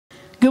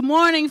Good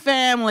morning,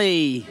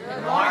 family.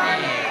 Good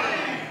morning.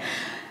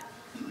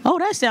 Oh,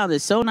 that sounded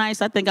so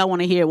nice. I think I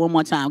want to hear it one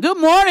more time. Good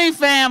morning,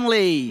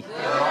 family.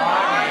 Good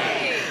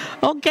morning.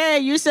 Okay,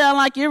 you sound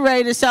like you're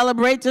ready to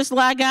celebrate just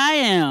like I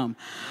am.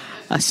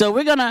 So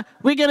we're gonna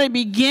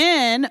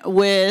begin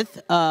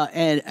with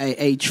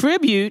a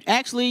tribute.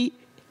 Actually,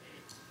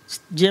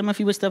 Jim, if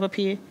you would step up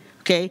here.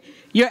 Okay,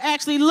 you're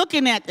actually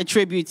looking at the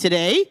tribute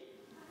today.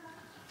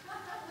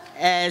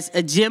 As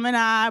Jim and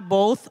I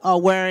both are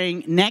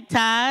wearing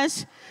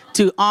neckties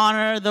to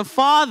honor the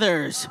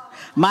fathers.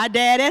 My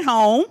dad at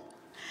home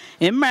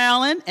in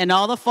Maryland and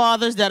all the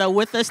fathers that are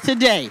with us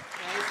today.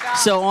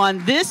 So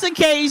on this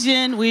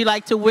occasion, we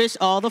like to wish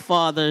all the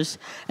fathers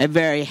a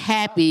very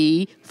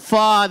happy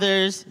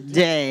Father's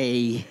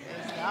Day.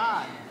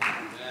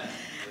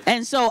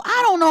 And so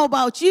I don't know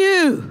about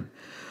you,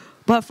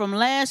 but from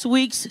last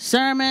week's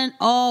sermon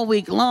all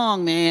week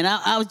long, man,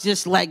 I was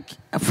just like,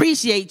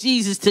 appreciate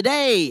Jesus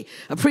today.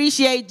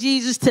 Appreciate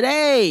Jesus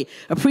today.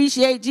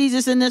 Appreciate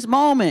Jesus in this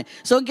moment.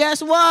 So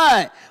guess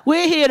what?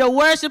 We're here to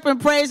worship and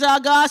praise our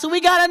God. So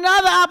we got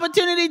another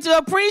opportunity to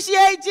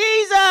appreciate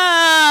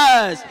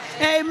Jesus.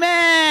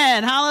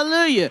 Amen.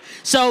 Hallelujah.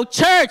 So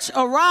church,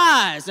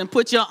 arise and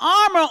put your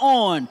armor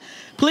on.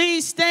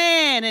 Please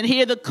stand and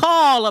hear the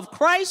call of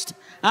Christ,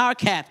 our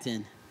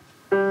captain.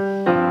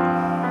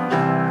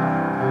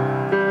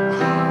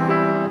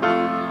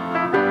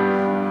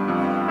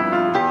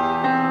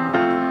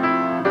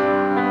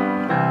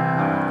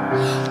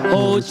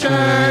 Oh,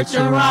 church,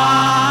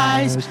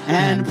 arise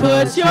and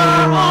put your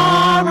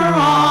armor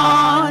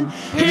on.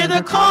 Hear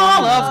the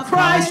call of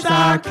Christ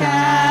our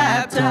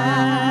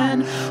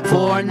captain.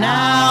 For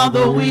now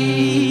the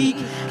weak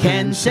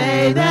can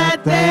say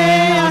that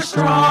they are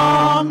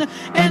strong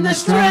in the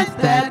strength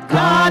that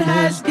God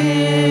has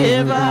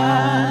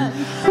given.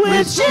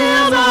 With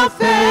shield of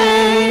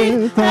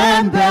faith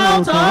and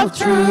belt of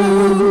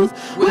truth,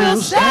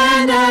 we'll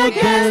stand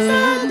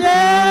against the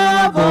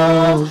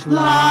devil's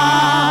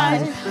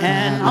lies.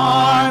 An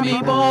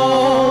army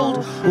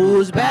bold,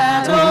 whose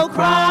battle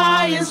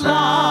cry is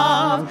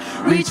love,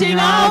 reaching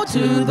out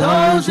to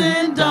those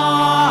in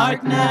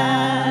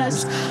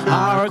darkness.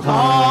 Our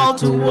call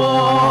to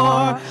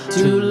war,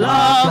 to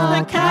love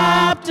the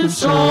captive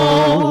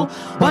soul,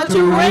 but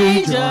to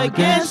rage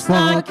against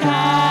the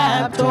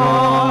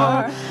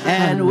captor.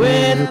 And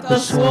with the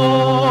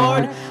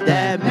sword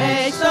that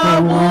makes the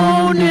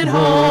wounded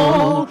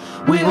whole,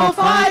 we will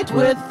fight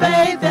with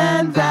faith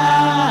and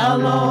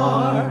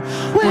valor.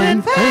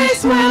 When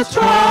faced with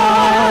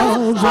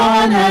trials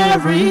on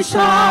every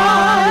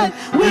side,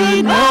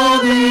 we know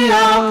the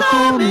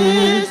outcome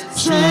is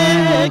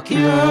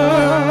secure.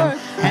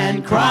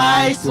 And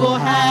Christ will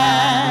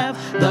have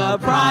the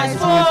prize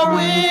for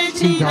which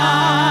he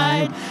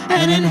died,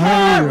 an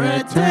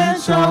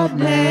inheritance of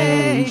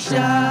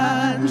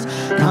nations.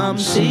 Come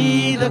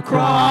see the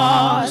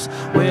cross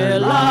where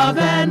love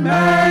and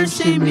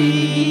mercy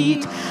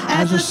meet,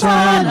 as the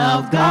Son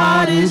of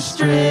God is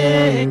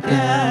stricken.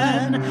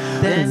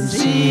 Then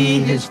see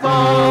his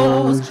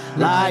foes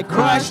lie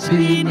crushed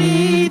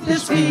beneath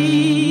his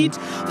feet,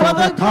 for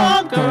the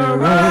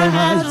conqueror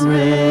has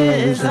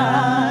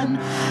risen.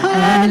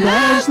 And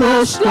as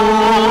the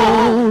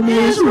stone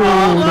is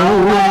rolled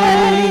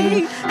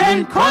away,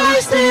 and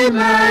Christ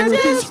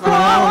emerges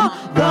from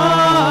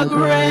the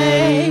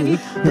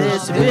grave,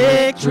 this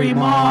victory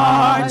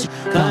march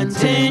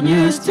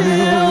continues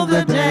till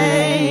the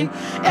day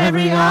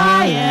every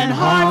eye and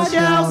heart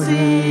shall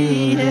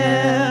see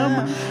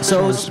him.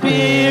 So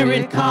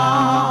Spirit,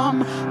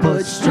 come,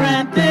 put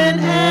strength in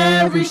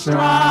every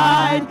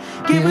stride,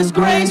 give us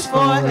grace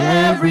for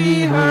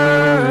every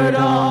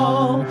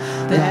hurdle,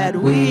 that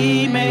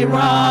we may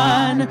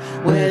run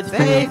with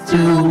faith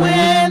to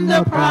win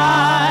the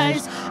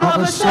prize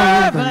of a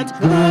servant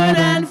good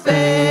and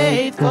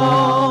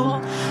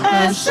faithful.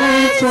 As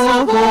saints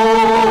of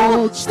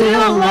old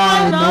still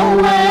line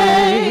the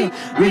way,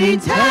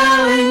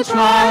 retelling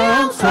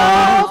triumphs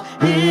of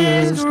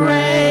his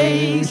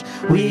grace.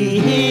 We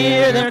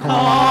hear their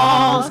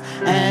calls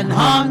and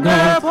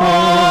hunger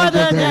for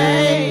the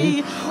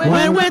day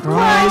when with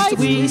Christ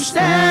we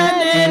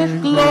stand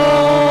in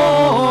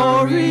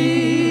glory.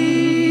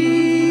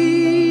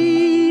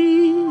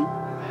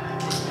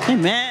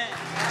 Amen.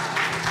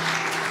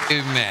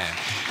 Amen.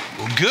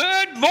 Well,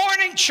 good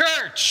morning,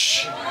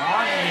 church. Good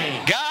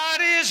morning. God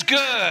is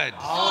good.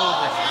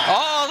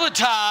 All the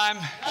time.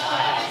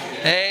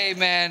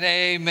 Amen,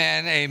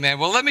 amen, amen.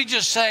 Well, let me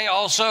just say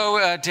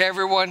also to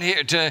everyone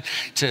here, to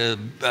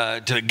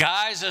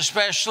guys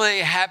especially,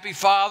 happy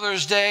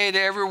Father's Day to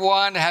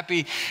everyone.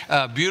 Happy,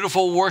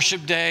 beautiful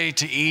worship day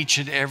to each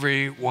and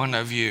every one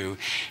of you.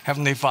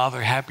 Heavenly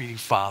Father, happy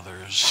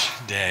Father's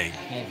Day.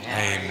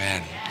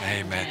 Amen,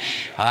 amen.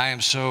 I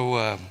am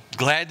so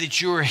glad that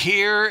you are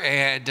here,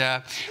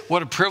 and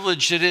what a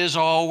privilege it is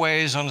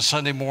always on a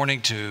Sunday morning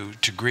to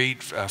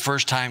greet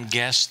first-time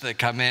guests that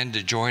come in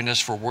to join us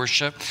for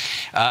worship.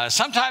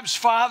 Sometimes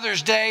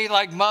Father's Day,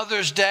 like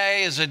Mother's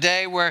Day, is a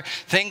day where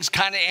things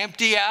kind of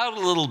empty out a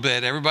little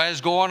bit.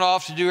 Everybody's going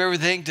off to do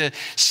everything to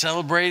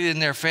celebrate in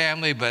their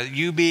family, but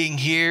you being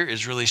here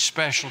is really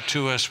special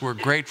to us. We're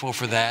grateful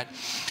for that.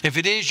 If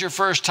it is your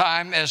first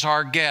time as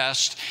our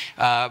guest,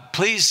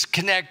 please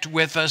connect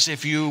with us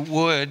if you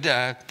would.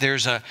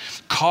 There's a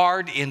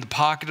card in the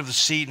pocket of the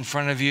seat in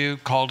front of you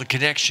called a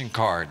connection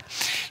card.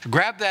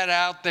 Grab that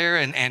out there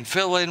and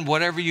fill in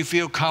whatever you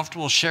feel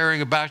comfortable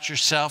sharing about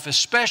yourself,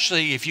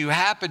 especially if you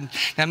happen,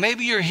 now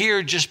maybe you're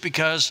here just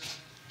because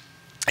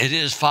it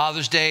is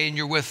Father's Day and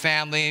you're with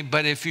family,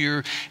 but if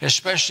you're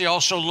especially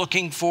also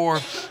looking for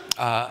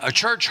a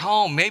church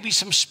home, maybe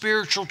some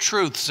spiritual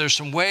truths, there's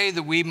some way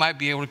that we might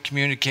be able to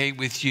communicate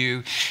with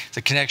you.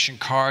 The connection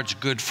card's a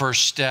good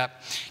first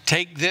step.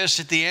 Take this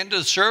at the end of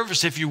the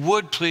service, if you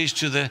would please,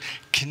 to the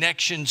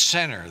Connection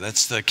Center.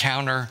 That's the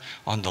counter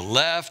on the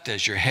left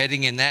as you're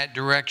heading in that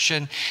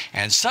direction.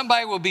 And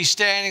somebody will be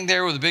standing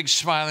there with a big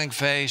smiling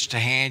face to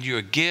hand you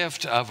a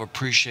gift of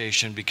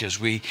appreciation, because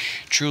we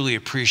truly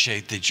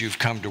appreciate that you've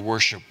come to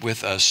worship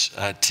with us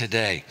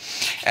today.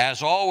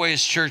 As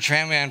always, church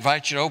family, I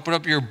invite you to open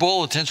up your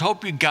bulletins.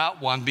 Hope you got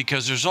one,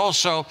 because there's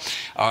also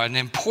an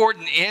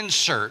important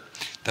insert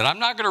that I'm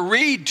not going to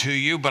read to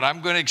you, but I'm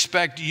going to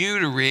expect you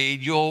to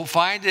read. You'll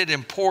find it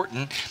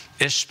important,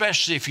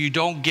 especially if you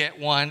don't get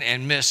one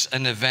and miss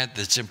an event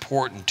that's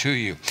important to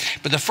you.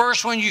 But the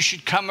first one you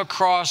should come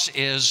across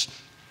is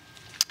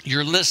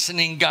your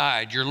listening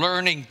guide, your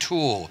learning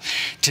tool.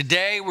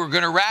 Today we're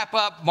going to wrap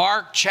up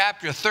Mark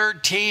chapter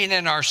 13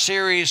 in our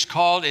series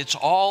called It's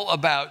All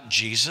About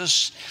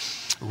Jesus.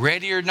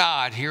 Ready or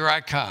not, here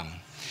I come.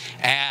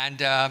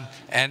 And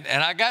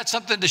I got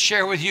something to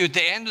share with you at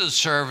the end of the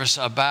service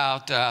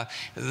about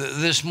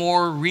this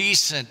more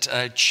recent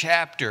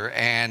chapter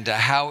and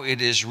how it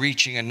is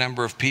reaching a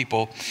number of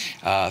people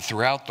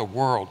throughout the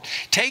world.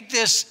 Take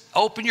this,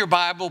 open your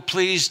Bible,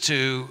 please,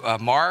 to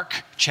Mark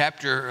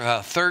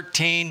chapter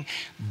 13.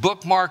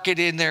 Bookmark it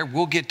in there.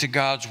 We'll get to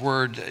God's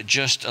Word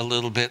just a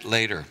little bit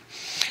later.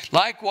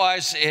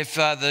 Likewise, if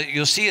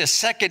you'll see a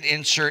second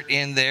insert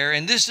in there,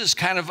 and this is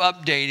kind of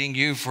updating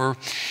you for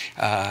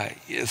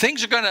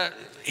things are going to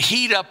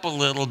heat up a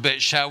little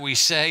bit, shall we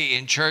say,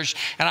 in church.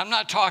 And I'm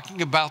not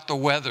talking about the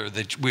weather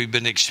that we've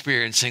been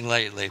experiencing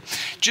lately.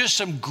 Just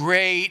some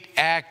great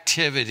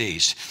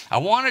activities. I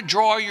want to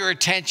draw your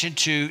attention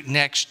to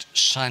next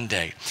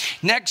Sunday.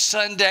 Next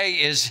Sunday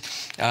is,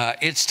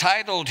 it's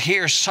titled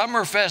here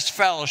Summerfest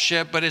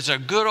Fellowship, but it's a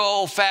good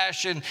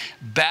old-fashioned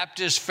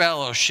Baptist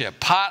fellowship,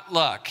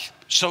 potluck,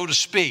 so to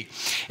speak.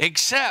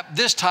 Except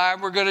this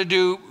time we're going to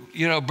do,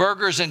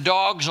 burgers and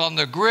dogs on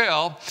the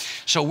grill.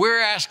 So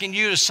we're asking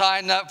you to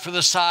sign up for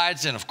the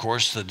sides and, of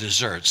course, the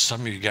desserts.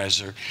 Some of you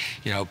guys are,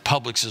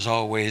 Publix is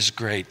always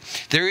great.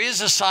 There is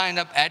a sign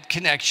up at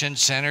Connection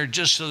Center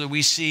just so that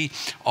we see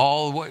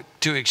all what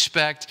to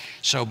expect.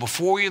 So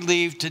before you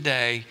leave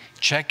today,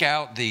 check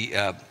out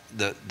the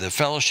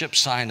fellowship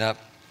sign up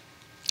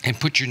and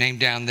put your name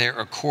down there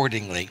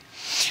accordingly.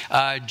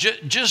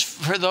 Just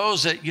for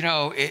those that,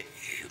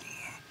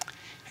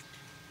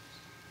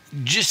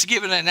 just to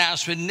give an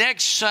announcement,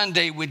 next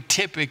Sunday would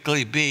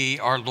typically be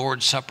our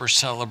Lord's Supper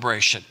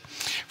celebration.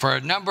 For a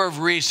number of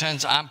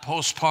reasons, I'm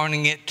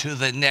postponing it to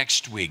the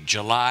next week,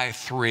 July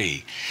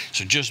 3.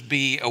 So just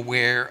be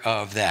aware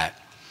of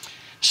that.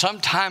 Some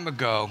time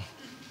ago,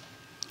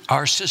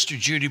 our sister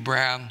Judy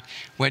Brown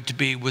went to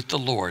be with the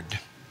Lord.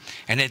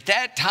 And at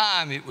that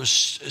time, it was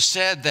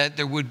said that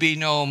there would be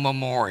no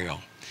memorial.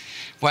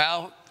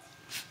 Well,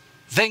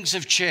 things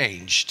have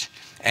changed.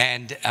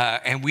 And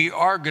we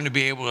are going to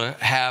be able to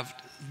have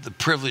the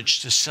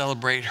privilege to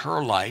celebrate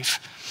her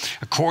life.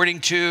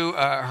 According to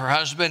her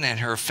husband and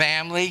her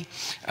family,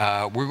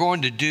 we're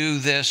going to do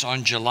this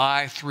on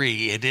July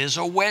 3. It is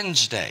a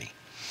Wednesday.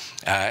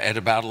 At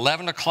about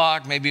 11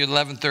 o'clock, maybe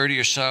 11:30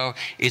 or so.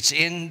 It's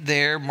in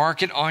there.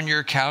 Mark it on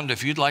your calendar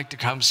if you'd like to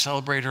come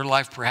celebrate her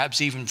life,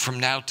 perhaps even from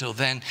now till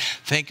then.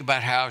 Think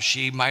about how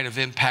she might have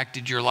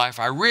impacted your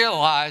life. I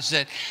realize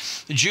that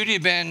Judy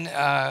had been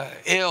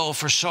ill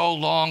for so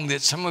long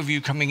that some of you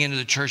coming into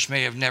the church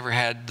may have never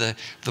had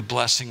the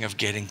blessing of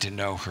getting to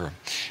know her.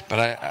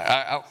 But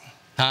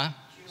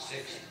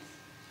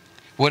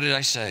What did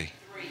I say?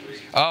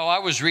 Oh, I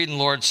was reading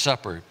Lord's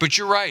Supper. But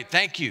you're right.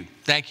 Thank you.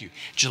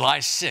 July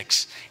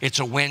 6th. It's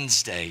a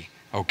Wednesday.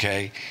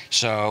 Okay.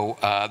 So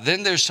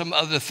then there's some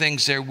other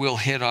things there we'll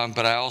hit on.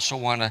 But I also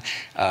want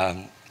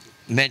to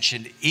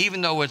mention,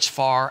 even though it's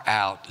far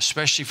out,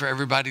 especially for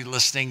everybody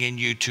listening in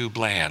YouTube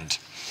land,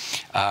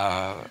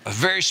 a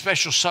very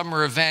special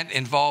summer event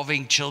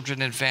involving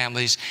children and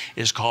families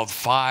is called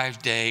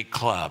 5-Day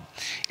Club.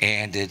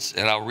 And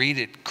I'll read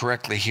it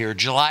correctly here,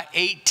 July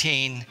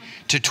 18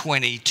 to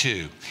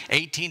 22.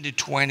 18 to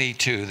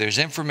 22. There's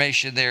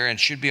information there and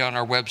should be on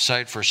our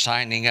website for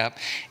signing up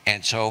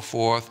and so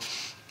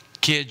forth.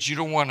 Kids, you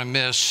don't want to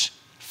miss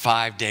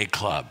 5-Day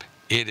Club.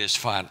 It is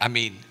fun. I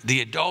mean,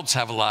 the adults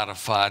have a lot of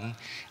fun,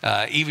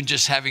 even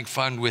just having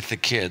fun with the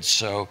kids.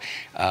 So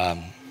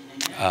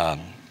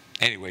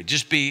anyway,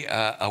 just be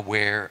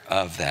aware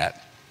of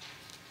that.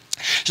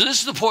 So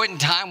this is the point in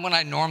time when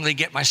I normally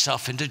get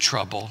myself into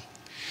trouble,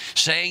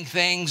 saying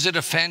things that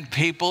offend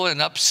people and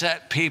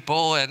upset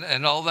people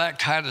and all that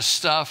kind of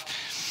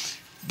stuff.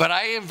 But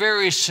I am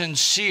very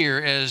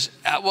sincere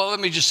well, let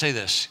me just say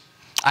this.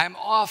 I'm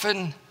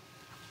often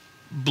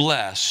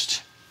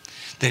blessed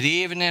that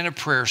even in a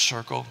prayer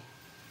circle,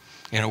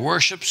 in a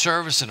worship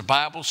service, in a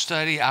Bible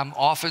study, I'm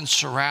often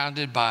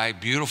surrounded by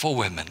beautiful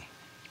women.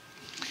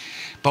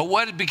 But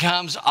what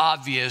becomes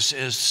obvious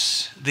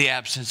is the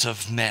absence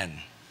of men.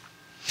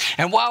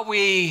 And while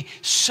we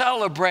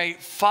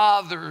celebrate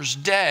Father's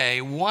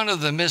Day, one of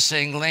the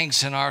missing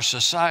links in our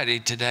society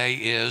today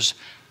is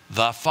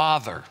the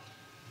father.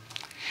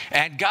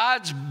 And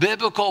God's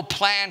biblical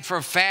plan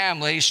for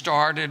family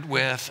started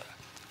with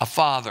a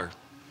father.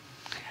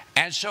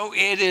 And so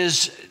it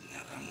is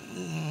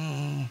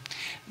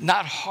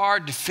not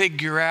hard to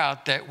figure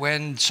out that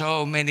when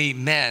so many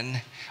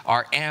men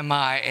are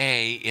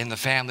MIA in the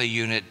family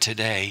unit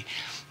today,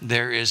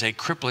 there is a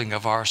crippling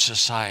of our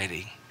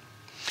society.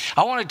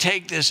 I want to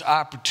take this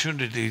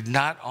opportunity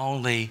not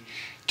only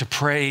to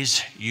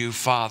praise you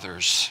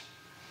fathers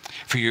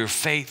for your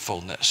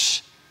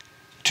faithfulness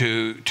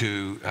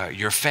to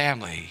your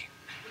family,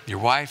 your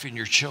wife and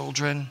your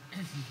children,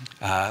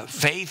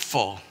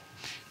 faithful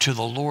to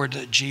the Lord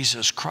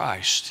Jesus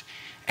Christ,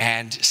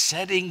 and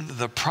setting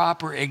the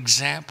proper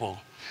example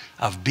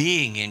of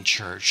being in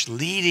church,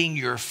 leading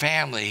your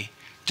family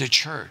to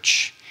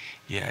church.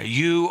 Yeah,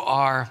 you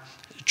are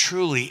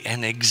truly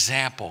an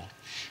example,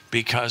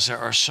 because there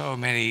are so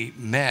many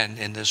men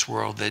in this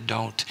world that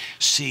don't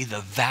see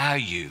the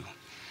value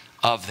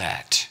of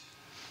that.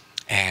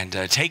 And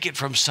take it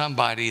from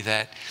somebody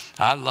that,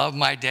 I love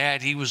my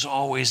dad, he was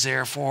always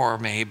there for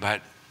me,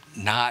 but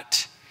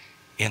not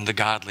in the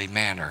godly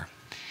manner.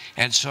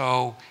 And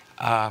so,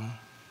 but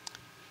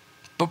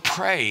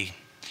pray,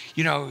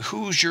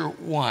 who's your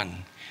one?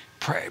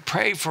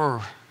 Pray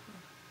for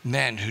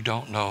men who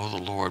don't know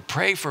the Lord.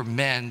 Pray for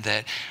men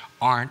that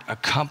aren't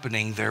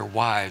accompanying their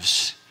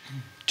wives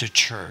to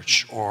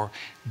church or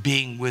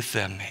being with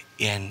them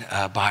in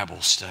a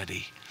Bible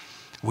study.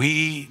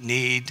 We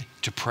need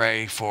to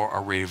pray for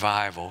a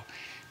revival,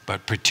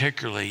 but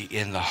particularly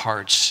in the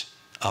hearts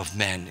of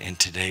men in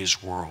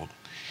today's world.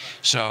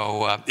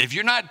 So if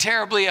you're not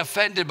terribly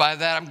offended by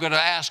that, I'm going to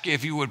ask you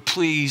if you would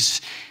please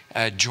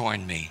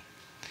join me.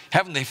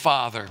 Heavenly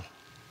Father,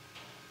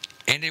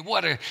 and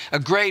what a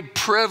great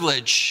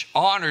privilege,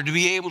 honor to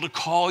be able to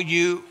call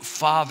you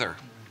Father.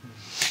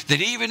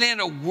 That even in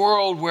a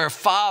world where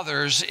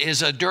fathers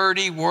is a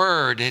dirty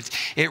word,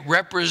 it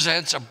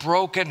represents a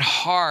broken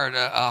heart,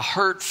 a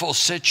hurtful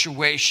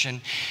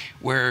situation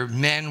where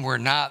men were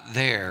not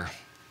there,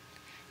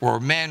 where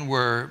men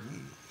were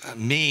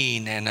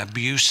mean and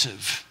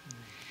abusive.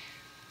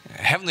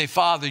 Heavenly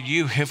Father,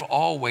 you have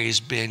always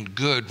been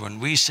good. When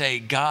we say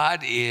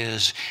God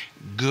is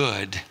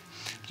good,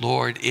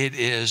 Lord, it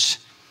is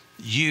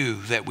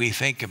you that we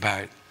think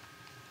about.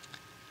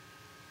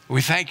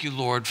 We thank you,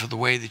 Lord, for the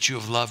way that you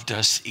have loved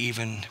us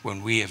even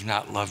when we have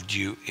not loved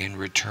you in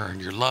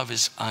return. Your love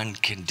is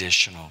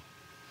unconditional.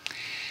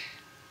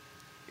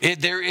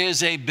 There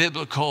is a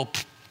biblical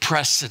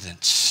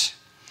precedence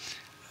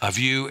of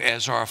you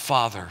as our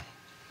Father,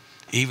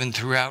 even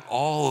throughout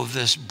all of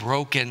this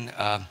broken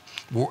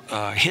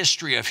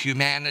history of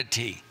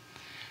humanity.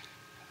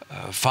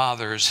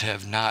 Fathers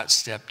have not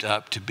stepped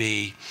up to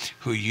be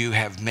who you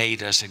have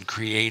made us and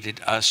created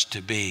us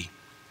to be.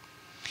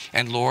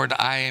 And Lord,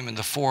 I am in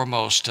the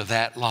foremost of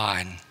that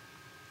line,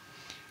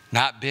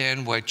 not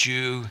been what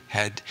you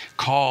had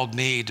called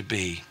me to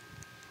be.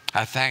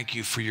 I thank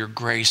you for your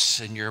grace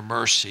and your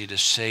mercy to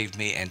save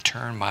me and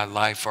turn my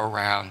life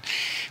around.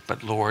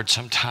 But Lord,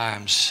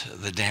 sometimes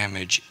the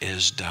damage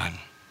is done.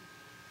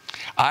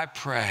 I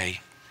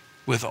pray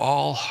with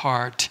all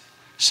heart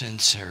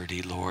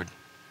sincerity, Lord,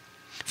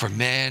 for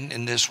men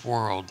in this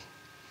world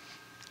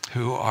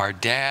who are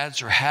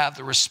dads or have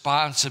the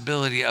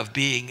responsibility of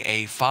being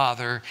a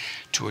father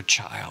to a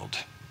child,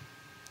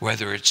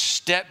 whether it's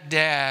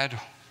stepdad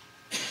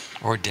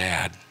or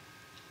dad,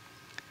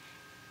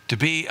 to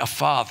be a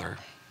father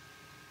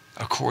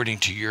according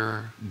to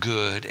your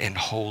good and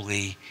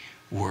holy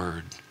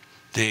word,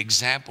 the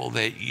example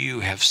that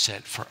you have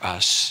set for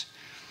us.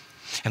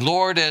 And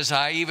Lord, as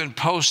I even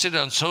posted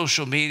on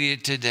social media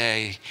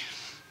today,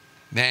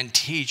 men,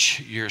 teach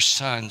your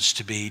sons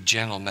to be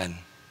gentlemen,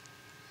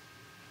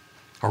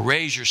 or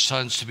raise your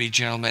sons to be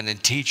gentlemen,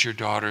 and teach your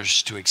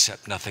daughters to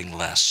accept nothing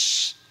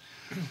less.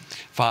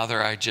 Father,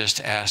 I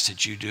just ask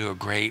that you do a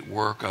great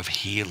work of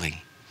healing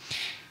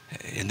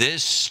in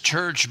this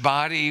church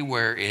body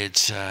where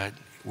it's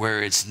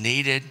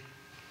needed,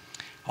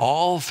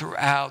 all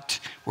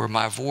throughout where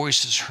my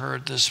voice is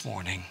heard this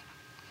morning,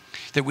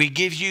 that we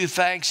give you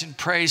thanks and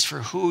praise for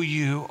who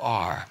you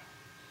are.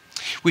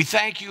 We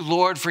thank you,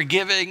 Lord, for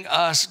giving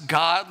us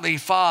godly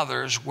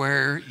fathers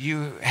where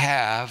you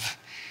have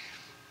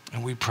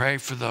And we pray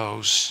for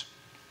those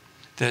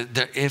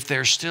that if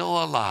they're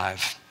still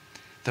alive,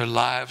 their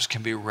lives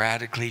can be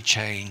radically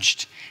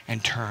changed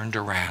and turned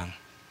around.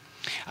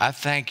 I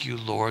thank you,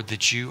 Lord,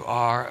 that you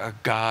are a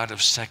God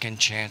of second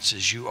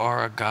chances. You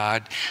are a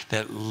God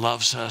that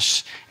loves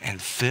us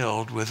and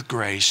filled with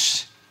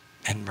grace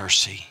and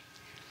mercy.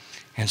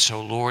 And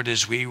so, Lord,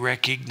 as we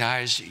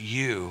recognize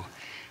you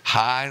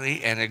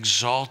highly and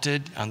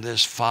exalted on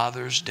this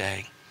Father's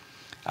Day,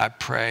 I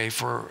pray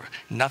for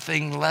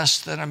nothing less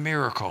than a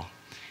miracle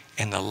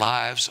in the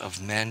lives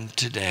of men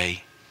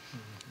today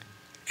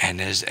and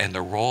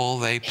the role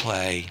they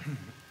play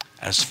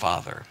as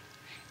Father.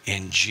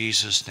 In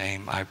Jesus'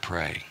 name I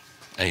pray.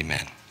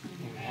 Amen.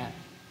 Amen.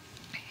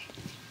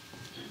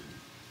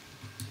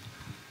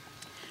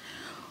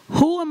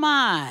 Who am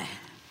I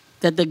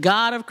that the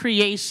God of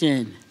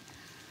creation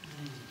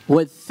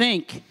would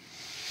think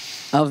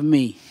of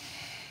me?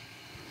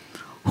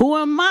 Who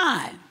am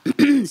I,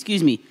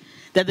 excuse me,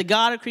 that the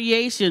God of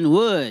creation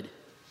would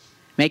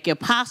make it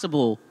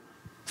possible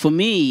for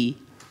me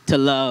to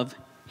love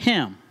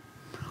him?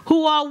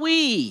 Who are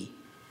we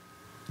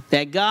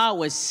that God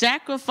would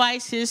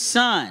sacrifice his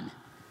son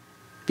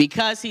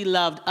because he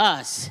loved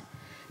us,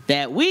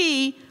 that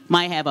we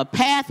might have a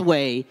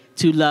pathway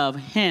to love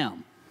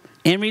him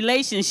in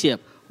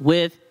relationship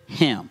with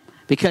him?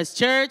 Because,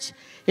 church,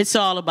 it's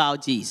all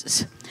about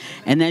Jesus.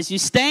 And as you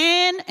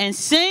stand and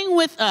sing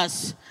with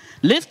us,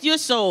 lift your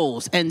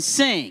souls and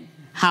sing,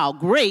 "How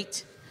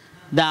Great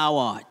Thou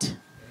Art."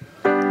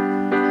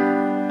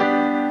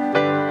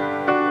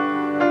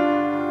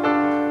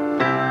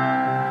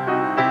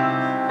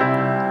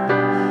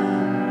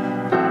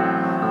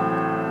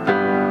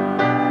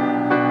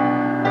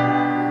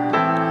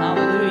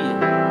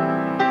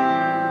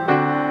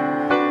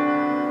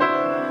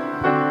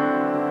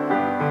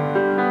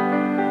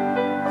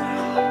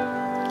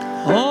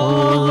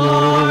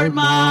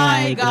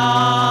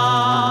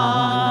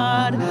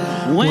 God,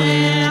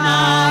 when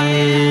I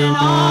in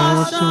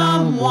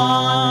awesome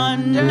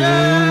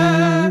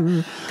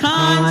wonder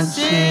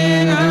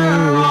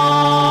consider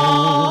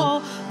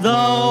all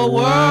the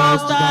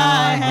worlds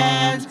thy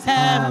hands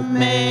have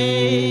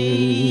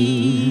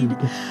made,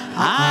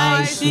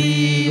 I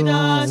see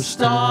the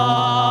stars,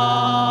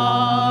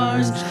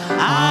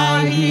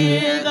 I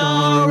hear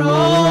the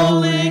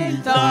rolling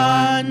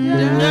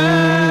thunder,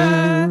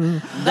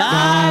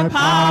 thy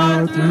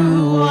power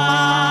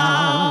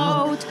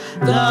throughout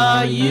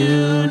the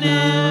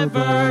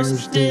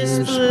universe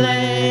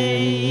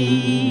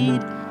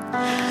displayed.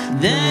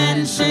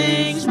 Then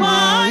sings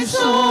my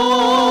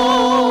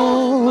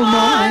soul,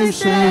 my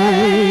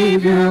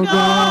Savior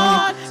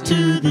God,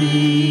 to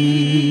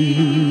thee.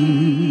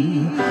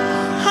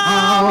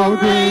 How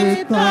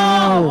great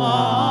thou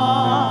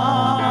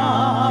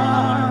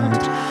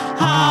art,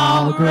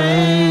 how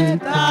great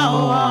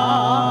thou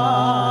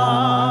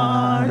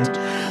art.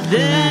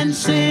 Then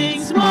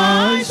sings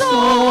my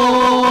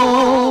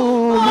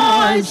soul,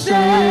 my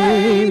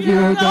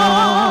Savior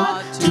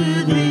God,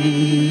 to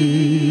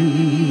thee.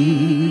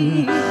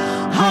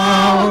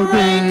 How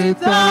great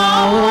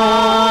thou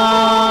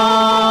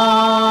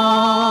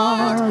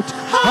art,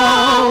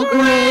 how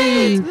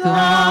great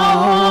thou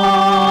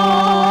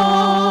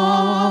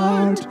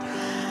art.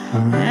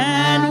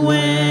 And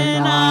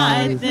when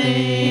I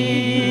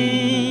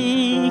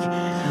think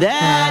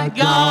that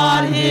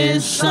God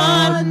his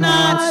Son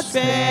not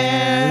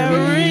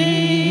sparing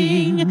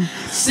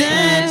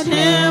sent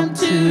him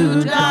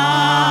to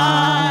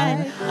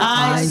die,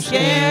 I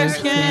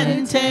scarce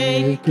can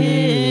take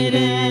it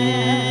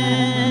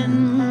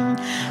in,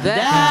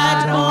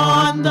 that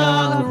on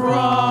the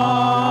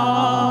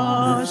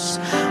cross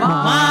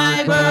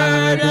my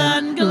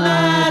burden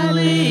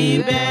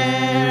gladly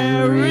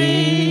bearing,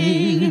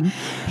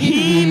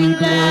 he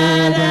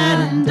bled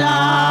and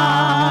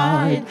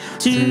died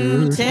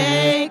to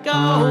take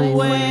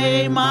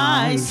away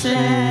my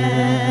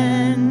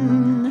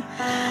sin.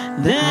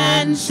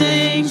 Then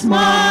sings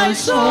my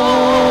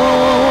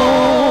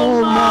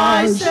soul,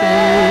 my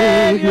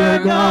Savior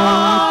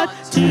God,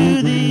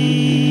 to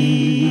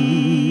thee.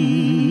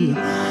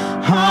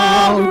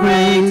 How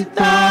great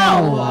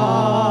thou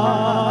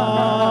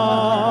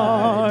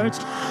art,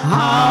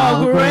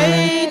 how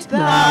great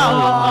thou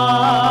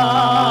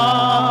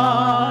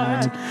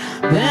art.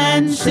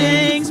 Then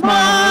sings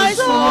my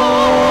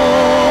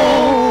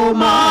soul,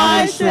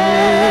 my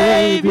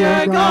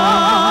Savior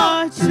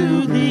God,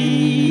 to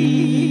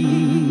thee.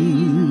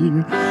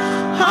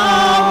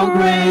 How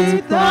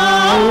great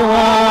thou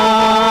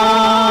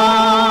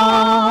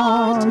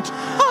art,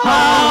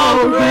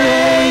 how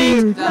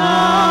great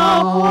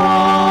thou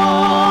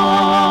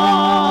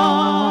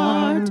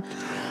art.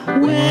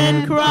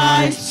 When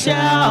Christ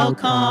shall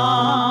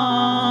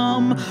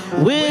come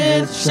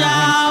with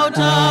shout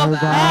of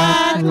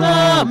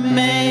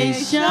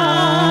acclamation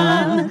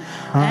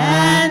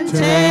and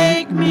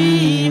take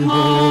me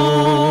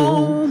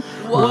home,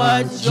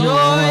 what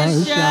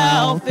joy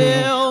shall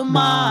fill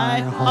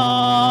my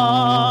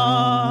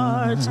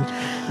heart.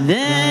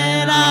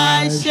 Then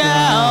I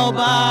shall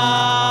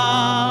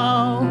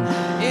bow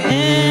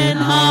in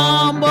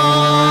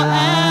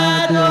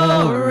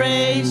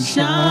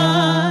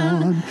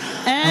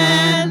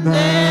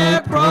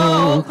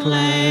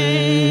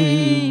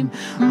proclaim,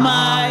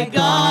 my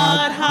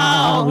God,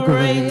 how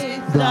great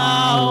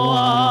thou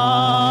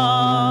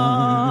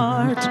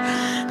art.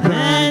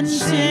 Then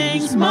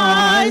sings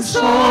my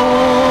soul,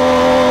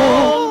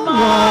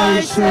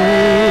 my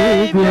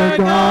Savior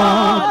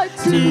God,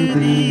 to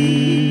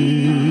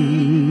thee.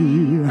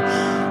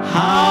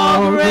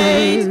 How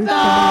great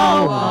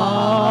thou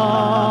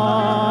art,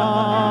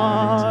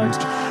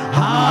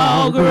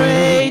 how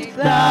great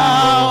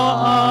thou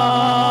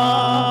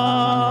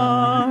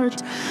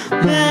art.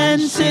 Then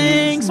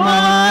sings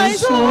my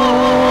soul,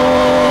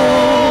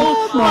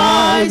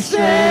 my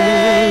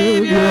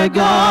Savior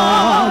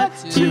God,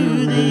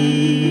 to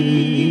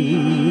thee.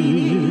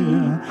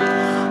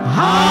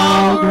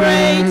 How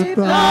great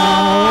thou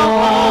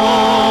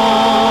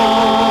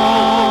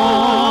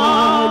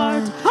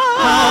art,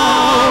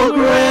 how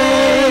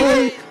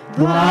great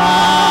thou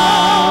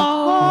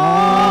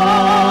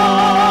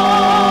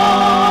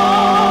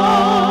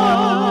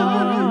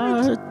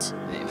art.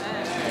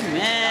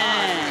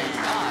 Amen.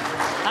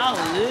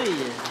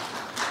 Hallelujah.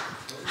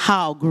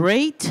 How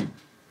great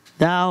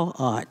thou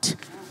art.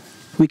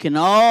 We can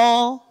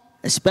all,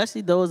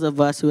 especially those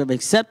of us who have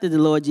accepted the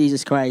Lord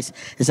Jesus Christ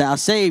as our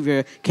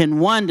Savior, can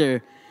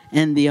wonder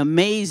in the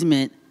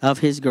amazement of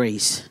His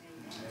grace.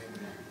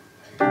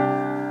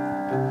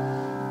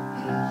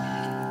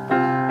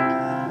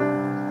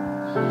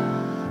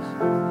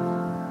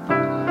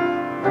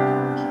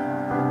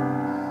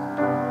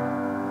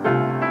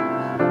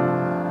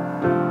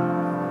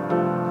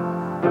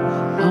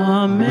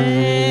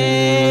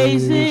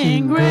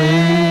 Amazing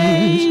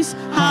grace,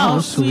 how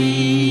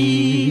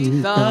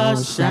sweet the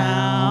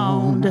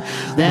sound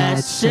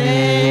that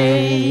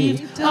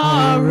saved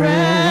a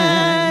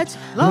wretch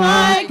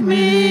like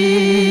me.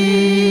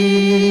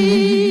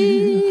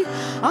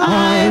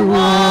 I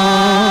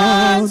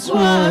once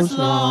was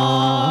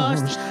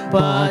lost,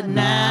 but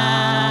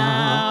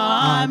now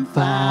I'm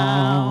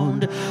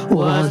found.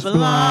 Was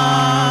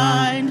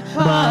blind,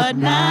 but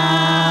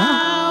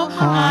now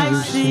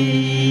I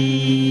see.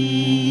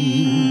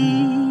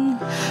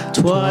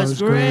 'Twas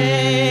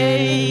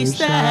grace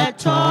that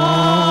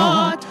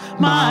taught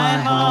my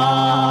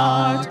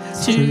heart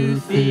to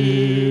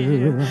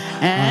fear,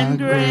 and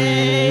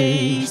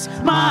grace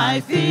my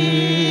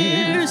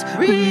fears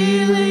relieved.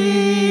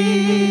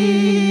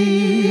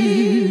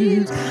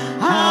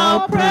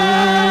 How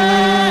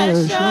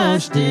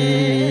precious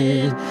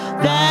did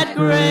that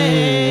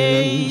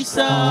grace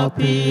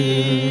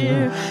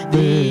appear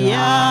the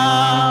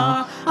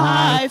hour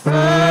I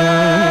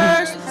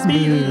first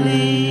believed.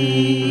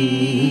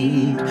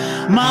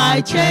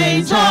 My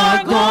chains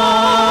are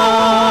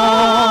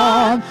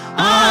gone,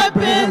 I've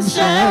been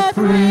set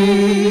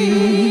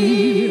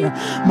free.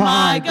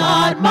 My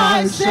God,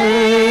 my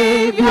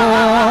Savior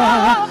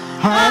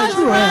has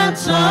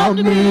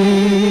ransomed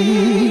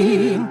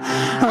me.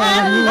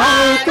 And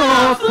like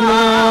a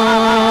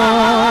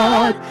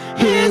flood,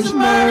 His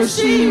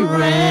mercy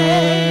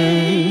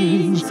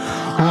reigns.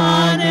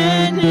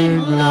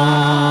 Unending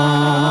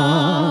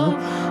love,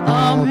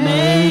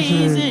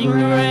 amazing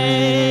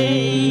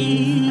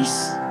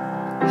grace.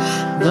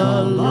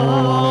 The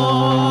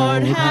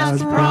Lord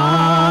has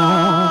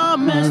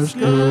promised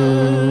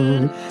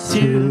good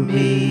to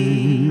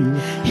me.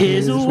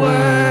 His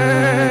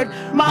word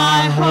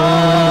my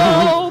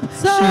hope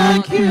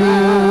secures.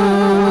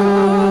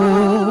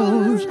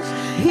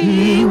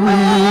 He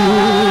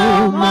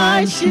will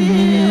my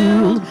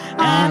shield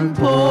and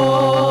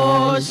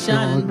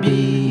portion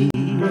be,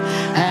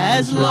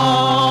 as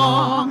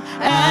long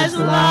as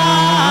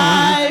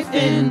life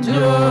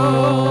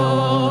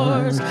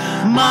endures.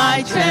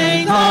 My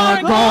chains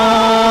are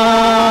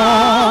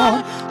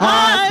gone,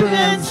 I've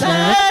been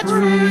set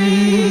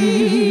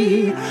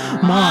free.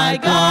 My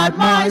God,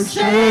 my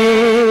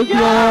Savior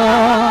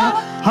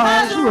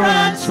has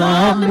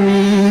ransomed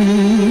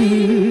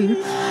me.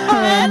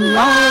 And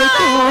like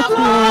a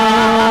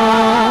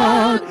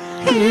flood,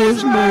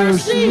 His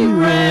mercy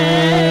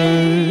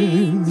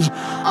reigns.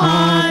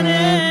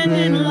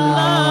 Unending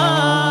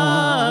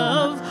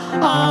love,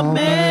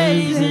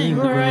 amazing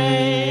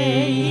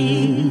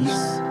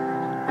grace.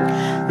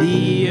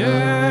 The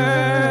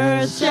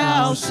earth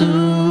shall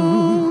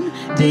soon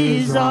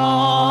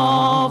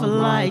dissolve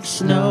like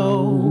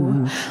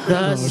snow.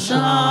 The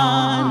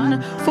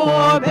sun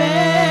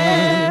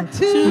forbear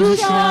to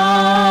shine.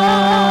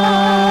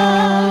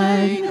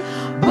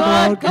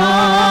 But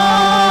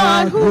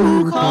God,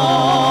 who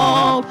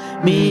called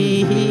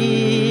me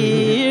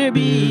here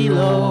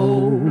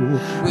below,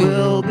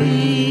 will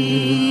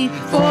be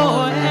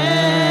forever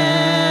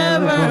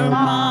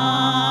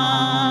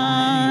mine.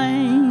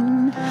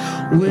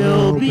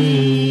 Will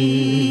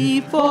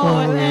be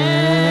forever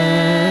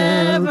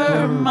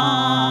mine.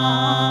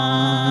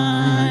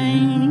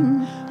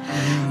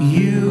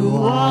 You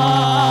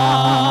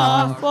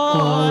are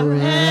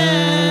forever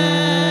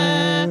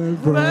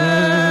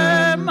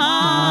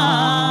mine.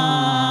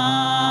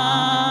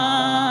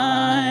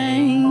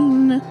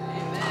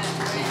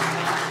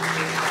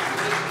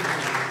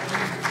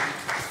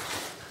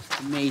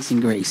 Amazing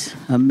grace.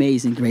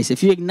 Amazing grace.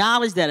 If you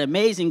acknowledge that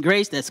amazing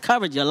grace that's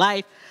covered your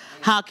life,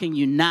 how can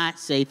you not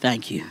say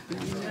thank you?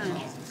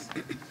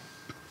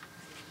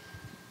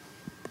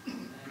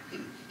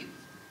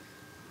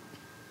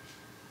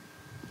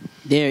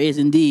 There is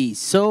indeed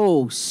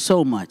so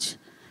much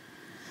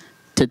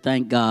to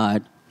thank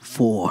God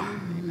for.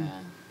 Amen.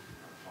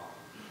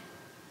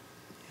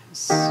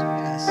 Yes,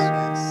 yes,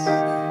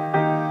 yes.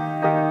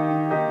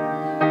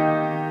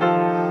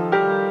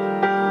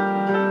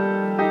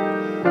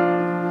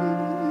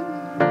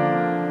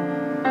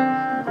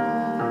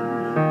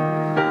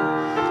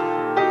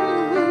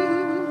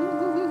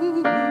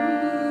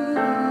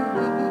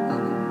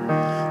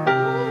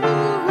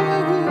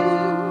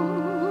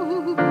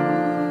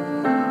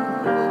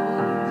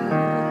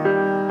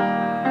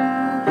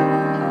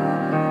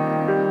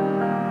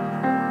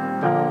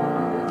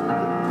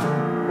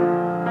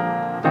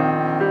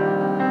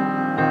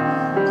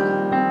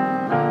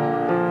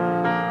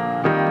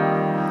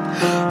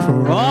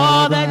 For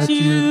all that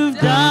you've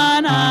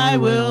done, I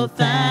will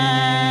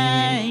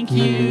thank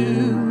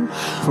you.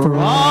 For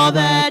all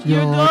that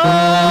you're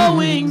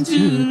going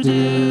to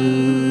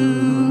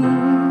do.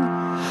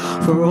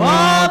 For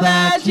all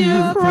that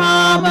you've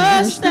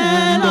promised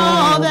and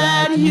all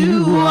that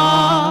you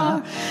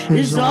are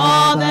is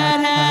all that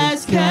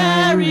has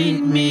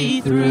carried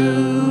me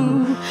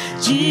through.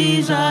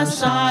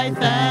 Jesus, I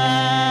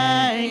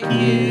thank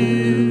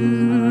you.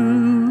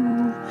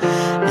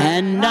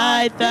 And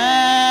I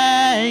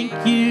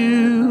thank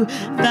you,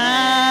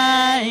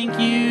 thank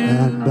you,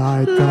 And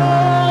I Lord.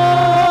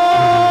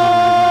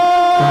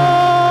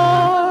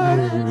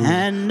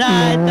 And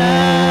I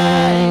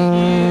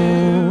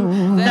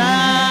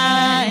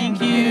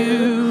thank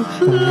you,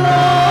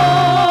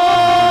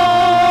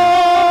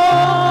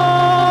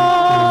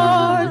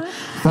 Lord.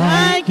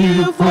 Thank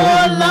you for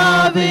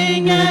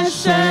loving and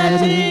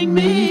setting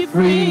me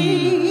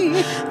free.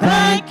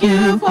 Thank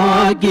you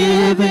for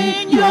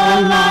giving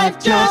your life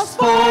just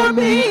for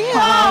me.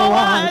 How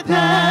I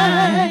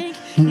thank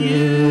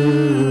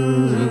you.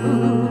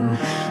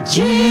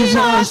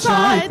 Jesus,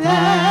 I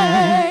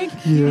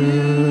thank you.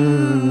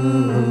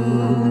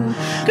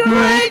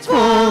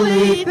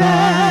 Gratefully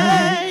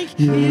thank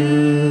you.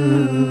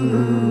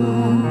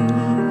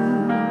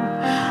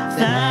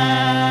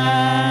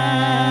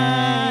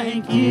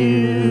 Thank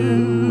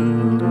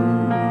you.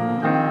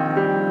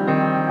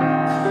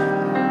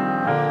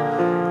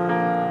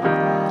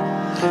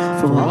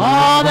 For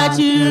all that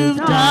you've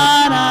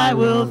done, I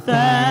will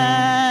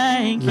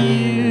thank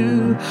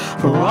you.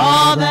 For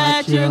all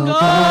that you're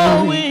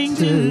going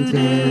to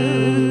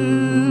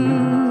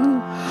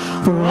do.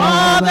 For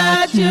all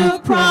that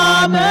you've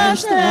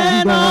promised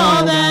and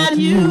all that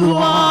you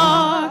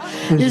are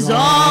is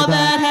all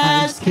that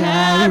has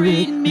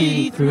carried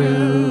me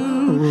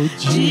through.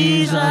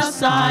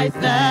 Jesus, I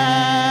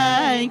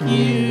thank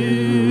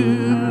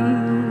you.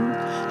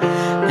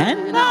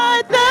 And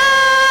I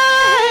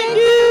thank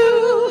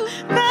you,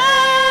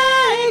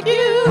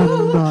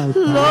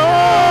 Lord.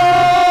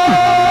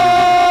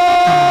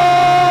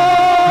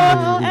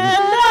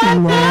 And I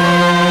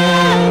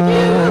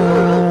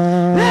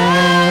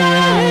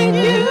thank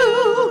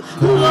you,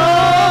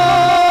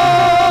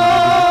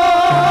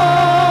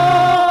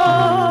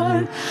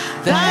 Lord.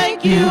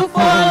 Thank you for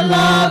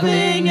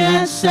loving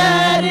and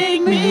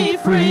setting me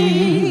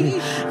free.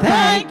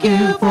 Thank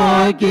you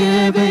for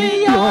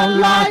giving your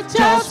life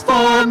just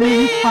for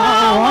me.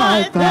 How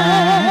I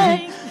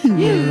thank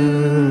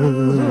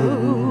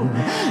you.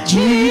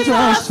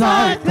 Jesus,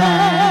 I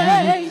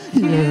thank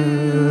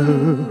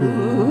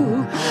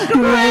you.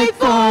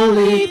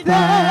 Gratefully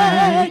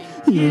thank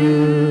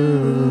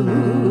you.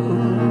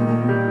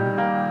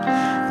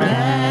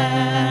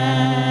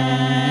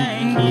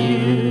 Thank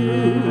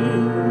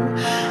you.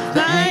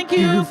 Thank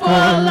you for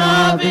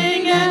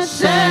loving and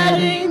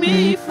setting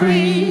me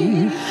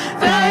free.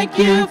 Thank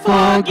you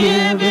for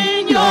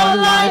giving your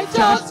life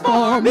just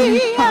for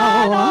me.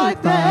 How I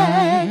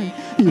thank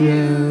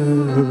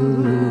you.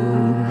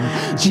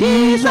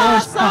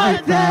 Jesus,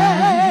 I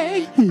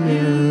thank you.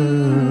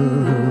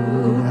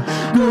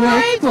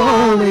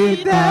 Gratefully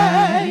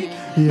thank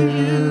you.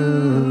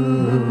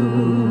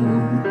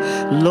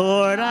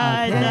 Lord,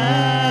 I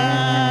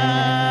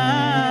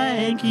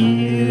thank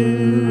you.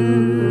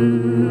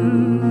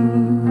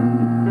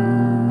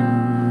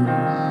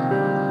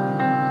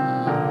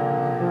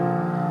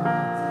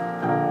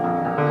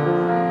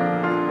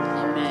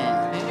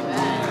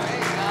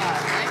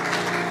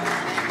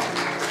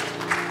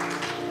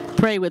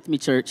 Pray with me,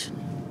 church.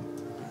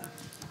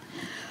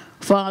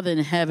 Father in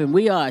heaven,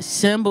 we are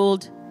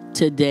assembled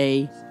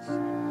today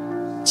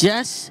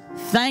just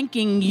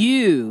thanking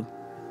you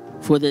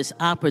for this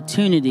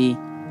opportunity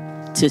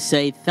to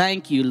say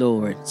thank you,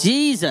 Lord.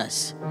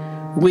 Jesus,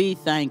 we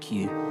thank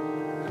you.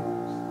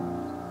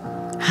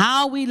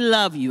 How we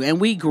love you,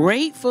 and we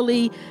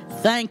gratefully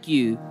thank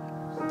you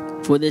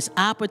for this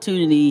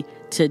opportunity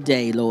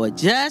today, Lord,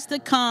 just to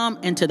come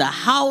into the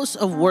house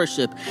of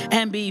worship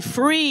and be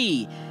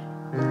free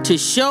to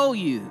show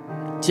you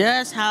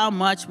just how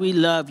much we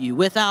love you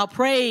with our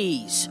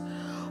praise,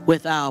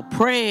 with our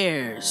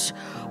prayers,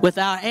 with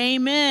our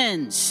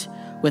amens,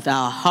 with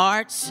our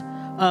hearts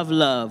of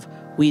love.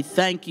 We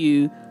thank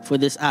you for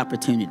this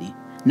opportunity.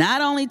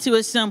 Not only to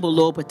assemble,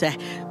 Lord, but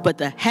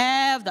to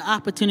have the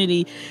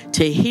opportunity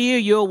to hear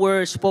your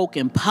word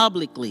spoken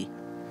publicly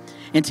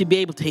and to be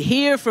able to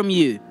hear from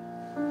you,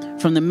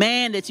 from the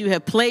man that you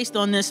have placed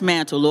on this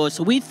mantle, Lord.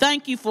 So we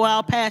thank you for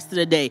our pastor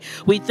today.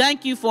 We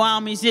thank you for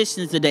our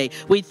musicians today.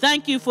 We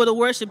thank you for the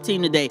worship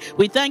team today.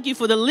 We thank you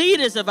for the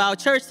leaders of our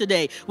church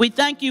today. We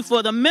thank you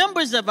for the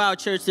members of our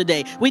church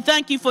today. We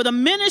thank you for the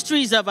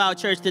ministries of our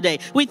church today.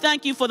 We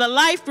thank you for the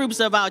life groups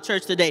of our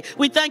church today.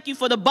 We thank you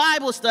for the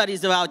Bible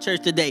studies of our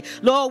church today.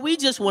 Lord, we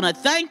just want to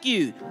thank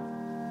you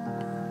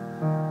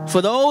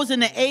for those in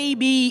the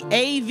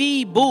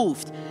AV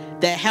booth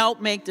that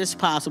help make this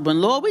possible.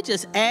 And Lord, we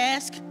just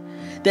ask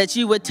that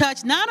you would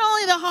touch not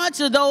only the hearts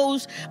of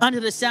those under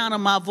the sound of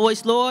my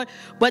voice, Lord,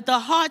 but the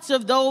hearts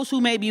of those who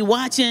may be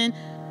watching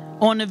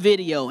on the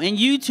video in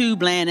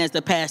YouTube land, as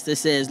the pastor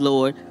says,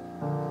 Lord.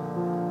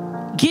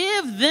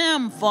 Give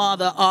them,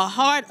 Father, a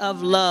heart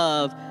of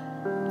love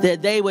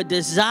that they would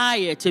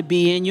desire to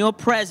be in your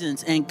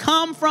presence and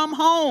come from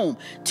home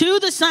to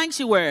the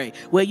sanctuary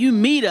where you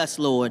meet us,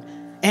 Lord,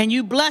 and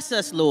you bless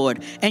us,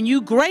 Lord, and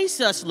you grace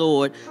us,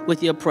 Lord,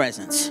 with your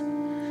presence.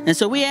 And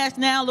so we ask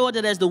now, Lord,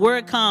 that as the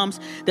word comes,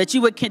 that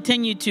you would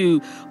continue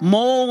to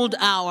mold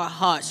our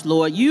hearts,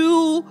 Lord.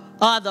 You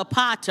are the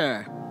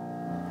potter.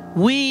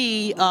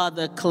 We are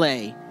the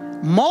clay.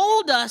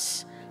 Mold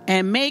us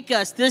and make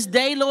us this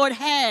day, Lord,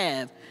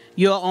 have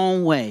your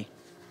own way.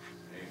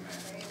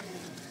 Amen.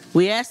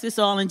 We ask this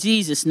all in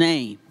Jesus'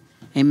 name.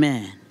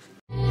 Amen.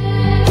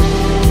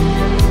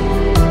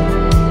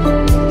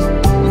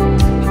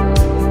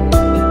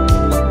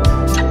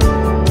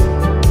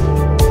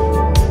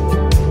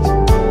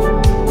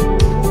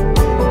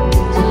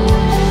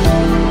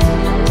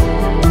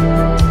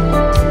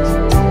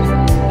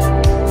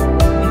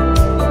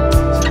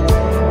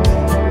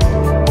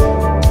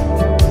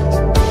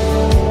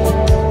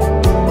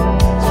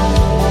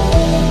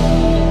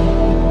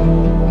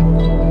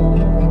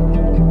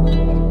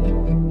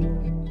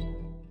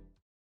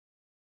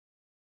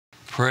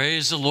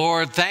 Praise the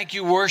Lord. Thank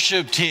you,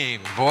 worship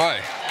team. Boy.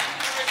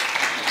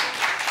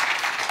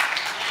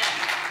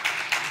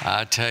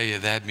 I tell you,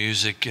 that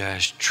music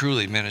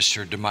truly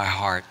ministered to my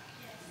heart.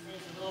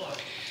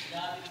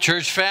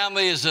 Church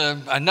family, as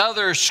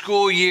another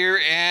school year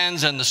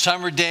ends and the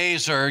summer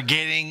days are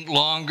getting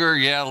longer,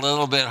 a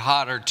little bit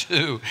hotter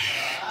too.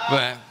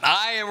 But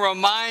I am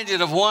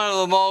reminded of one of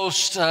the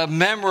most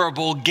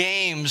memorable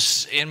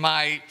games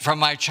from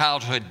my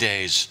childhood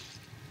days.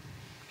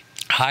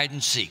 Hide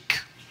and seek.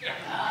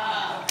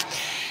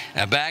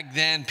 Now, back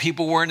then,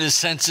 people weren't as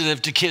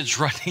sensitive to kids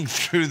running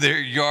through their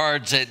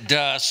yards at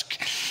dusk.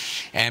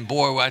 And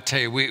boy, I tell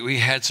you, we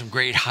had some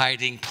great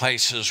hiding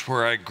places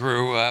where I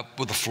grew up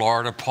with the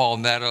Florida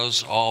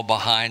palmettos all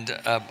behind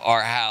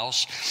our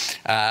house.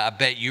 I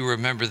bet you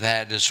remember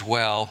that as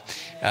well,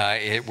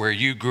 where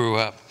you grew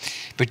up.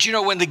 But you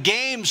know, when the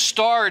game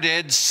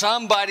started,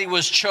 somebody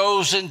was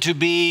chosen to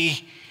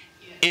be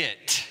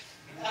it,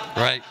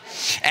 right?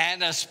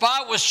 And a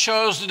spot was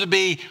chosen to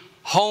be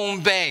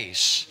home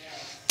base.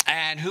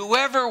 And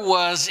whoever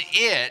was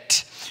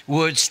it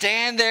would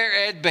stand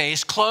there at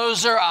base,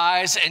 close their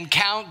eyes, and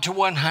count to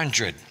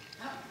 100.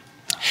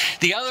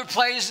 The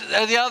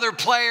other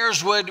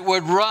players would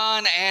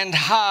run and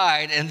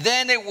hide, and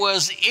then it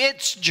was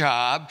its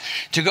job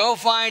to go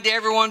find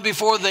everyone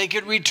before they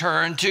could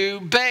return to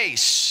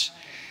base.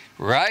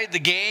 Right? The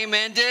game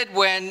ended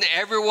when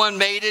everyone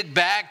made it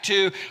back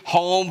to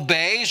home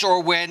base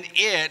or when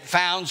it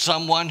found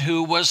someone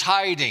who was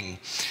hiding.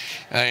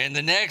 In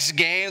the next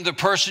game, the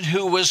person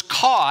who was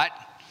caught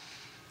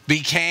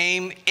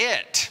became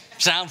it.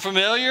 Sound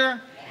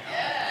familiar?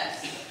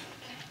 Yes.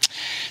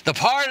 The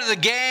part of the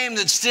game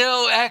that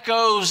still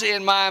echoes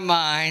in my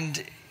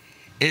mind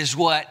is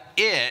what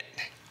it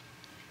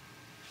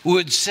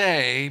would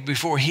say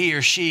before he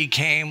or she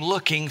came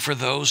looking for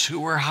those who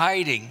were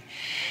hiding.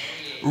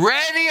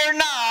 Ready or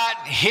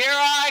not, here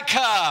I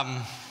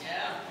come.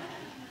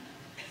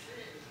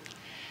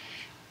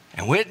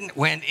 And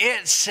when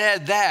it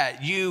said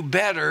that, you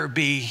better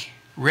be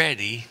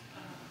ready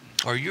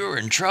or you're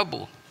in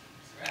trouble.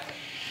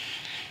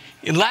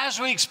 In last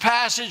week's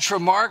passage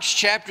from Mark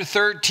chapter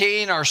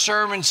 13, our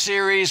sermon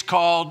series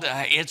called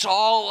It's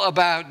All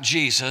About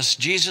Jesus,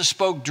 Jesus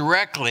spoke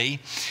directly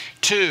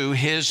to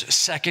his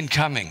second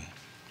coming.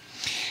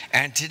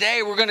 And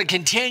today we're going to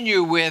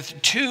continue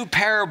with two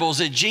parables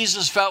that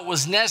Jesus felt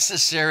was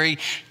necessary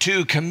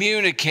to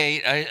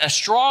communicate a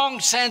strong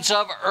sense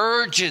of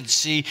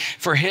urgency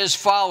for his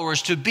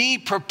followers to be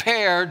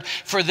prepared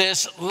for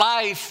this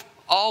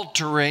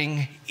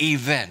life-altering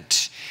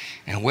event.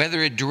 And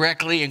whether it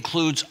directly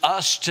includes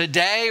us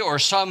today or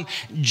some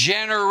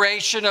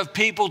generation of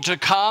people to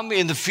come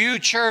in the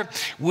future,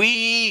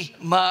 we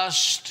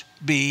must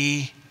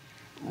be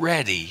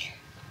ready.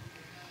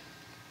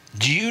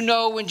 Do you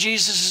know when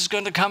Jesus is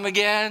going to come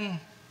again?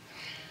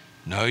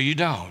 No, you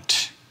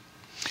don't.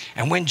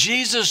 And when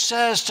Jesus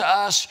says to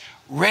us,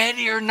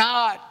 ready or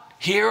not,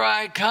 here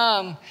I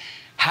come.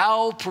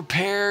 How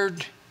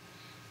prepared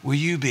will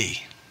you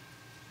be?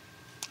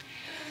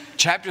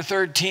 Chapter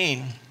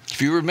 13,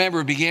 if you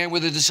remember, began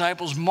with the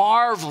disciples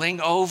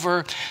marveling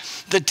over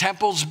the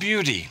temple's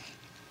beauty.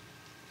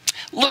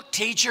 Look,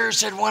 teacher,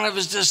 said one of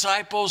his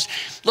disciples,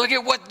 look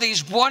at what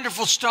these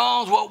wonderful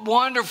stones, what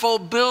wonderful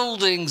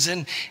buildings.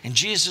 And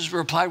Jesus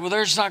replied, well,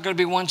 there's not going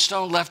to be one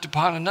stone left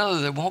upon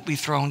another that won't be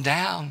thrown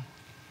down.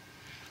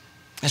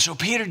 And so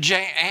Peter,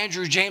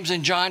 Andrew, James,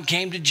 and John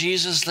came to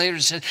Jesus later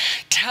and said,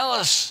 tell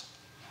us,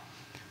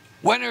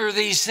 when are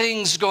these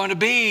things going to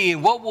be?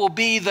 What will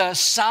be the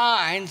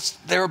signs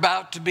they're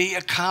about to be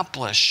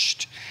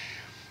accomplished?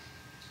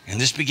 And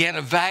this began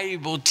a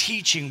valuable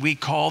teaching we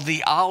call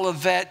the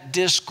Olivet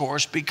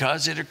Discourse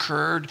because it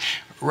occurred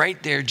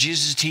right there,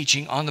 Jesus'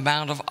 teaching on the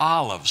Mount of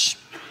Olives.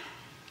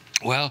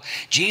 Well,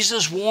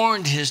 Jesus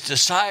warned his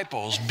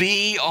disciples,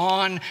 be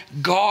on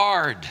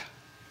guard,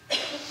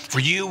 for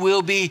you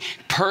will be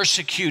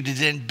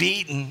persecuted and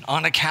beaten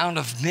on account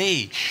of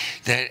me.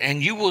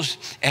 And you will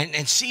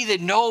and see that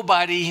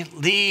nobody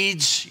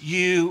leads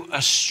you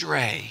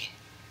astray.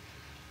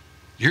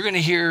 You're going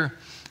to hear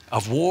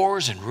of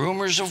wars and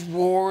rumors of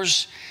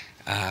wars,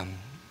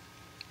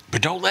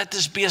 but don't let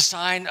this be a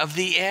sign of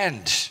the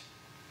end.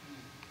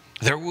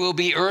 There will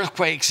be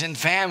earthquakes and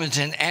famines,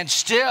 and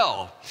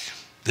still,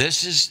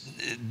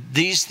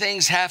 these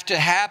things have to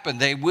happen.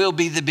 They will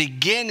be the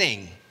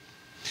beginning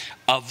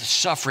of the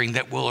suffering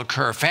that will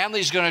occur. Family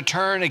is going to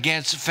turn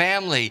against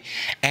family,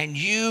 and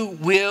you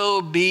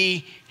will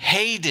be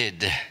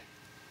hated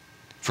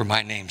for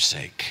my name's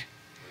sake.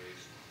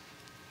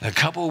 A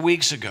couple of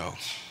weeks ago,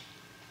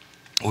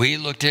 we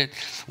looked at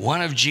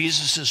one of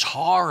Jesus'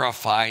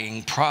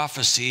 horrifying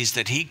prophecies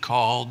that he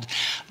called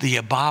the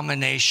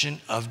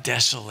abomination of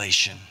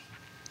desolation.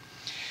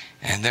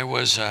 And there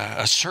was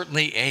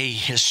certainly a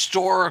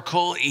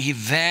historical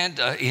event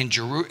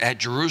at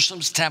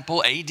Jerusalem's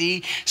temple,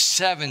 AD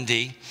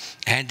 70,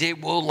 and it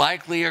will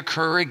likely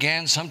occur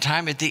again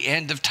sometime at the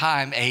end of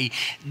time, a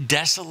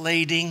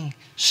desolating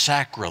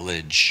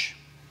sacrilege.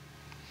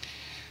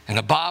 An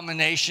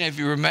abomination, if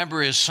you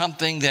remember, is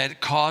something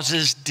that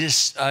causes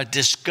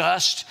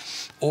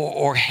disgust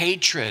or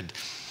hatred.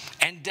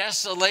 And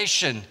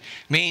desolation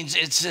means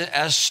it's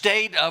a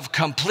state of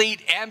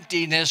complete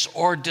emptiness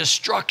or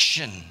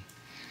destruction.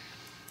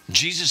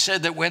 Jesus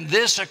said that when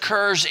this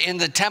occurs in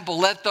the temple,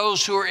 let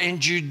those who are in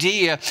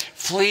Judea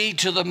flee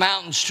to the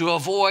mountains to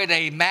avoid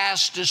a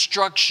mass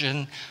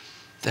destruction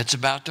that's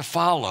about to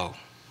follow.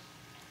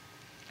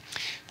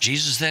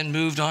 Jesus then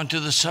moved on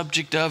to the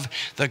subject of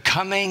the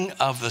coming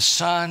of the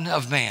Son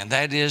of Man.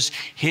 That is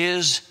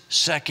his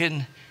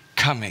second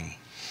coming.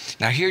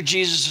 Now hear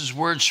Jesus'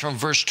 words from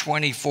verse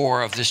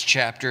 24 of this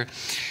chapter.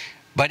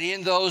 But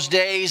in those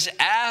days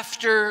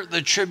after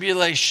the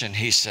tribulation,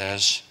 he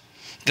says,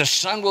 the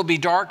sun will be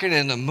darkened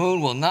and the moon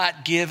will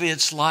not give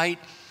its light,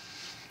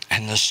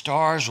 and the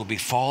stars will be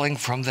falling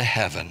from the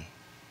heaven,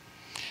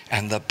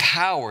 and the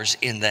powers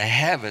in the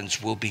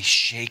heavens will be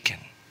shaken.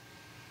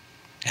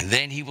 And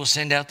then he will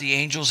send out the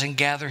angels and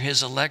gather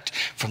his elect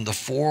from the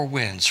four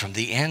winds, from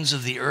the ends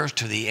of the earth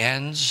to the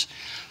ends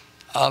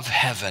of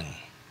heaven.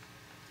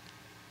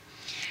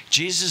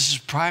 Jesus'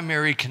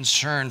 primary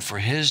concern for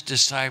his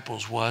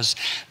disciples was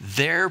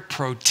their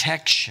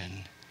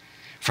protection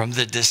from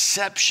the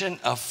deception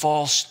of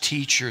false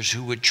teachers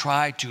who would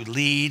try to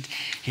lead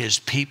his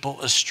people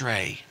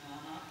astray.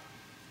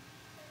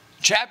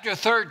 Chapter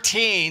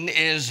 13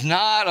 is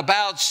not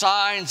about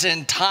signs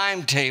and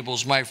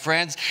timetables, my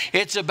friends.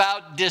 It's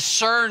about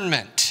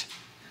discernment.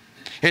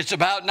 It's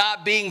about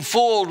not being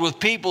fooled with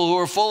people who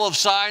are full of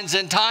signs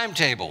and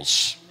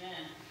timetables. Amen.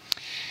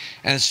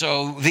 And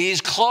so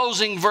these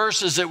closing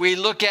verses that we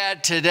look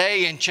at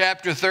today in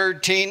chapter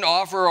 13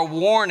 offer a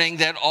warning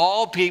that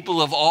all people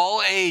of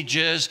all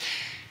ages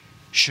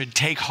should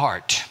take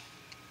heart.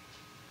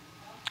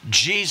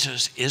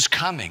 Jesus is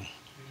coming.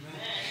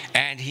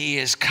 And he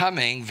is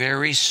coming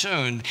very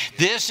soon.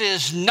 This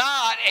is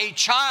not a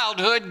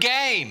childhood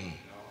game.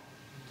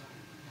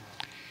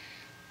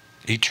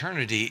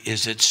 Eternity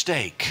is at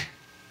stake.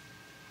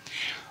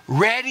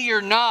 Ready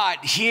or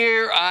not,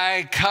 here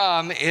I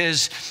come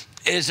is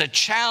a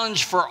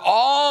challenge for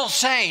all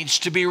saints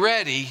to be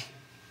ready.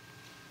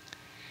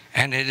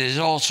 And it is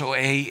also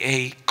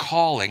a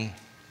calling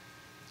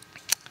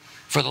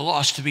for the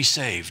lost to be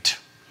saved.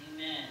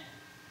 Amen.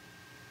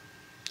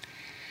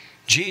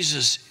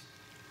 Jesus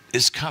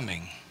is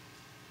coming,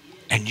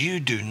 and you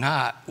do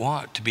not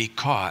want to be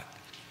caught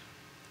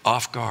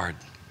off guard.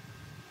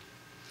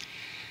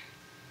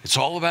 It's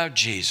all about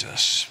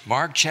Jesus.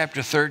 Mark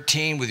chapter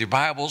 13, with your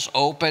Bibles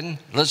open,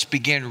 let's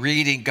begin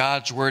reading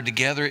God's Word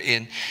together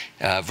in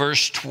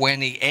verse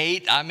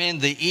 28. I'm in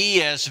the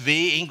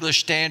ESV,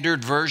 English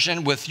Standard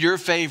Version, with your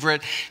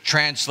favorite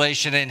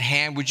translation in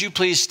hand. Would you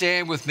please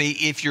stand with me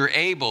if you're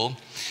able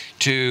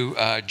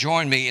to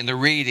join me in the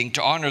reading,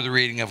 to honor the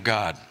reading of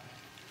God.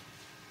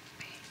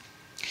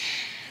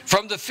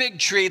 From the fig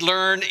tree,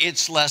 learn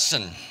its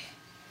lesson.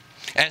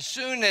 As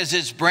soon as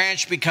its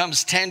branch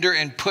becomes tender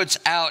and puts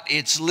out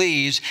its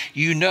leaves,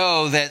 you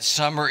know that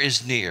summer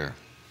is near.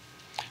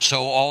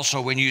 So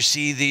also when you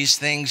see these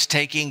things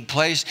taking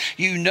place,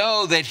 you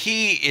know that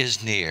he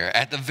is near,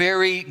 at the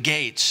very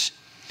gates.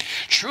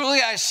 Truly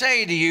I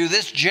say to you,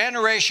 this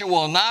generation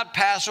will not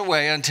pass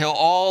away until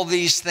all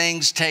these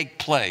things take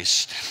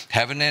place.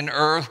 Heaven and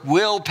earth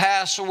will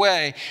pass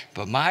away,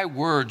 but my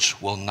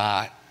words will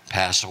not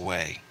pass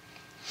away.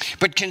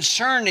 But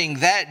concerning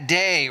that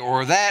day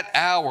or that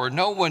hour,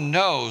 no one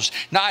knows,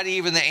 not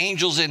even the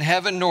angels in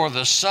heaven nor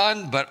the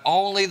Son, but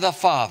only the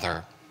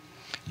Father.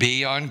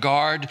 Be on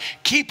guard,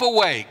 keep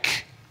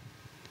awake.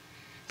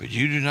 But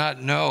you do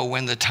not know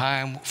when the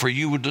time, for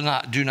you do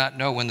not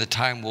know when the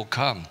time will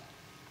come.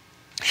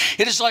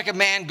 It is like a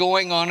man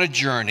going on a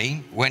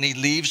journey when he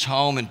leaves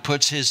home and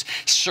puts his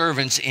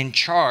servants in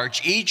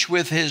charge, each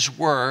with his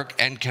work,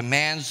 and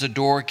commands the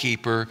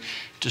doorkeeper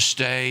to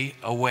stay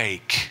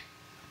awake.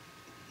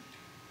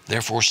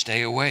 Therefore,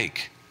 stay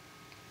awake,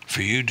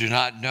 for you do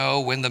not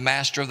know when the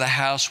master of the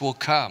house will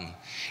come,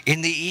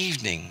 in the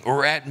evening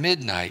or at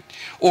midnight,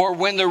 or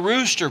when the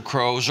rooster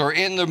crows or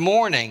in the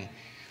morning,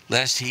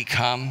 lest he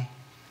come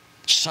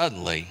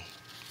suddenly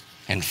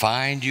and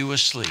find you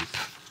asleep.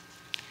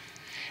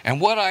 And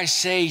what I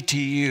say to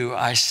you,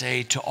 I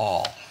say to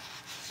all,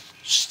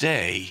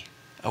 stay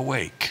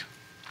awake.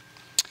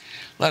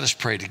 Let us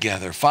pray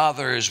together.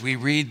 Father, as we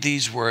read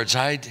these words,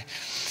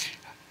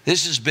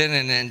 this has been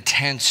an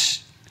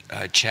intense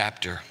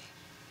chapter.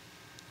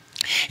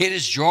 It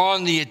has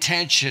drawn the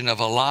attention of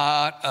a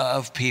lot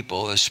of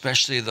people,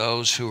 especially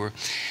those who are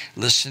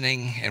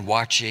listening and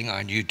watching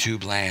on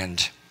YouTube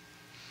land.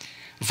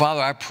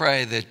 Father, I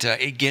pray that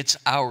it gets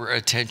our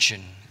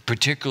attention,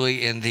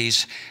 particularly in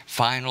these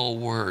final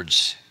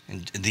words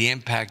and the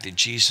impact that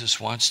Jesus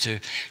wants to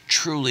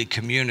truly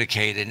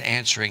communicate in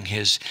answering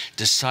his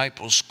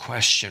disciples'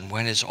 question,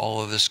 when is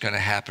all of this going to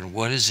happen?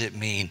 What does it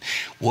mean?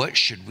 What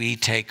should we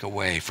take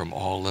away from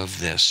all of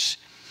this?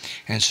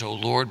 And so,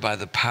 Lord, by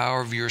the power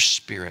of your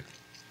Spirit,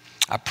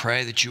 I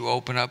pray that you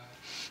open up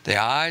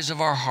the eyes of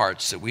our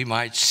hearts that we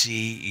might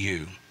see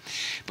you.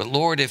 But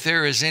Lord, if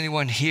there is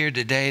anyone here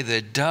today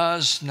that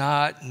does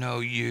not know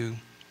you,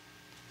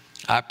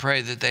 I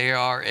pray that they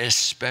are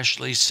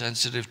especially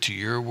sensitive to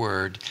your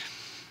word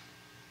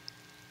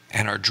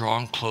and are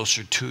drawn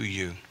closer to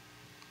you,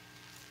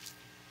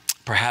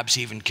 perhaps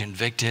even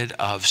convicted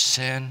of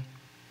sin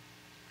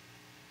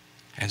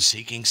and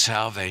seeking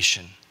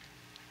salvation.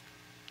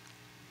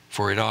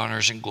 For it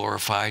honors and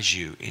glorifies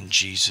you. In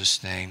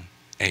Jesus' name,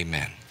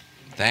 amen.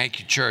 Thank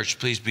you, church.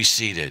 Please be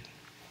seated.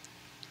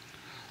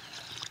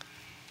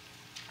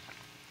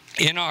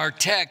 In our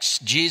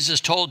text,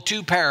 Jesus told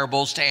two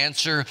parables to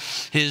answer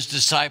his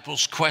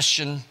disciples'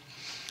 question,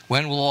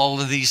 when will all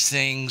of these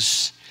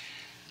things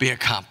be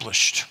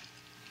accomplished?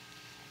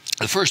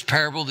 The first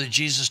parable that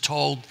Jesus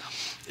told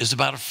is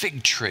about a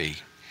fig tree.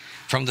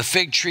 From the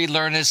fig tree,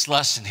 learn its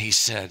lesson, he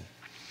said.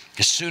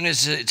 As soon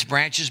as its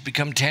branches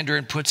become tender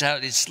and puts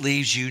out its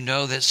leaves, you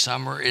know that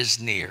summer is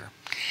near.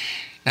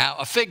 Now,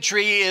 a fig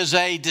tree is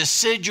a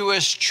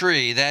deciduous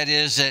tree. That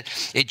is,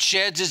 it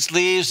sheds its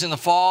leaves in the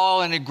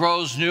fall and it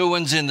grows new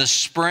ones in the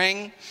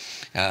spring.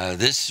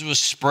 This was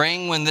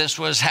spring when this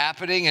was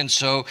happening, and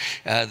so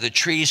the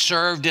tree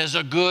served as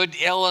a good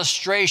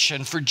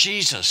illustration for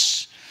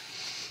Jesus.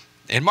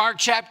 In Mark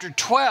chapter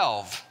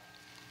 12,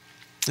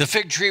 the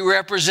fig tree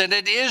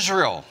represented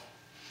Israel,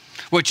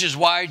 which is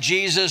why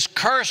Jesus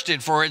cursed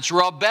it for its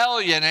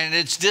rebellion and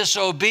its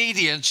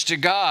disobedience to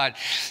God.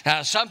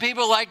 Now, some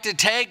people like to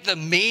take the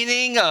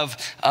meaning of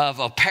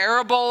a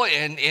parable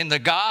in the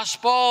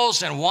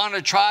Gospels and want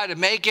to try to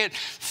make it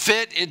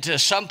fit into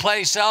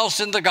someplace else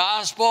in the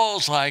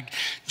Gospels, like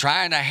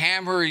trying to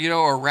hammer,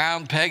 a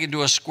round peg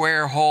into a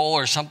square hole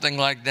or something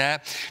like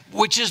that,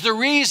 which is the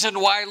reason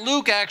why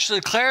Luke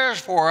actually declares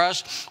for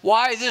us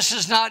why this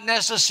is not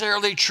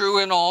necessarily true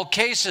in all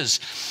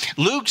cases.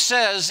 Luke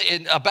says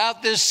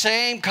about this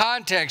same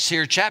context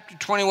here, chapter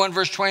 21,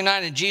 verse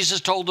 29, and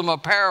Jesus told them a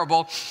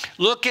parable.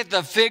 Look at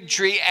the fig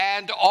tree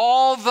and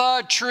all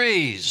the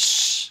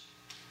trees.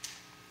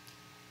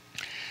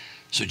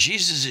 So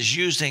Jesus is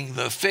using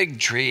the fig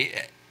tree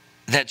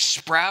that's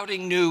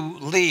sprouting new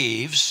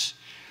leaves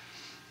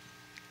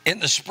in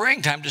the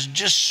springtime to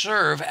just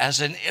serve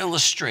as an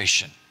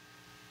illustration.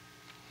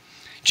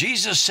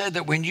 Jesus said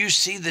that when you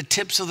see the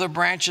tips of the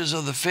branches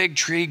of the fig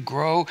tree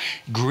grow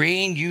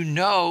green, you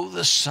know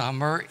the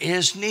summer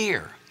is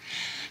near.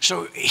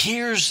 So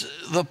here's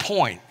the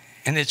point,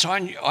 and it's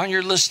on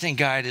your listening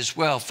guide as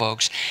well,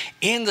 folks.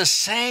 In the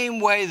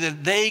same way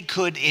that they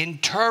could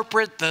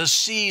interpret the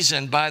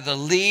season by the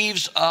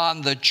leaves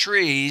on the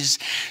trees,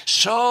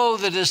 so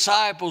the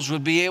disciples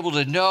would be able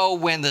to know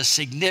when the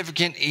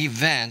significant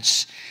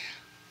events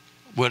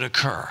would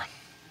occur.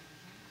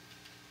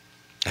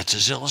 That's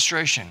his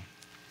illustration.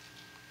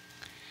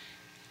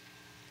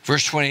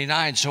 Verse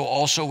 29, so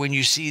also when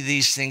you see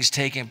these things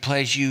taking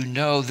place, you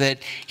know that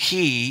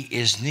he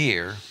is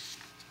near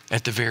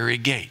at the very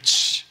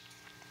gates.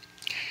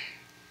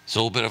 It's a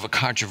little bit of a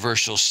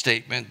controversial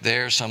statement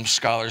there. Some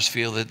scholars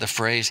feel that the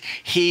phrase,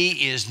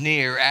 he is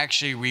near,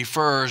 actually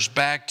refers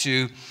back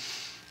to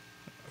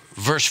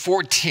verse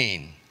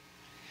 14,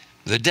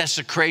 the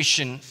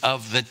desecration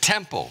of the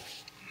temple.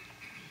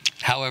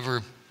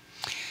 However,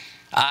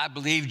 I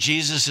believe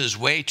Jesus is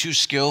way too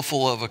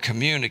skillful of a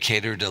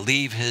communicator to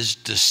leave his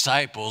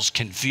disciples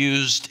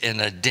confused in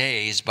a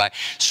daze by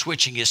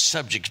switching his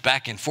subjects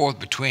back and forth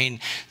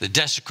between the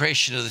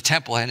desecration of the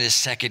temple and his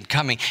second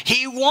coming.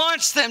 He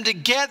wants them to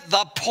get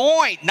the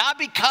point, not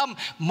become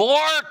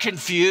more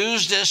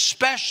confused,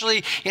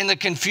 especially in the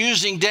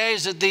confusing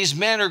days that these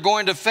men are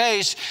going to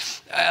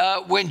face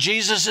when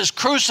Jesus is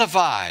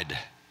crucified.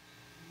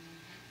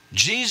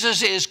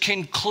 Jesus is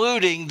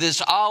concluding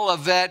this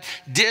Olivet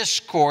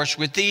discourse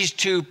with these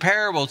two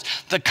parables.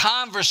 The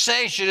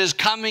conversation is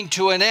coming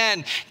to an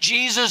end.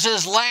 Jesus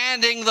is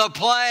landing the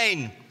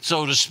plane,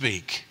 so to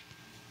speak.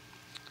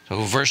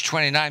 So verse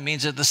 29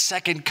 means that the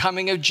second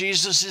coming of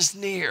Jesus is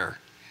near.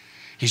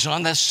 He's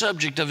on that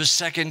subject of his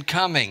second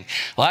coming.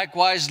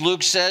 Likewise,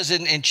 Luke says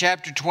in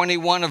chapter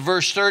 21 of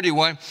verse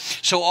 31,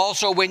 so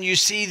also when you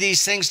see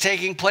these things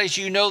taking place,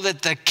 you know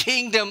that the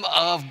kingdom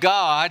of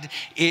God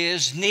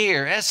is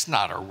near. That's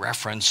not a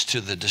reference to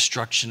the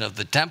destruction of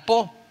the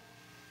temple.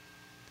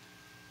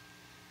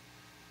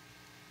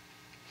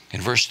 In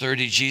verse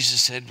 30,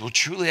 Jesus said, well,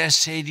 truly I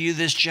say to you,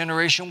 this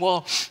generation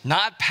will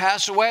not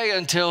pass away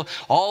until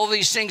all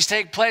these things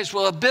take place.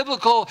 Well, a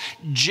biblical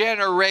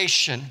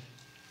generation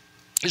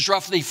is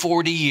roughly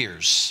 40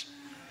 years.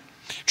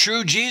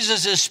 True,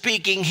 Jesus is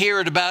speaking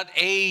here at about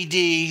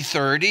AD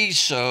 30,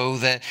 so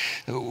that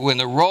when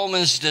the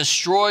Romans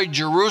destroyed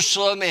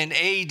Jerusalem in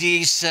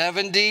AD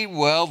 70,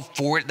 well,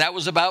 that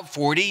was about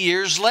 40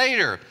 years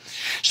later.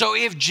 So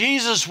if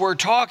Jesus were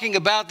talking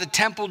about the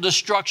temple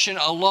destruction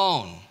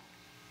alone,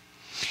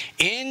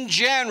 in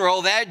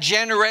general, that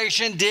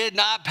generation did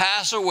not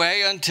pass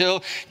away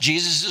until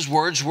Jesus'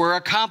 words were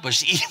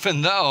accomplished,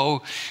 even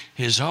though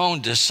his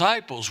own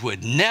disciples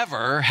would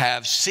never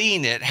have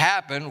seen it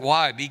happen.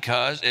 Why?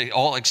 Because,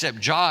 all except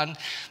John,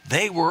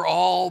 they were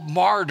all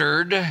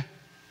martyred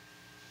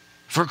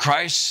for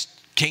Christ's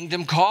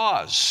kingdom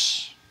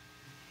cause.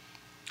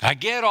 I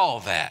get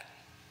all that.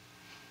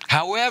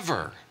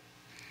 However,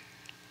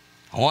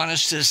 I want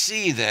us to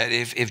see that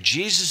if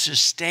Jesus is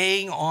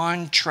staying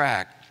on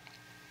track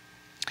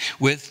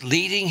with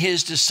leading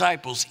his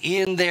disciples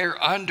in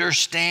their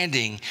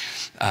understanding,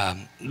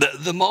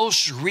 the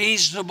most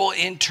reasonable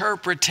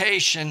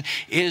interpretation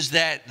is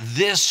that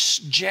this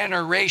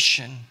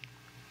generation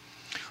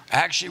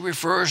actually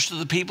refers to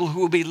the people who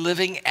will be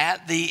living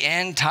at the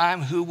end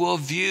time, who will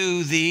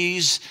view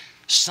these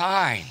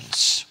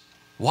signs.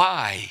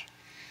 Why?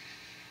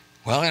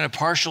 Well, in a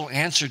partial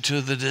answer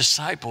to the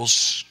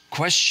disciples'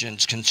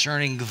 questions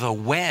concerning the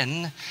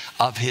when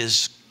of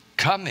his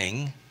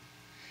coming,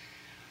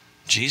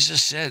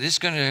 Jesus said it's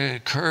going to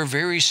occur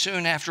very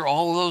soon after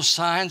all those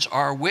signs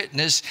are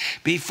witnessed,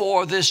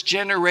 before this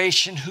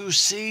generation who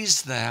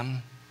sees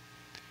them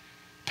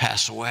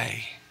pass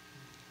away.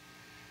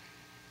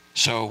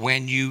 So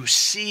when you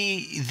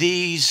see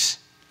these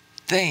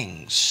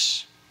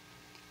things,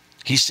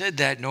 he said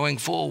that knowing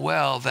full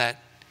well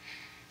that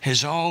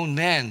his own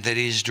men that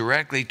he's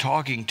directly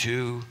talking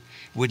to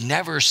would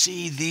never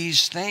see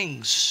these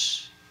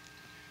things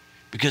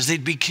because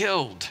they'd be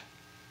killed.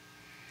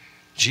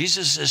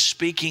 Jesus is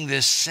speaking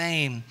this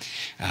same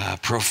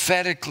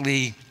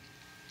prophetically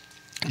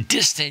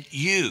distant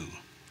you.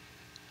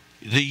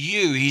 The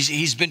you,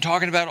 he's been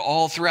talking about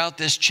all throughout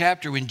this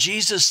chapter. When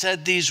Jesus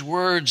said these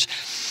words,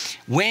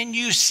 when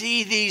you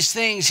see these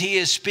things, he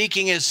is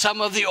speaking as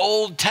some of the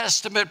Old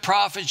Testament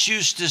prophets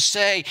used to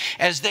say,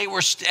 as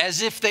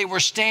if they were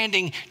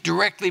standing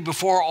directly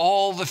before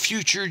all the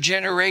future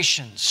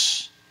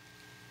generations.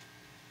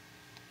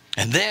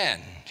 And then,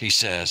 he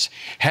says,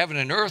 heaven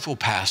and earth will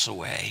pass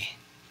away,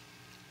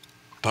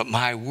 but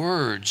my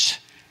words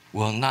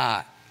will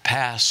not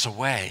pass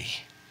away.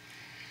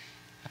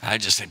 I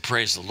just say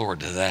praise the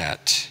Lord to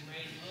that.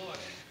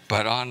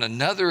 But on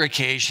another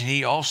occasion,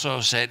 he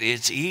also said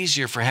it's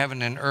easier for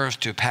heaven and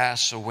earth to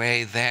pass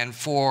away than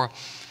for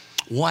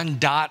one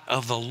dot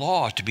of the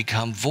law to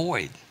become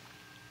void.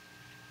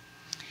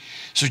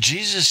 So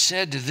Jesus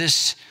said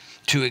this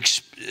to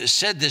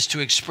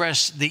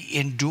express the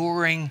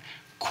enduring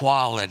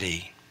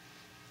quality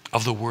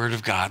of the Word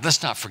of God.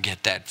 Let's not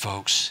forget that,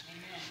 folks.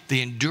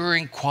 The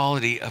enduring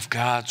quality of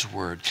God's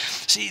Word.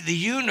 See, the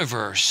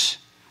universe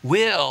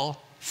will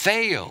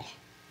fail.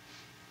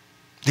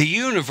 The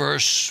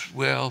universe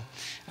will,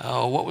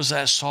 what was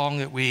that song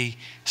that we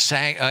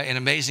sang in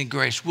Amazing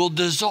Grace? Will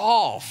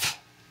dissolve,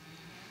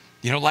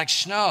 like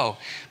snow.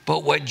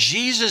 But what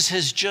Jesus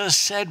has just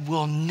said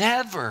will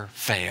never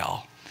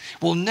fail.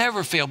 Will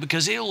never fail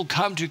because it will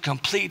come to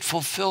complete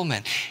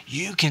fulfillment.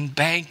 You can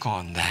bank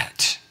on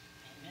that.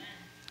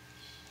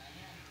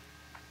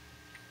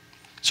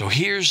 So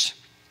here's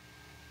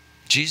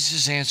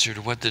Jesus' answer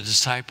to what the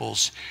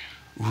disciples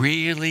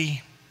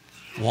really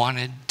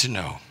wanted to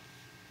know.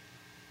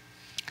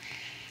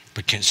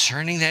 But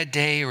concerning that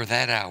day or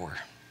that hour,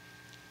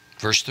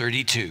 Verse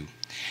 32,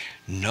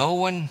 no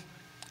one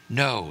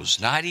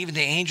knows, not even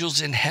the angels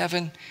in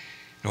heaven,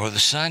 nor the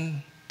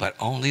Son, but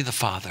only the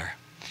Father.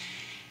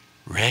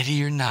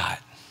 Ready or not,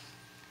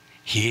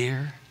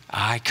 here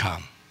I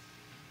come.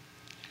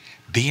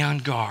 Be on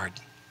guard.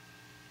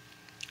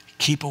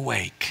 Keep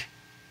awake,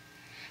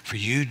 for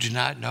you do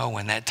not know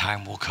when that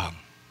time will come.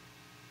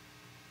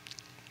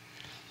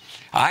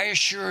 I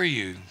assure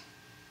you,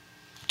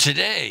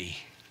 today,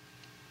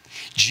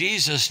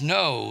 Jesus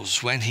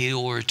knows when he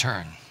will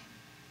return.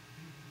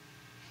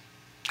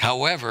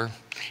 However,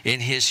 in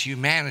his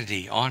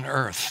humanity on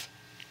earth,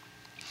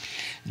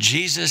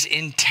 Jesus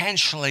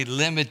intentionally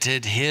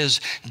limited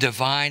his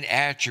divine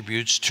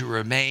attributes to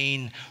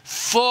remain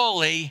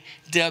fully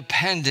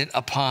dependent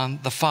upon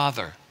the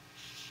Father.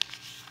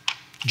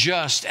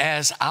 Just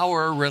as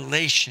our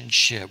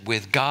relationship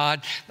with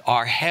God,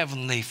 our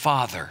Heavenly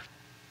Father,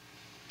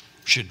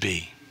 should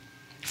be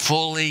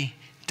fully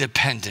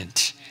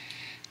dependent.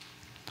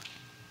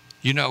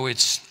 You know,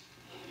 it's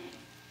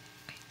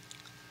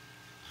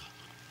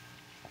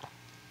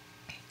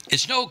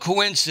no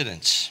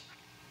coincidence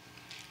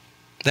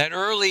that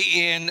early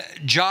in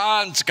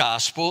John's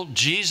gospel,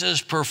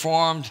 Jesus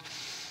performed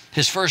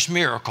his first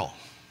miracle.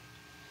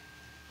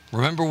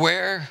 Remember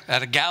where?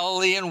 At a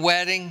Galilean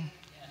wedding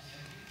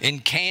in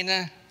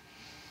Cana.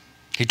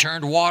 He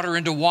turned water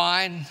into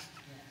wine.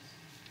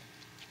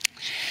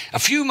 A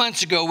few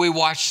months ago, we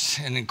watched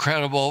an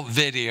incredible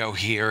video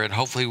here, and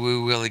hopefully we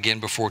will again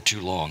before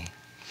too long.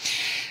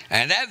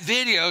 And that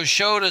video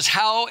showed us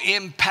how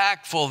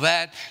impactful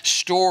that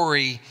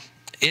story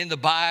in the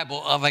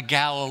Bible of a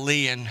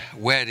Galilean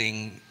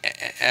wedding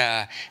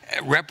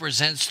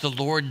represents the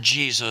Lord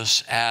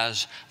Jesus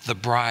as the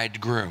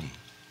bridegroom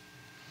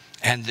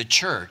and the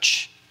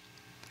church,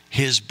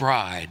 his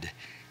bride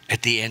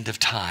at the end of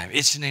time.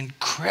 It's an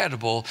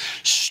incredible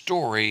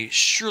story,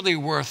 surely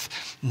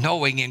worth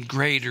knowing in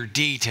greater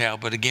detail.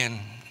 But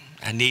again,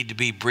 I need to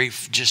be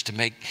brief just to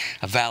make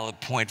a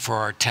valid point for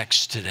our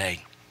text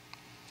today.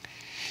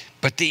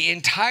 But the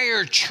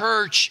entire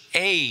church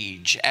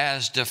age,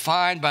 as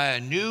defined by a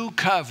new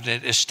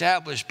covenant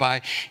established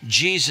by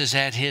Jesus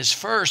at his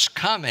first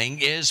coming,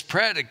 is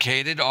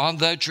predicated on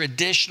the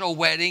traditional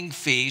wedding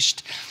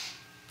feast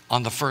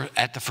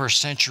at the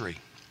first century.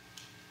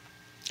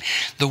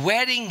 The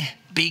wedding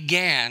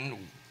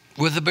began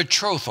with a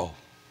betrothal,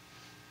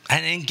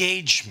 an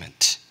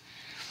engagement.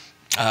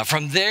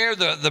 From there,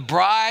 the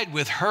bride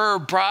with her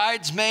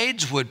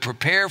bridesmaids would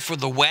prepare for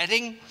the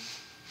wedding.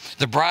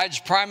 The bride's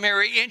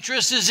primary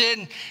interest is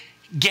in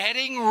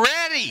getting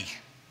ready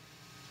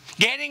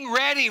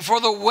for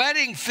the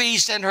wedding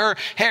feast and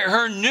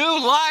her new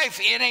life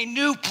in a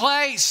new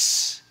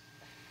place.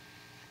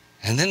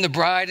 And then the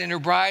bride and her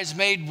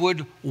bridesmaid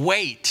would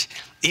wait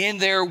in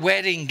their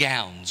wedding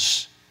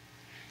gowns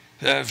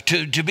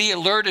to be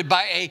alerted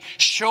by a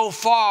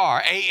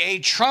shofar, a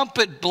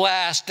trumpet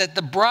blast that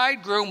the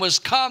bridegroom was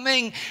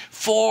coming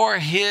for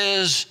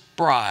his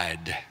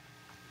bride.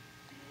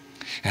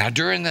 Now,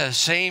 during the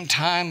same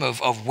time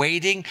of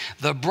waiting,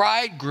 the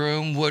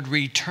bridegroom would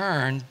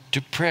return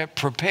to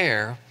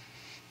prepare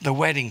the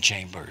wedding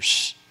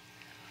chambers.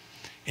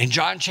 In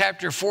John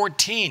chapter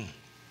 14,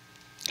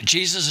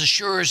 Jesus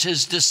assures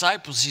his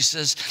disciples, he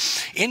says,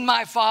 "In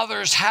my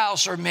Father's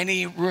house are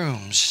many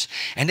rooms,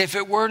 and if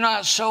it were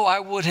not so, I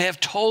would have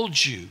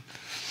told you.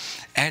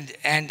 And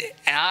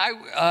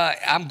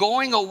I'm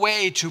going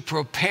away to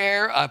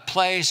prepare a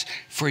place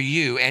for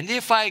you. And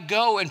if I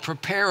go and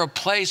prepare a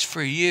place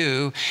for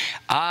you,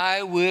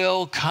 I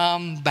will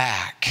come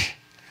back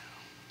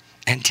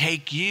and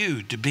take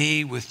you to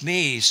be with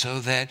me so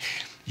that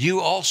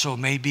you also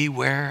may be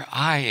where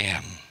I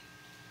am."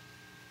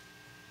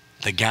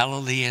 The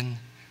Galilean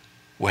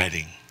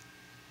wedding.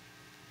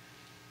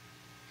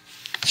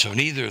 So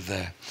neither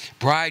the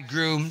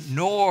bridegroom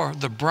nor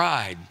the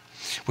bride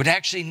would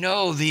actually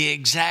know the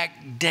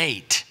exact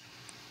date.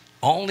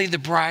 Only the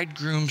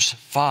bridegroom's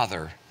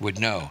father would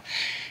know.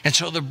 And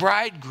so the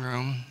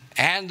bridegroom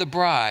and the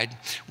bride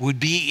would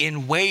be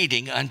in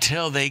waiting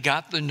until they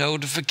got the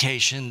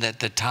notification that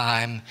the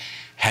time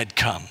had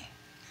come.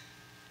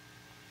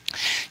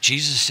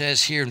 Jesus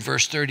says here in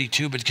verse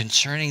 32, "But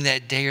concerning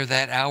that day or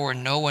that hour,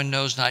 no one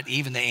knows, not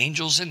even the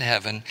angels in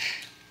heaven,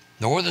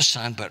 nor the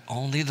Son, but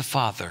only the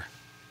Father.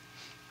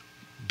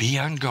 Be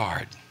on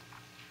guard.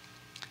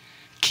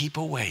 Keep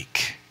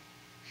awake,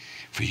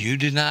 for you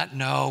do not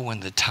know when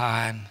the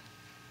time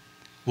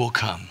will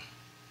come."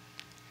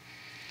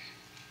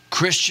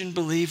 Christian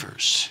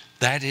believers,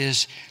 that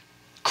is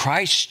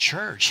Christ's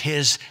church,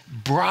 his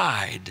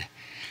bride,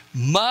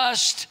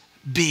 must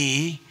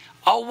be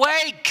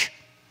awake.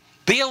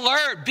 Be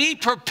alert, be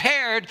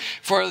prepared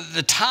for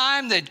the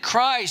time that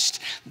Christ,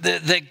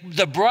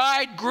 the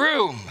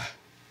bridegroom,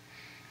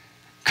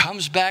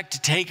 comes back to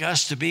take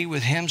us to be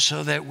with him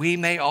so that we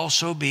may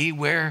also be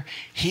where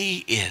he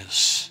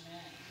is.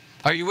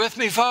 Are you with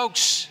me,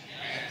 folks?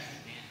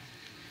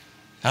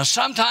 Now,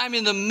 sometime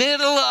in the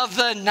middle of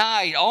the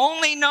night,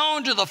 only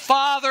known to the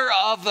father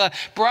of the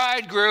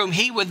bridegroom,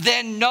 he would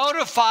then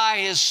notify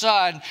his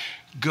son,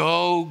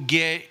 go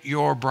get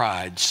your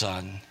bride,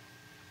 son.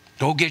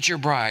 Go get your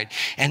bride.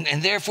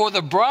 And therefore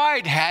the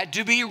bride had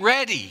to be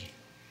ready.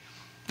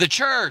 The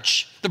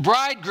church, the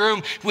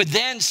bridegroom would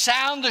then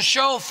sound the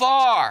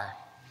shofar,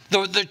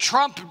 the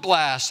trumpet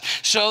blast,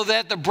 so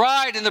that the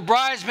bride and the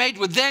bridesmaid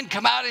would then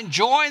come out and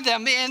join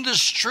them in the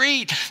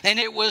street. And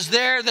it was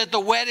there that the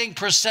wedding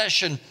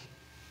procession,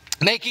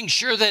 making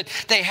sure that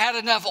they had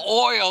enough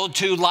oil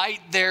to light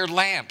their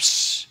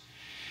lamps.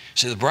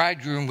 So the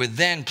bridegroom would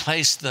then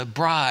place the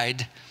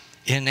bride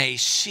in a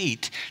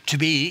seat to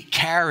be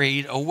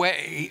carried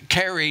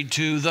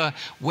to the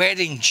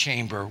wedding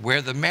chamber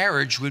where the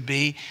marriage would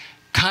be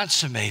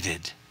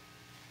consummated.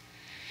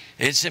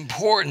 It's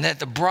important that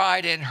the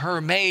bride and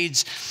her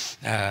maids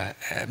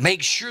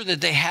make sure that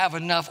they have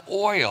enough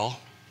oil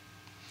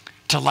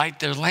to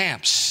light their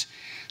lamps.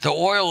 The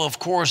oil, of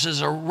course,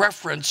 is a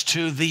reference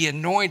to the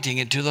anointing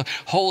and to the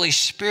Holy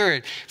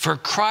Spirit. For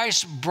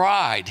Christ's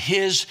bride,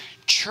 his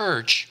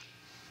church,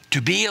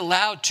 to be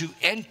allowed to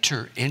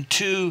enter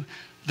into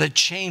the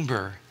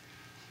chamber,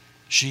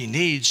 she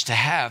needs to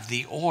have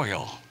the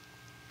oil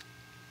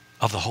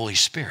of the Holy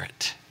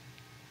Spirit.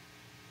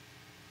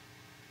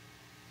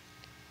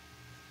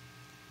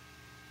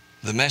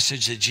 The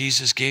message that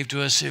Jesus gave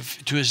to us,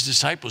 to his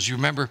disciples. You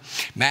remember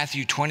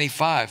Matthew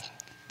 25,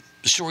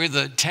 the story of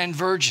the 10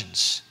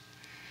 virgins,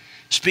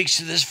 speaks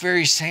to this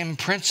very same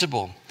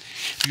principle.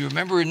 If you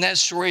remember in that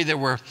story, there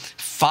were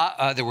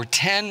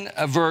 10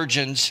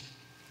 virgins.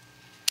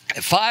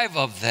 5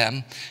 of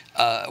them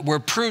were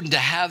prudent to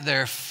have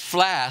their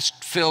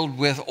flask filled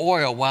with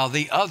oil, while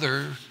the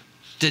other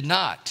did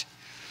not.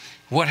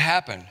 What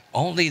happened?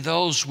 Only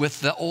those with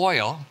the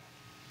oil,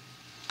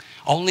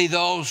 only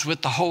those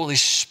with the Holy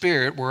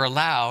Spirit were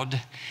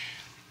allowed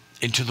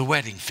into the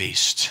wedding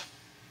feast.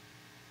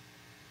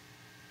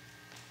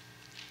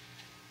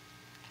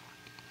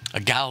 A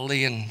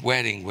Galilean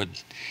wedding would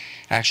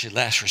actually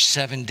last for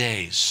 7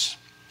 days.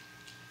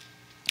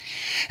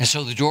 And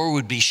so the door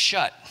would be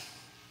shut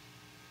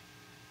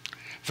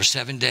for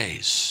 7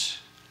 days.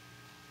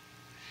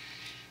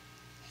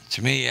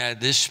 To me,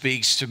 this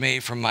speaks to me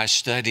from my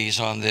studies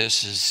on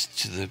this is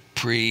to the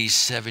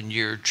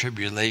pre-7-year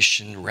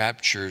tribulation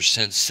rapture,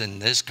 since in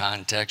this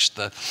context,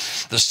 the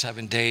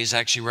 7 days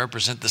actually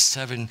represent the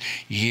 7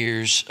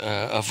 years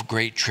of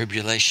great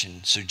tribulation.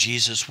 So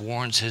Jesus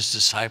warns his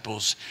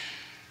disciples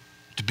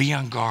to be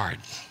on guard,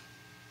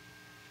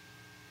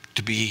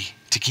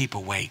 to keep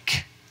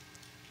awake,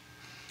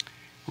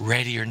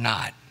 ready or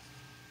not.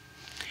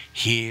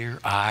 Here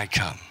I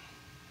come.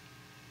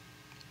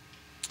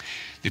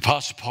 The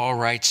Apostle Paul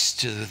writes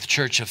to the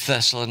church of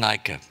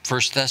Thessalonica,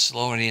 1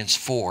 Thessalonians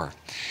 4,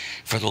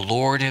 "For the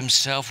Lord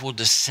himself will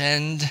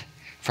descend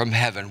from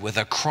heaven with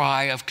a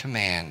cry of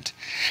command,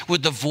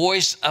 with the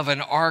voice of an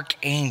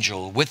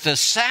archangel, with the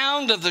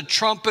sound of the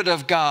trumpet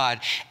of God,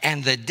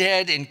 and the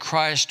dead in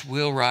Christ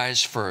will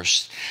rise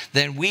first.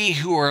 Then we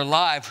who are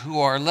alive,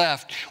 who are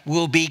left,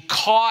 will be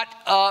caught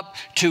up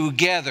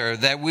together,"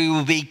 that we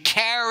will be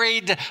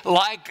carried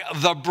like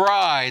the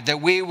bride, that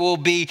we will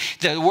be,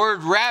 the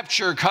word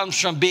rapture comes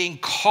from being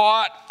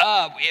caught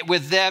up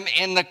with them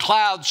in the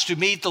clouds to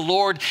meet the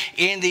Lord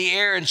in the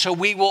air. And so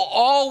we will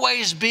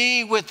always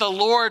be with the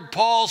Lord.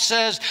 Paul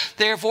says,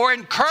 therefore,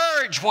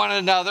 encourage one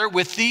another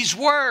with these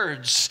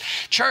words.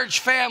 Church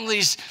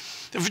family,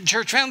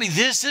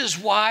 this is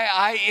why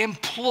I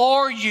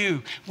implore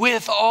you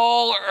with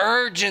all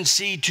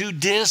urgency to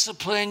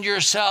discipline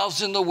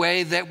yourselves in the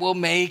way that will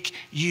make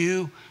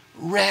you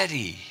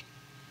ready.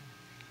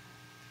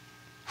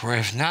 For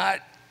if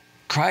not,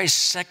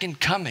 Christ's second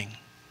coming,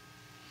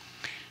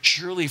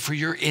 surely for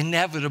your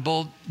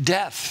inevitable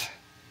death.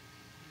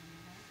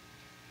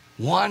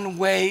 One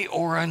way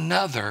or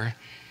another,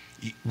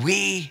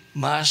 we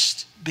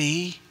must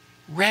be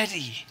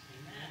ready.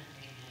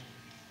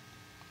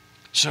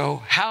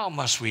 So how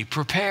must we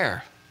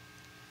prepare?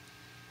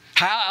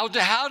 How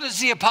does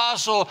the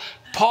Apostle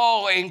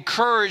Paul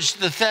encourage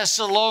the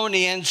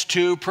Thessalonians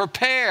to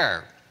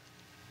prepare?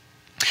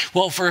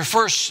 Well,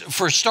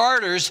 for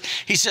starters,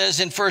 he says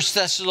in 1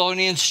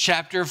 Thessalonians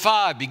chapter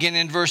 5,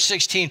 beginning in verse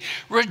 16,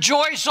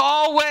 "Rejoice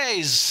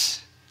always,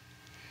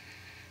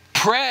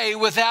 pray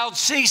without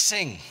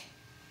ceasing.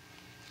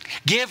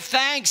 Give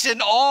thanks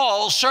in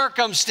all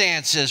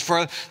circumstances,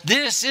 for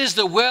this is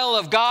the will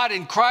of God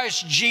in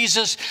Christ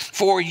Jesus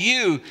for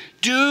you.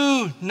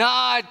 Do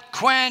not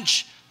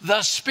quench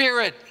the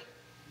Spirit.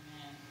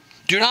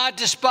 Do not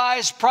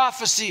despise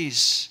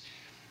prophecies,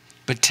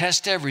 but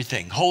test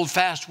everything. Hold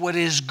fast what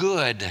is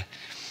good.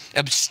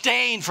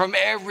 Abstain from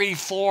every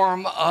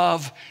form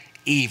of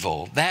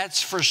evil." That's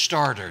for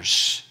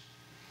starters.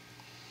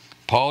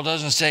 Paul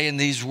doesn't say in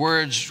these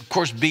words, of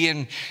course, be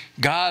in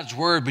God's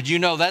word, but you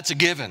know that's a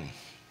given,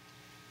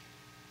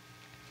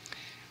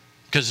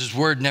 because his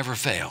word never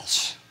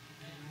fails.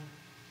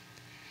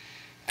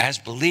 As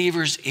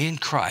believers in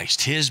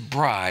Christ, his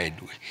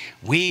bride,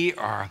 we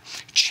are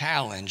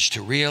challenged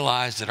to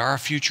realize that our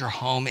future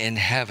home in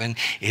heaven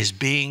is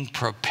being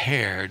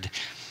prepared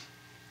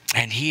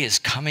And he is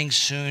coming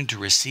soon to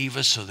receive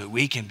us so that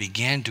we can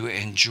begin to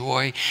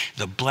enjoy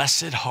the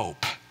blessed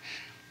hope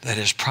that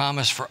is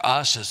promised for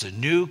us as the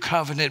new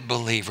covenant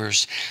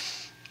believers,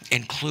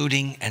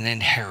 including an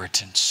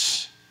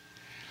inheritance.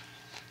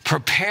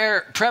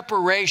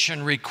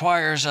 Preparation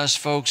requires us,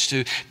 folks,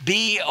 to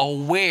be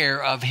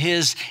aware of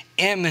his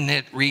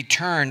imminent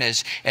return.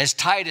 As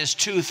Titus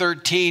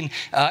 2:13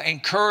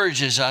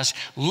 encourages us,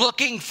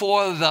 looking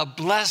for the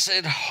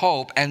blessed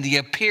hope and the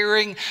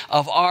appearing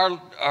of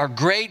our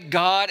great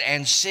God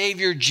and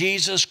Savior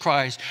Jesus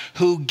Christ,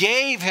 who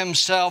gave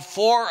himself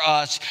for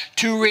us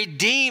to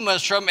redeem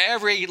us from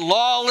every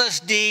lawless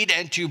deed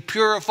and to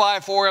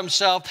purify for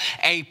himself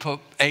a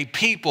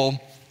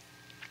people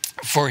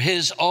for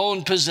his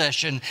own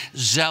possession,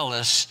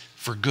 zealous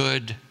for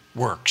good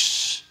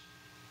works.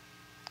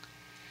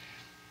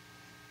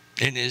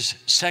 In his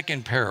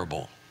second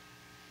parable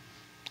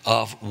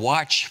of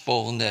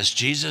watchfulness,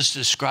 Jesus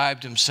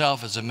described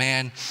himself as a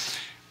man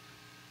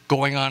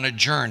going on a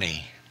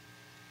journey.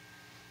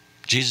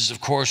 Jesus, of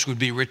course, would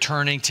be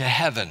returning to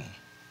heaven.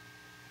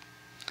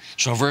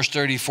 So in verse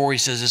 34, he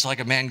says, it's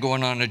like a man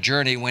going on a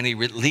journey. When he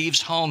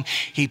leaves home,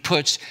 he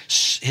puts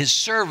his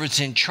servants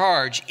in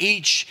charge,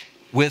 each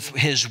with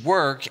his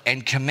work,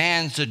 and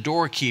commands the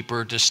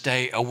doorkeeper to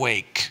stay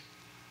awake.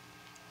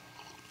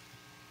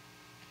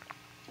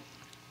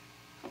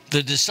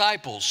 The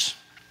disciples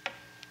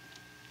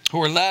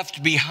who are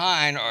left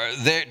behind are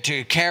there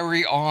to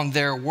carry on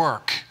their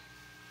work.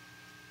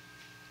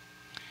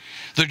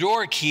 The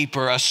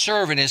doorkeeper, a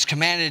servant, is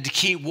commanded to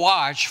keep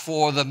watch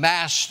for the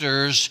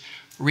master's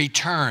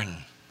return.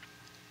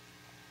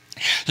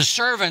 The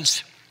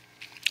servants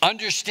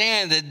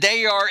understand that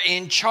they are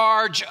in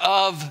charge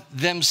of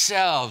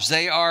themselves.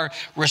 They are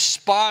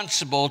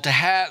responsible to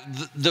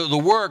have the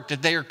work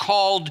that they are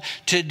called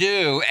to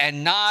do,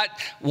 and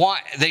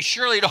they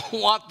surely don't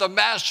want the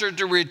master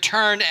to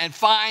return and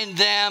find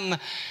them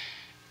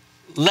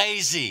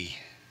lazy.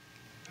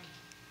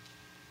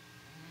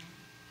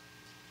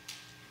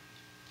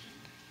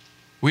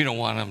 We don't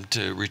want them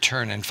to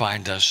return and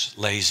find us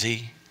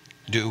lazy,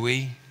 do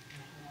we?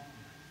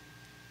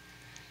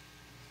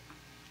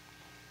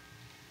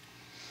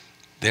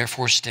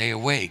 Therefore, stay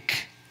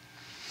awake,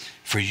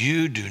 for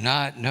you do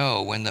not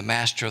know when the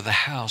master of the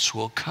house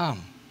will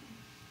come.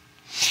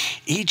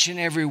 Each and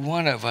every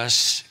one of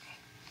us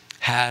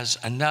has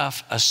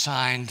enough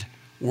assigned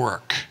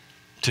work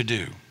to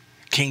do,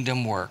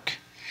 kingdom work,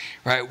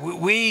 right?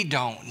 We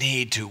don't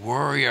need to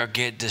worry or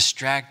get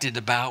distracted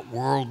about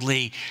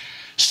worldly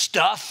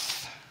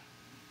stuff.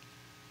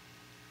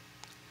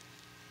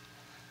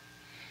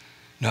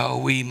 No,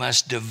 we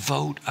must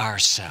devote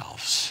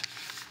ourselves,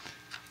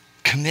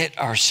 commit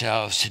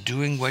ourselves to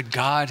doing what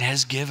God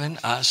has given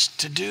us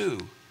to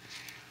do.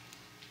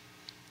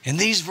 In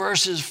these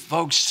verses,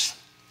 folks,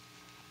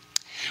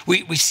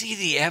 we see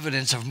the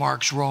evidence of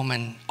Mark's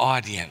Roman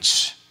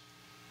audience.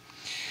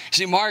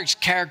 See, Mark's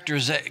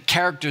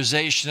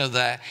characterization of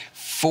the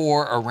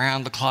 4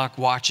 around-the-clock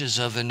watches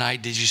of the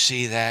night, did you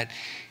see that?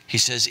 He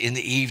says, in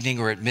the evening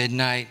or at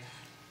midnight,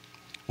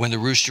 when the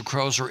rooster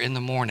crows, or in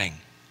the morning.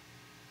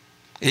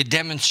 It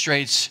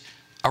demonstrates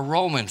a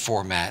Roman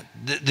format.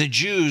 The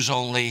Jews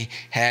only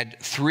had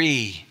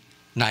 3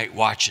 night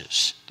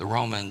watches, the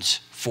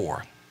Romans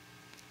 4.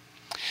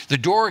 The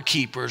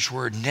doorkeepers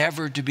were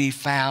never to be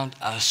found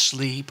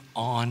asleep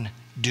on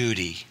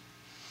duty,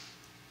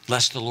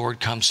 lest the Lord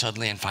come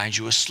suddenly and find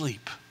you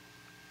asleep.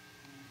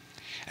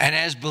 And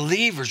as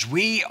believers,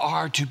 we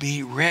are to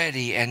be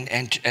ready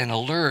and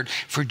alert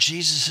for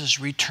Jesus'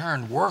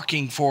 return,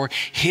 working for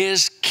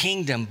his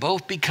kingdom,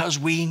 both because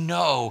we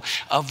know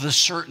of the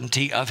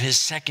certainty of his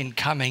second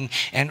coming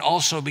and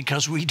also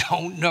because we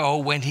don't know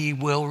when he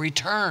will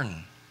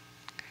return.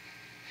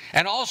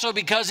 And also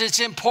because it's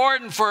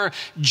important for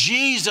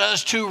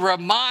Jesus to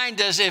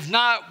remind us, if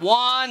not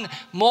one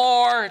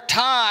more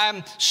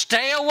time,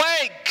 stay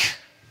awake.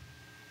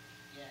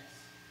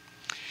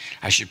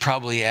 I should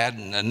probably add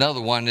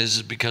another one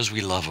is because we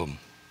love him.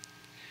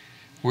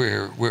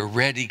 We're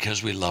ready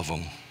because we love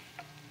him.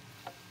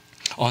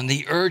 On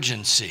the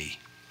urgency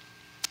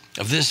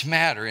of this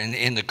matter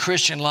in the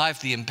Christian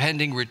life, the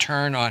impending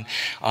return on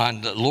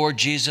the Lord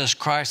Jesus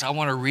Christ, I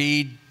want to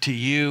read to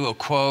you a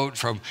quote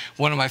from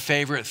one of my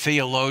favorite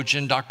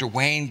theologians, Dr.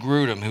 Wayne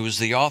Grudem, who is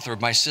the author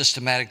of my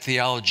systematic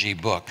theology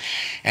book.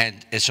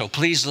 And so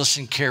please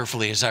listen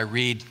carefully as I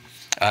read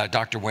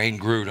Dr. Wayne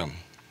Grudem.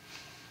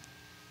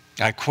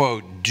 I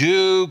quote,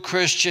 "Do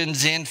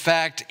Christians in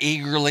fact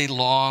eagerly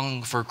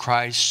long for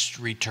Christ's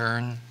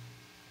return?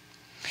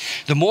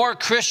 The more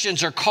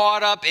Christians are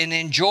caught up in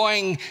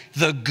enjoying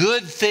the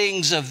good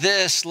things of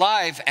this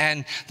life,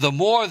 and the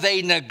more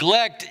they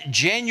neglect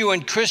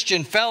genuine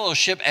Christian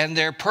fellowship and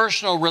their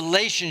personal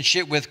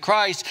relationship with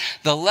Christ,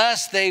 the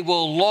less they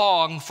will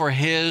long for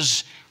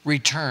his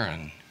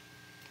return.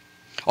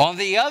 On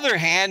the other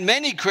hand,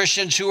 many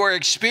Christians who are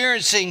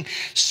experiencing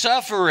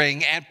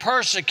suffering and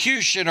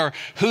persecution, or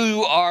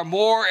who are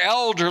more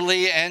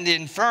elderly and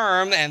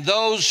infirm, and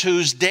those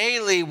whose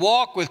daily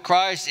walk with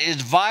Christ is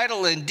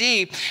vital and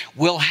deep,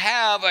 will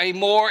have a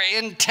more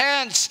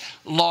intense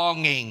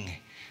longing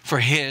for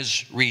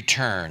his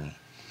return.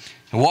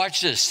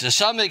 Watch this. To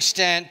some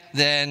extent,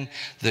 then,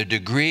 the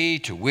degree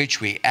to which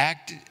we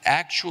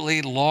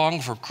actually long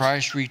for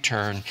Christ's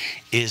return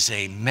is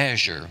a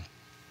measure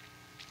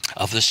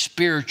of the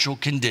spiritual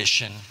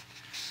condition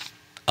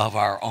of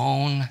our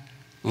own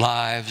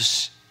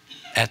lives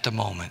at the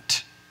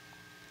moment.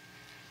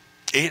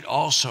 It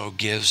also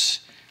gives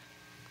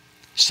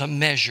some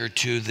measure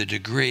to the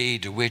degree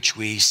to which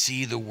we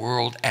see the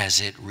world as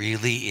it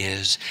really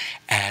is,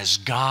 as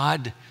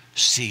God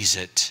sees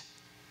it,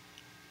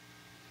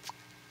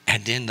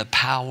 and in the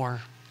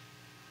power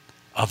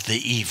of the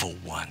evil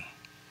one.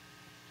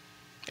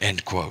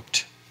 End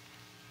quote.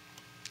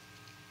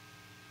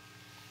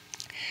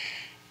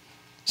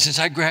 Since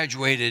I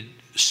graduated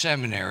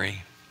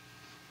seminary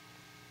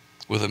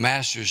with a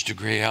master's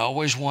degree, I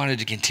always wanted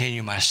to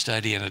continue my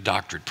study in a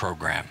doctorate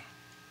program.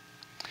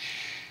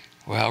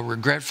 Well,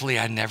 regretfully,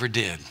 I never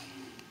did.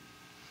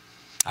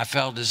 I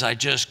felt as I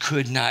just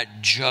could not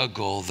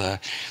juggle the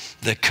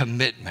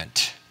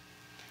commitment,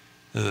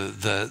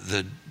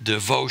 the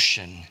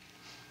devotion,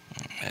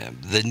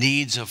 the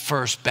needs of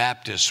First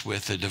Baptist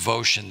with the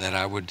devotion that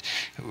I would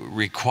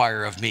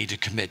require of me to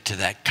commit to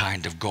that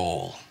kind of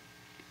goal.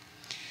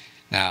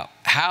 Now,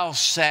 how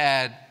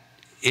sad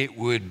it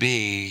would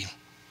be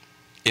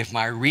if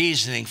my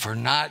reasoning for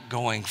not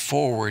going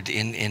forward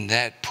in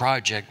that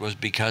project was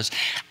because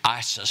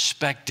I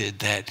suspected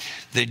that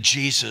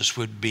Jesus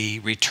would be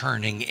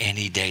returning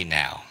any day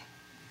now.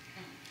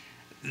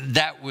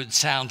 That would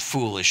sound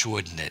foolish,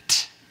 wouldn't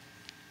it?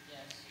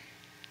 Yes.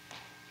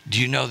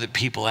 Do you know that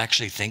people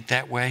actually think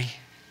that way?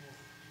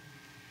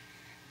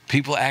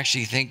 People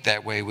actually think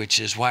that way,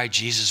 which is why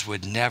Jesus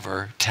would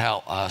never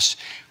tell us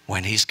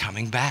when he's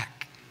coming back.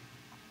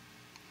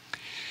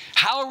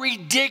 How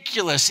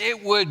ridiculous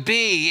it would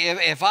be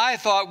if I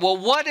thought, well,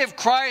 what if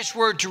Christ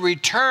were to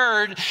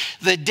return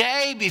the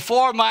day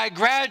before my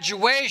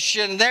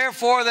graduation?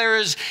 Therefore,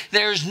 there's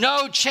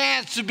no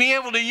chance to be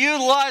able to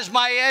utilize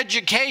my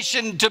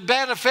education to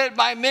benefit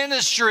my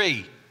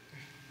ministry.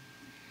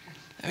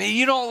 I mean,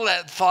 you don't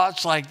let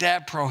thoughts like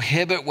that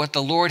prohibit what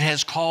the Lord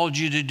has called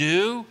you to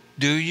do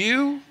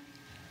you?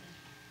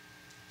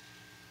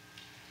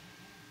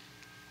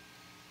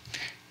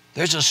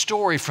 There's a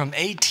story from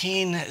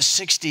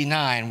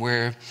 1869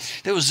 where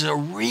there was a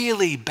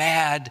really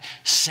bad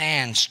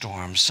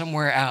sandstorm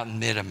somewhere out in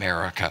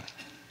mid-America.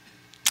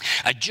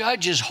 A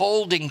judge is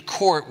holding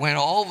court when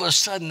all of a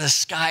sudden the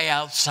sky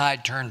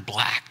outside turned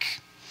black.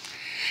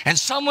 And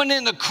someone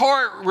in the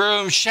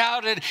courtroom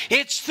shouted,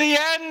 "It's the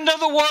end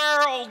of the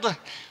world!"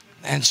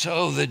 And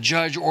so the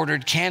judge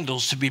ordered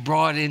candles to be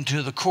brought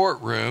into the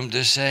courtroom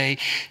to say,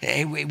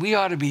 hey, we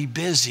ought to be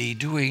busy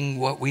doing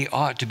what we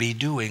ought to be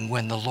doing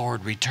when the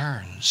Lord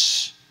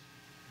returns.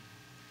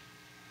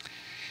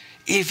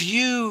 If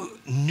you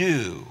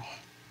knew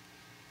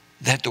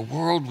that the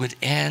world would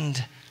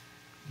end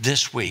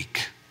this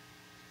week,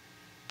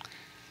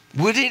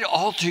 would it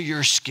alter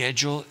your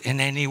schedule in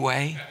any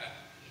way?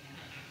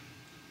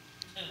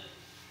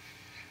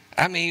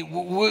 I mean,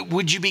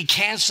 would you be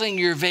canceling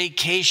your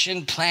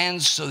vacation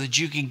plans so that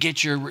you can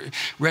get your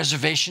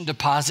reservation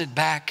deposit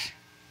back?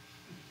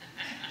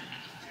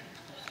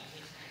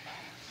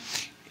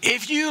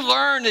 If you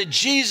learned that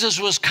Jesus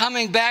was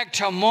coming back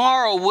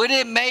tomorrow, would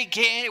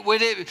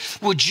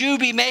you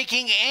be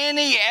making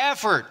any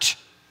effort,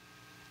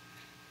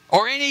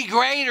 or any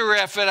greater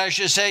effort, I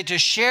should say, to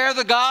share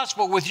the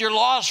gospel with your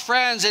lost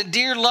friends and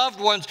dear loved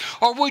ones?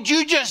 Or would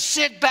you just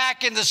sit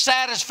back in the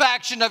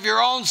satisfaction of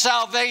your own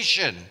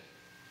salvation?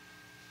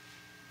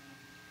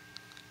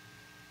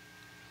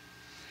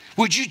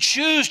 Would you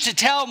choose to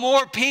tell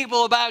more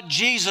people about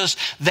Jesus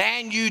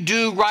than you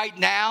do right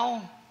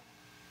now?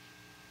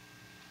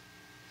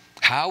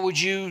 How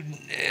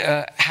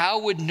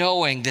would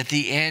knowing that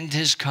the end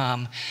has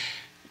come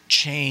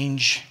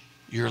change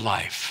your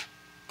life?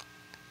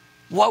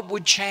 What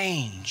would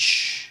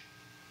change?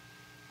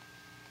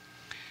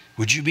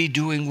 Would you be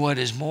doing what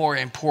is more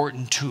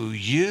important to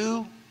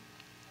you,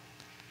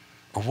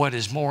 or what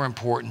is more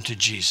important to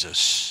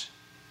Jesus?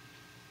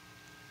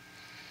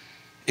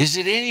 Is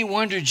it any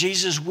wonder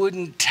Jesus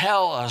wouldn't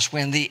tell us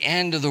when the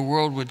end of the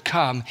world would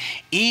come,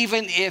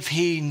 even if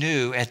he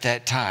knew at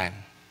that time?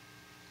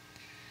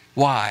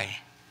 Why?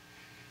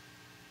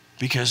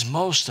 Because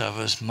most of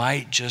us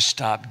might just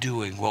stop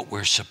doing what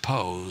we're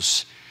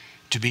supposed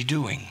to be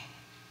doing.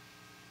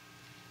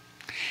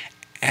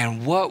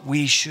 And what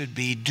we should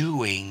be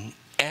doing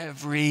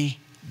every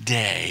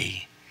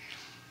day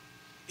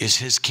is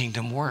his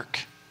kingdom work.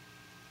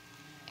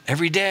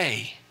 Every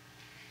day.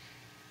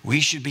 We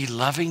should be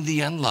loving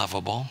the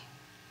unlovable,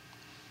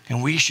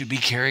 and we should be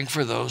caring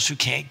for those who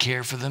can't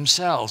care for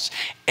themselves.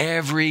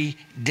 Every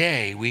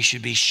day we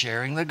should be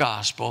sharing the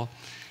gospel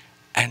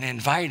and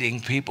inviting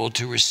people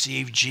to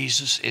receive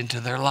Jesus into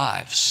their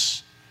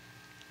lives.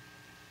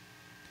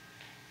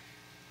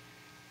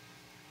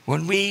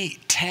 When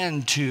we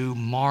tend to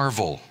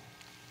marvel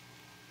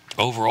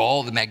over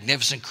all the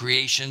magnificent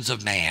creations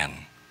of man,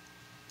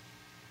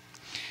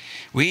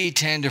 we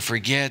tend to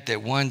forget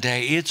that one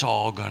day it's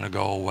all going to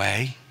go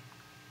away.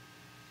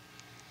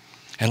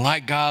 And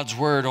like God's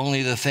word,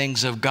 only the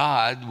things of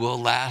God will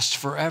last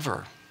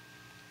forever.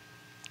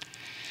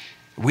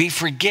 We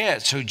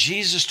forget, so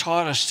Jesus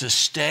taught us to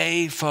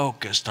stay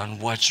focused on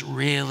what's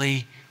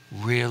really,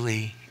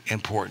 really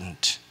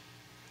important.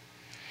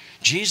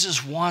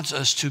 Jesus wants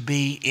us to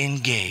be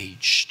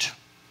engaged.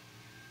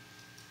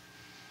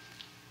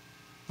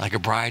 Like a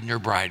bride and her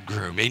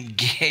bridegroom,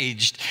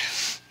 engaged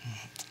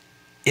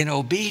in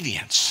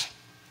obedience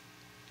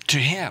to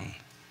him.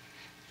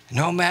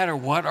 No matter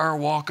what our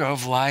walk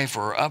of life,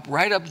 or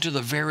right up to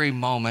the very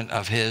moment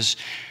of his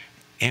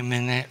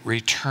imminent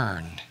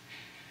return.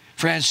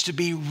 Friends, to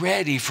be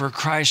ready for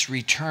Christ's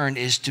return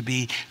is to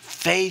be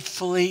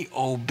faithfully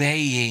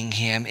obeying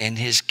him in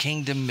his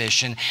kingdom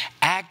mission,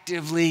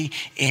 actively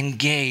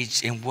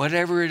engaged in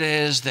whatever it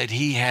is that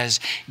he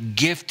has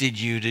gifted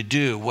you to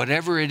do,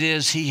 whatever it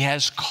is he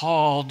has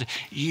called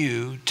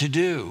you to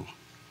do.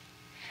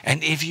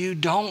 And if you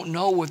don't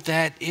know what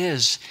that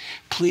is,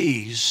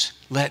 please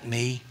let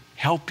me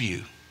help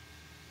you.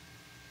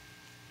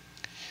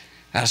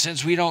 Now,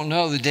 since we don't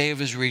know the day of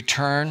his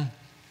return,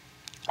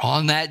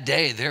 on that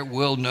day there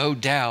will no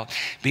doubt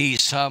be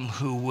some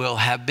who will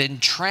have been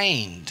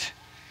trained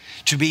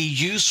to be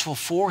useful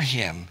for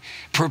him,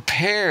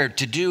 prepared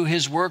to do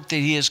his work that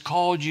he has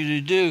called you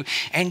to do,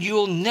 and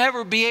you'll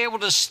never be able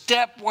to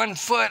step one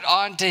foot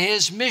onto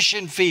his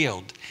mission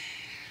field.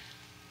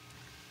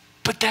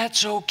 But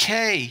that's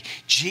okay.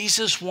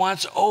 Jesus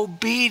wants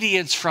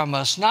obedience from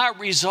us, not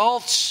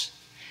results.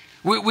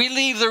 We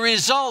leave the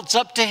results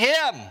up to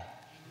him.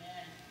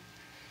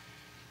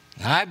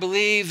 I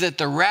believe that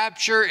the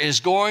rapture is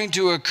going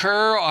to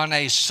occur on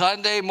a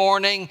Sunday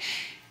morning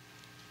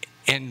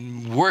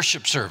in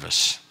worship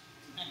service.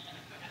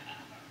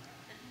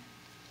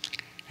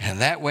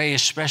 And that way,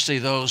 especially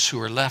those who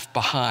are left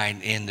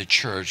behind in the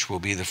church will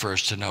be the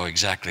first to know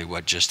exactly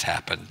what just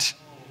happened.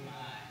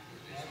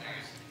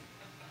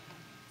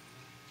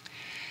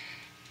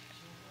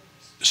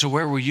 So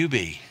where will you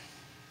be?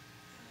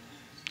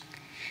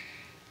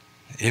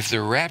 If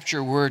the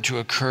rapture were to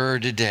occur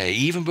today,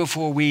 even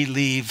before we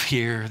leave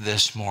here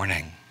this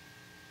morning,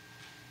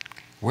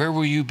 where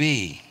will you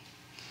be?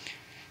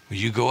 Will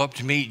you go up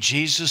to meet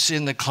Jesus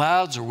in the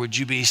clouds, or would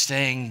you be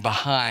staying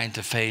behind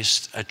to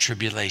face a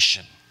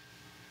tribulation?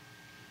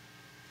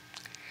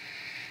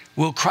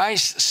 Will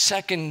Christ's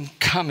second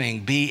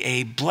coming be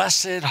a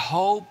blessed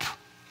hope,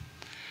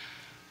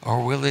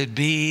 or will it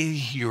be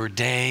your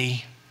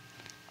day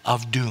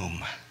of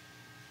doom?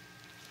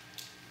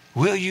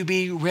 Will you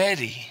be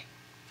ready?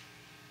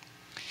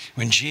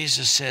 When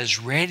Jesus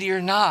says, ready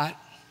or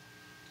not,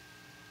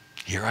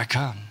 here I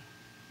come.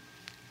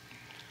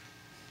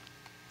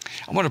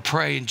 I want to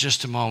pray in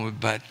just a moment,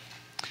 but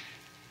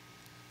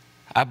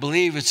I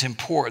believe it's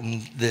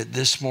important that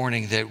this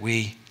morning that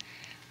we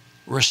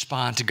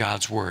respond to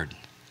God's word.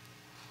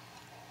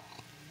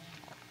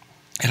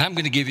 And I'm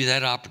going to give you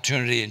that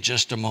opportunity in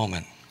just a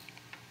moment.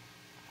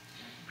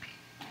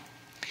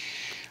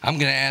 I'm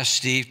going to ask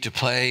Steve to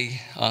play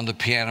on the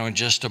piano in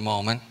just a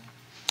moment.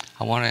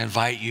 I want to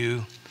invite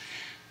you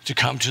to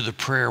come to the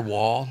prayer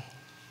wall.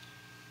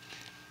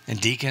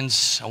 And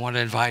deacons, I want to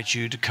invite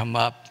you to come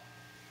up.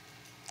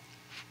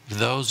 For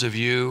those of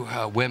you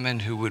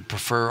women who would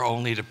prefer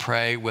only to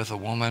pray with a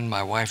woman,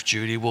 my wife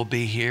Judy will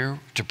be here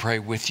to pray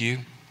with you.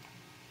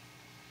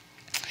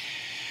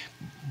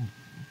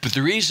 But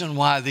the reason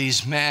why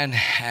these men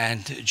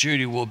and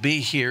Judy will be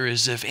here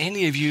is if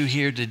any of you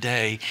here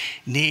today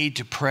need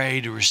to pray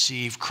to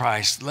receive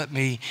Christ, let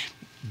me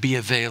be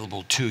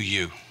available to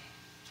you.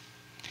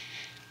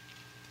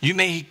 You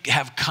may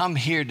have come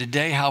here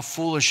today. How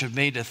foolish of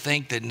me to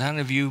think that none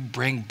of you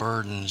bring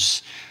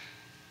burdens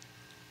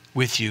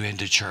with you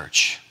into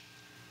church.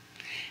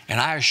 And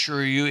I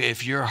assure you,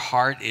 if your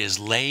heart is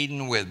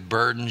laden with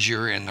burdens,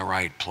 you're in the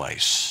right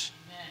place.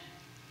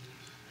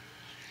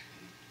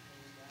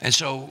 And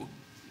so,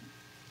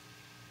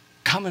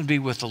 come and be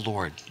with the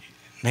Lord.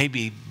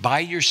 Maybe by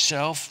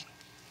yourself,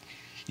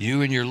 you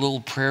in your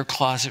little prayer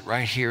closet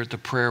right here at the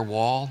prayer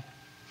wall.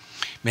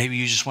 Maybe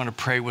you just want to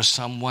pray with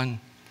someone.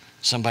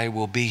 Somebody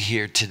will be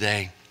here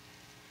today.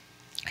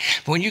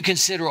 But when you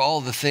consider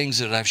all the things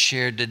that I've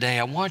shared today,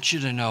 I want you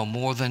to know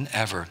more than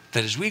ever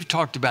that as we've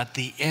talked about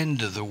the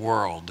end of the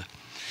world,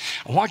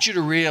 I want you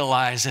to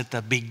realize that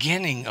the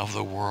beginning of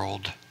the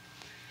world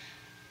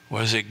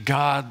was that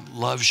God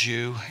loves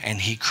you and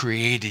he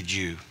created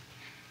you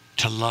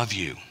to love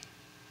you.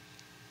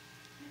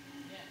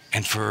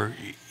 And for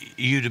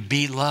you to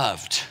be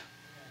loved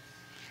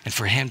and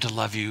for him to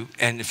love you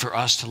and for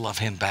us to love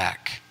him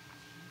back.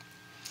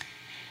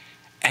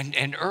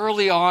 And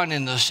early on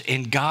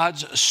in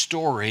God's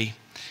story,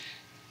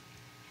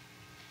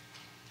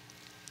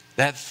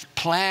 That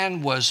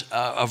plan was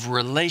of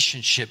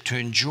relationship, to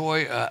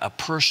enjoy a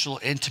personal,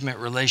 intimate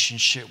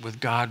relationship with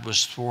God,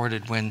 was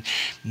thwarted when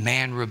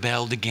man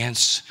rebelled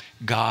against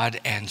God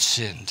and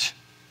sinned.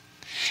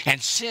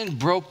 And sin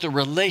broke the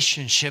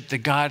relationship that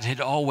God had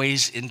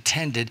always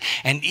intended.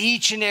 And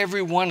each and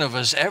every one of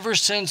us, ever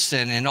since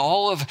then, in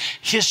all of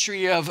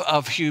history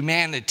of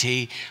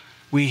humanity,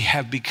 we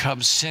have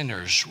become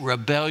sinners,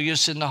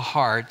 rebellious in the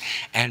heart,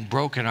 and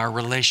broken our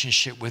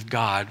relationship with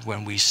God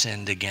when we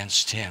sinned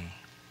against him.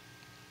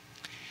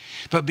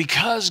 But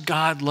because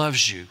God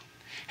loves you,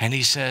 and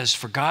he says,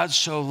 for God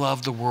so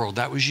loved the world,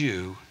 that was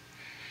you,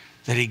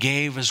 that he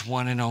gave his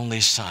one and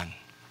only Son.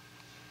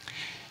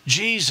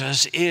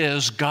 Jesus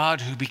is God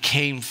who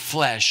became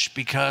flesh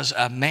because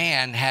a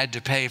man had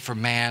to pay for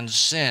man's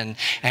sin,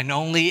 and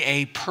only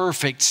a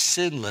perfect,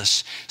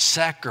 sinless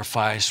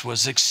sacrifice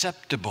was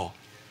acceptable.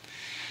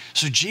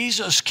 So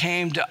Jesus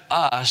came to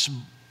us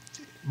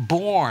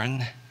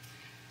born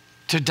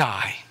to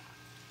die.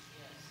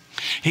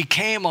 He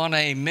came on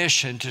a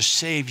mission to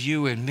save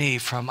you and me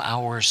from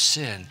our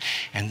sin,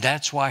 and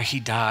that's why he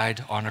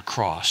died on a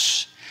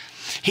cross.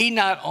 He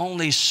not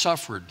only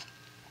suffered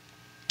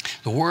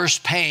the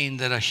worst pain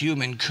that a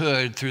human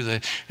could through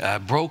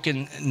the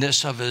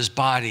brokenness of his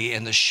body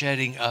and the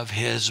shedding of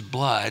his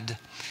blood,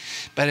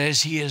 but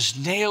as he is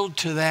nailed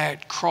to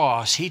that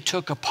cross, he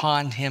took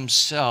upon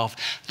himself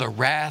the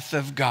wrath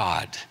of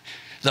God,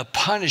 the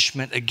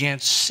punishment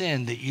against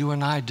sin that you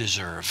and I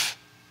deserve.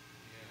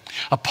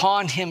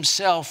 Upon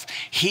himself,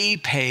 he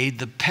paid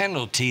the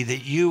penalty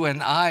that you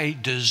and I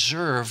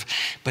deserve,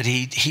 but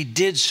he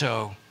did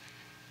so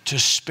to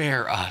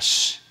spare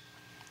us.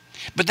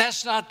 But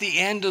that's not the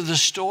end of the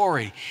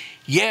story.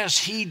 Yes,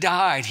 he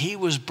died. He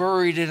was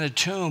buried in a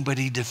tomb, but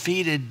he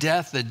defeated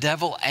death, the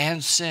devil,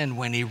 and sin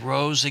when he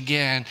rose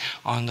again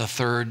on the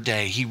third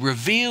day. He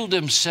revealed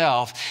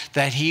himself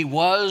that he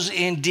was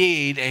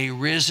indeed a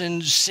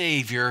risen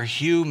Savior,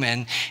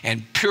 human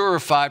and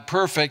purified,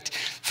 perfect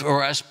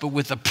for us, but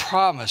with the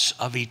promise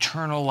of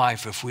eternal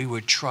life if we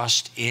would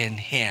trust in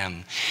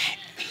him.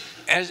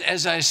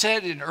 As I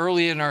said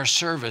early in our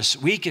service,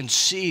 we can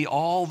see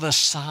all the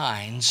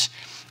signs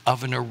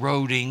of an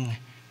eroding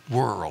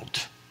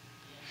world.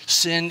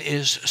 Sin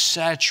is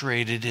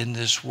saturated in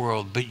this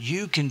world, but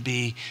you can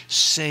be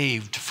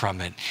saved from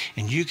it,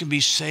 and you can be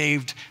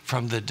saved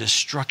from the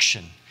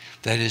destruction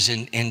that is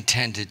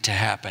intended to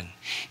happen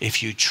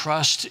if you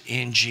trust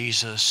in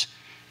Jesus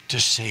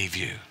to save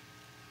you.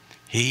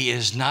 He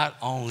is not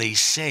only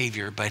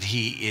Savior, but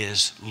he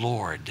is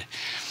Lord.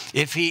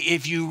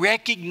 If you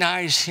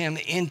recognize him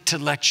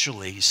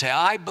intellectually, say,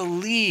 I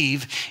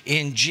believe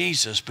in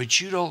Jesus, but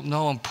you don't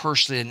know him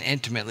personally and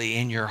intimately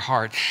in your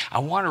heart, I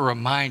want to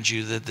remind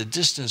you that the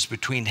distance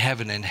between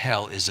heaven and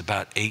hell is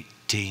about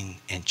 18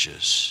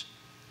 inches.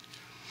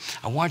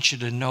 I want you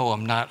to know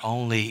him not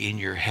only in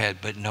your head,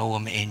 but know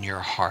him in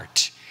your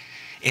heart.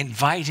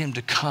 Invite him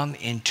to come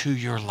into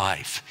your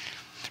life.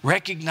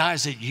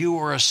 Recognize that you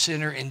are a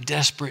sinner in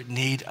desperate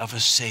need of a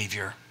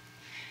Savior.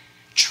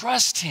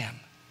 Trust him.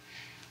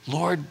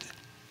 Lord,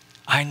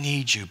 I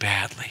need you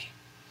badly.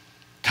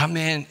 Come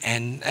in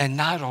and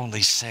not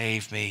only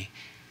save me,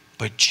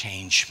 but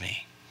change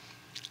me.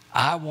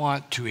 I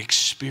want to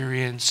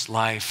experience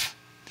life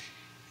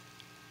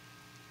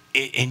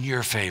in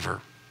your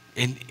favor.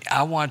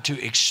 I want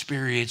to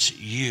experience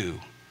you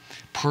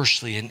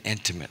personally and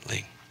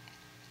intimately.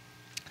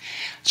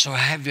 So I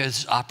have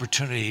this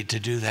opportunity to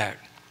do that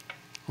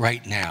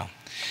right now.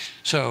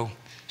 So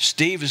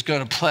Steve is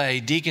going to play.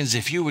 Deacons,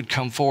 if you would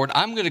come forward.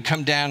 I'm going to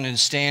come down and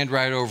stand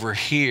right over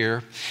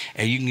here.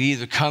 And you can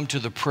either come to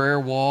the prayer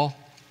wall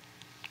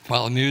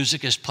while the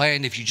music is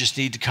playing if you just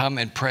need to come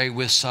and pray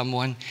with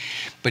someone.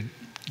 But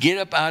get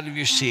up out of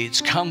your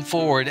seats. Come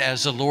forward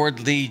as the Lord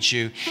leads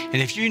you. And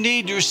if you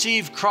need to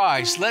receive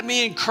Christ, let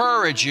me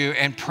encourage you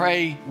and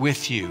pray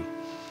with you.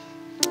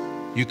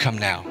 You come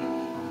now.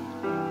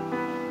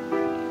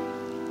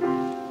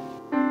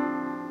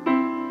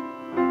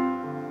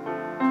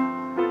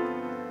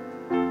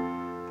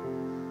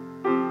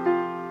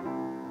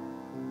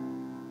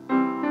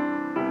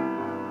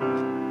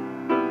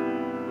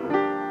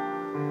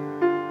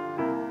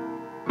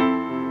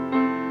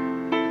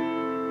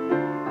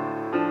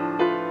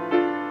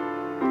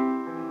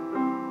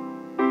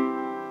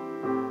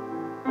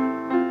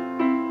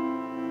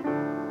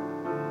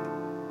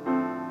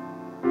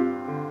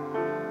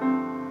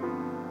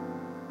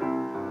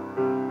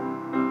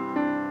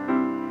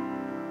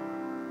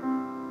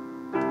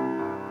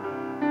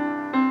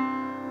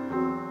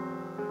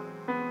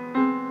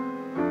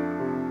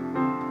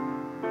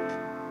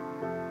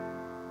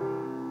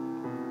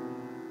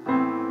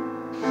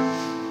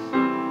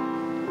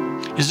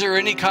 Is there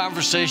any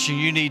conversation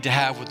you need to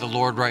have with the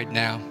Lord right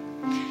now?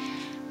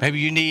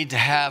 Maybe you need to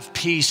have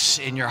peace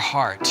in your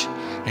heart,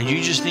 and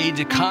you just need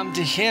to come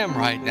to him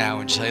right now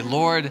and say,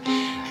 Lord,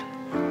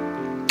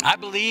 I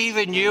believe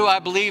in you. I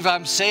believe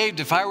I'm saved.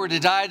 If I were to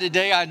die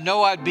today, I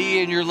know I'd be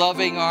in your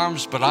loving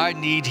arms, but I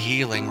need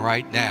healing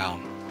right now.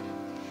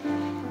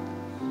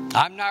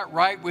 I'm not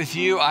right with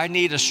you. I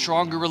need a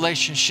stronger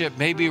relationship.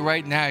 Maybe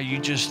right now you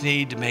just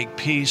need to make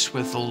peace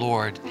with the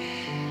Lord.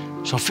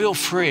 So feel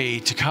free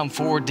to come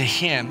forward to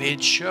Him.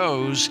 It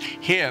shows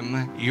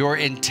Him your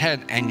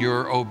intent and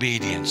your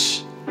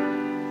obedience.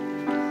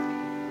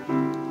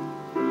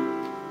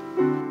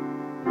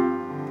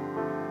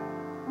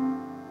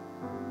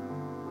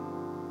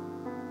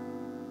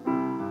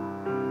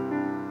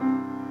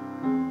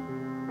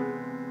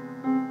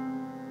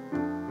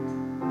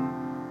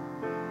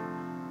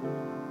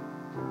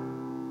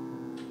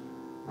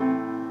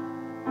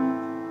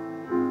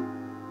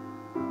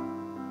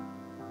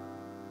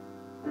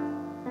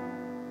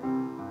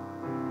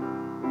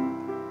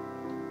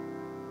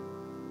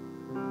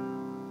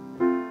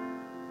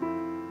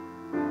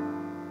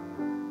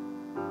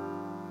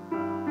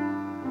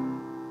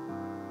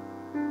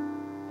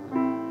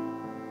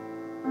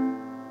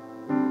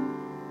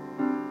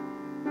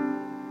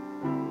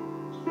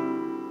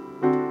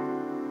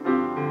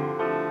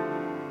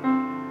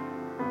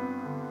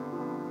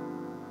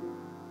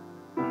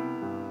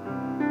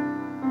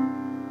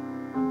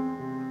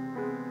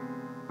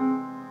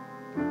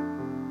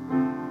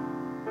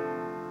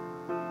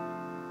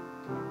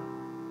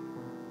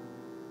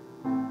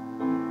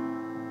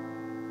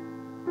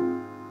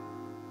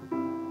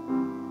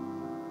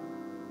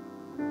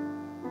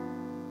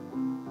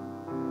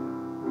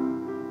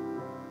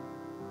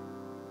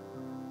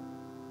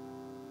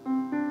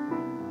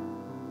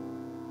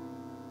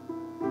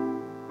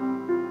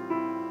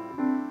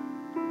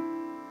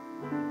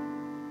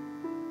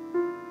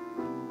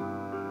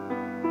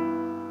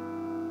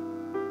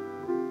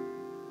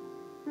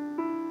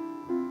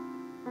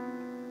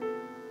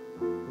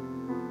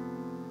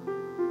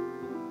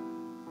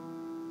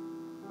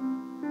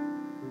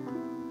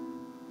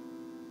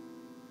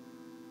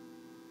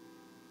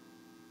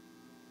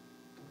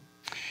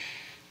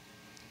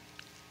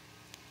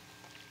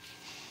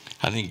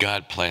 I think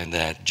God planned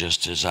that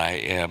just as I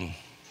am,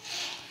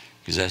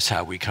 because that's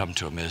how we come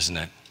to Him, isn't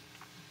it?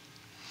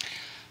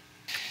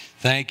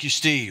 Thank you,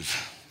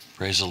 Steve.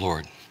 Praise the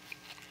Lord.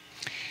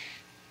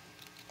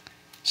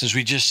 Since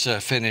we just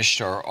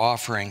finished our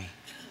offering,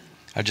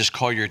 I just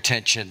call your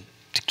attention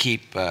to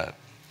keep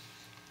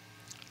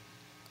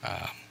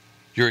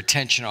your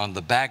attention on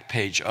the back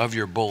page of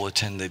your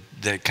bulletin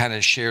that kind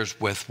of shares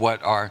with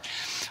what our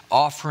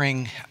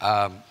offering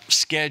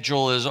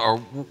schedule is, or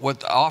what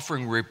the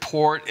offering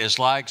report is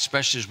like,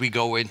 especially as we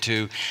go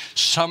into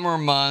summer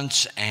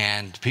months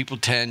and people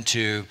tend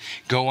to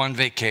go on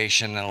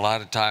vacation, and a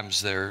lot of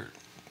times their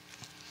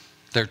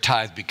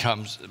tithe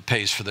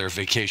pays for their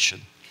vacation.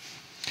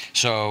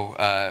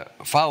 So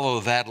follow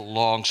that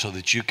along so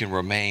that you can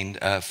remain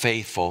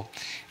faithful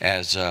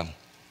as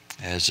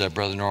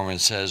Brother Norman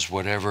says,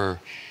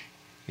 whatever,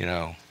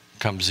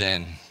 comes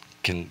in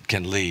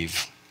can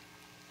leave.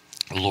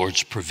 The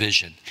Lord's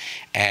provision.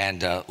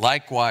 And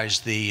likewise,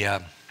 keep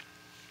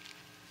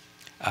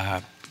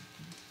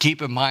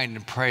in mind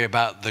and pray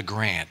about the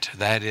grant.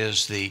 That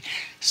is the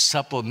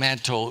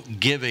supplemental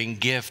giving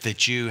gift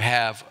that you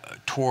have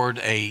toward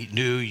a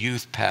new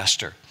youth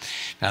pastor.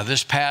 Now,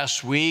 this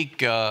past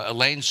week,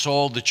 Elaine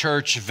sold the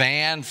church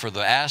van for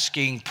the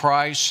asking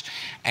price,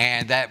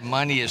 and that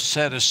money is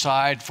set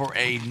aside for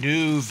a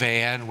new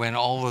van when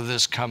all of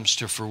this comes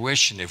to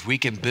fruition. If we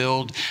can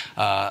build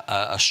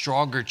a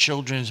stronger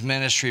children's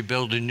ministry,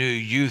 build a new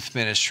youth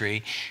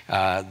ministry,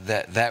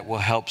 that will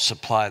help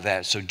supply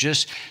that. So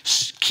just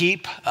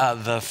keep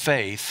the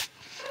faith,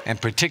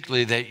 and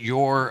particularly that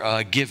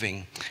your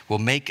giving will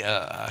make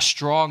a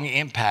strong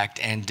impact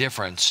and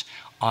difference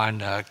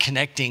on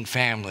connecting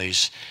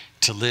families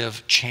to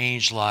live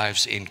changed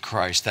lives in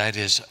Christ. That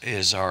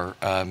is our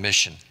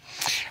mission.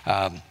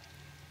 I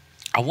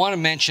want to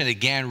mention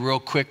again real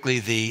quickly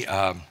the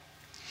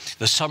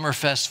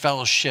Summerfest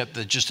Fellowship,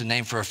 just a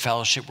name for a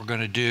fellowship we're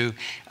going to do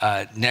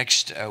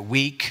next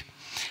week.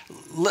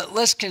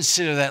 Let's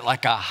consider that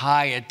like a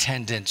high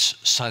attendance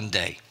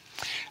Sunday.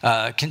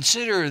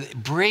 Consider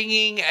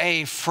bringing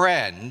a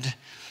friend.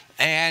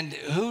 And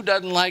who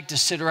doesn't like to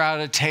sit around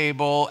a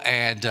table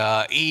and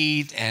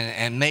eat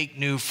and make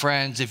new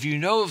friends? If you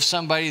know of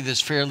somebody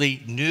that's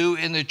fairly new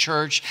in the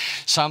church,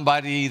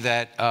 somebody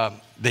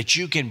that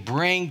you can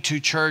bring to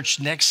church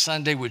next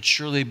Sunday would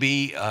surely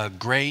be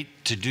great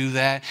to do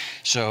that.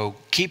 So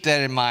keep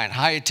that in mind.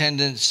 High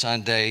attendance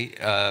Sunday.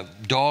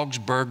 Dogs,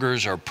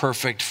 burgers are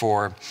perfect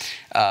for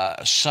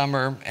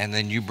summer, and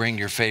then you bring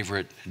your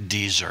favorite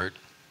dessert.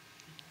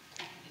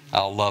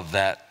 I'll love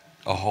that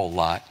a whole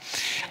lot.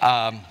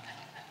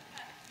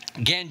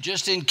 Again,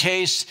 just in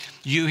case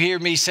you hear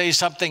me say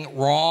something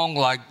wrong,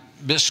 like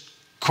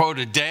misquote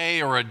a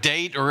day or a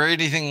date or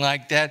anything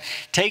like that,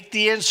 take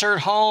the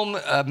insert home,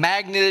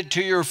 magnet it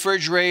to your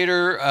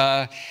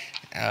refrigerator.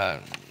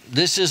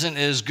 This isn't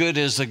as good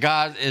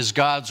as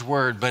God's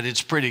word, but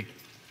it's pretty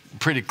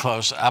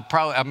close.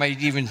 I might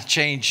even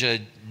change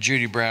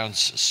Judy Brown's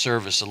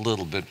service a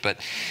little bit, but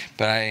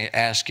I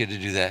ask you to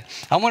do that.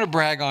 I want to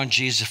brag on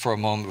Jesus for a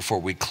moment before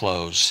we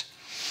close.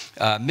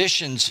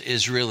 Missions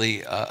is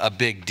really a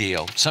big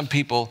deal. Some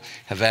people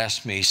have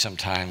asked me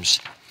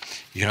sometimes,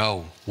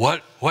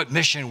 what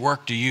mission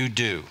work do you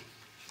do?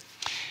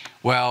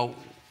 Well,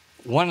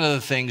 one of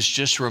the things,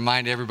 just to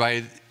remind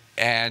everybody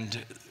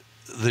and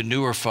the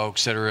newer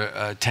folks that are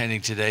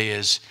attending today,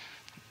 is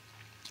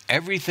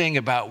everything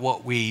about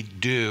what we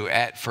do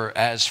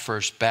as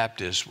First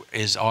Baptist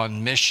is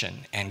on mission,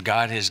 and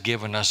God has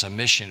given us a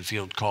mission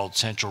field called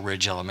Central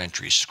Ridge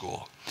Elementary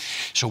School.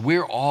 So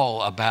we're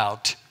all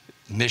about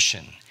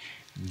mission,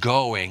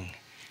 going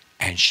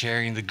and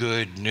sharing the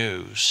good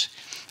news.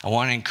 I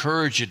want to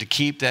encourage you to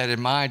keep that in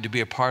mind, to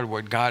be a part of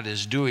what God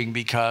is doing,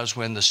 because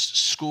when the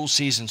school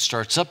season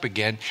starts up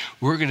again,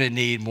 we're going to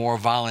need more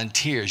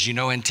volunteers.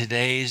 In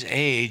today's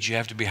age, you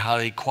have to be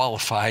highly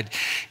qualified,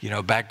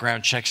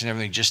 background checks and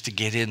everything just to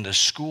get into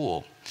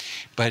school.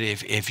 But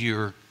if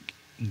you're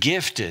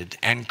gifted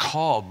and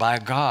called by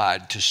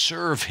God to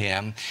serve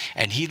Him,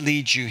 and He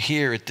leads you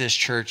here at this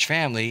church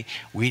family,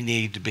 we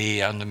need to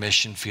be on the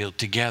mission field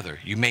together.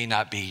 You may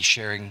not be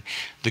sharing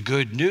the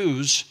good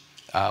news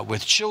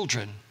with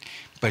children,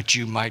 but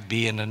you might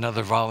be in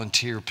another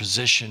volunteer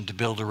position to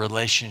build a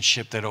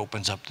relationship that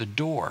opens up the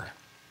door,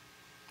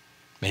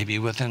 maybe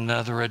with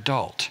another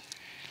adult.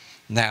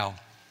 Now,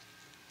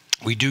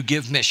 we do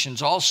give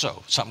missions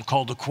also, something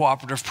called a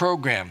cooperative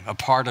program. A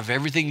part of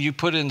everything you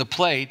put in the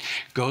plate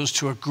goes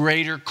to a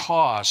greater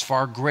cause,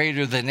 far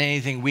greater than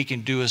anything we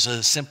can do as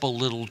a simple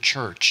little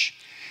church.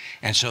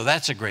 And so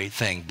that's a great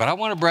thing. But I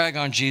want to brag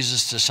on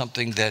Jesus to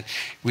something that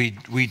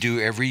we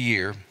do every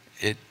year.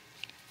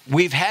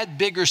 We've had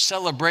bigger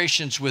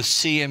celebrations with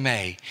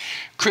CMA,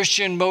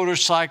 Christian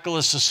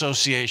Motorcyclists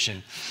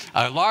Association,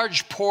 a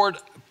large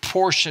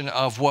portion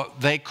of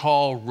what they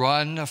call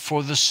Run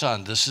for the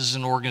Sun. This is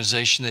an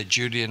organization that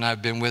Judy and I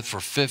have been with for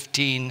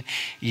 15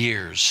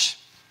 years.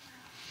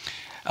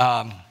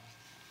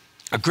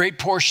 A great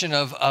portion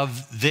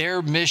of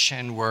their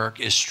mission work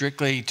is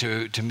strictly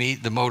to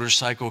meet the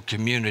motorcycle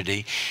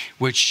community,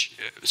 which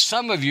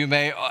some of you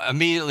may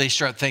immediately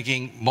start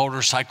thinking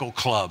motorcycle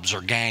clubs or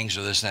gangs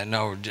or this and that.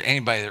 No,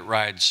 anybody that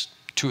rides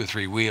 2 or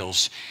 3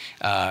 wheels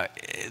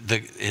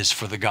is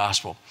for the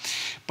gospel.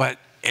 But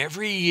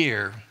every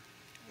year,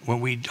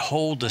 when we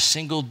hold a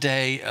single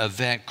day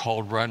event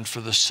called Run for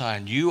the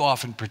Sun, you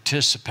often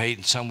participate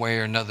in some way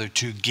or another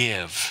to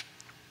give.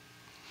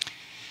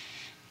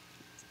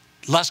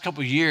 Last couple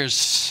of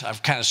years,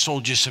 I've kind of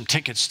sold you some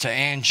tickets to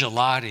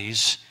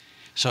Angelotti's.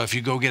 So if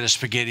you go get a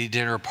spaghetti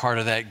dinner, part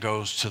of that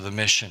goes to the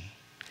mission.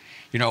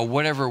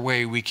 Whatever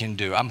way we can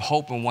do. I'm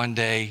hoping one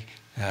day,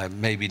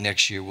 maybe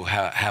next year, we'll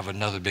have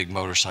another big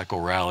motorcycle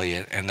rally,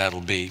 and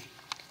that'll be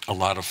a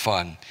lot of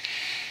fun.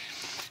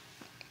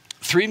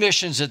 3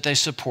 missions that they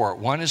support.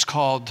 One is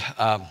called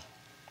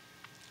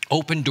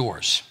Open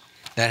Doors.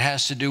 That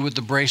has to do with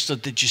the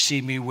bracelet that you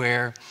see me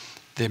wear.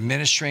 They're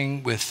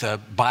ministering with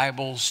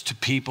Bibles to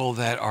people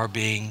that are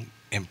being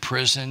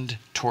imprisoned,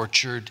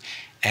 tortured,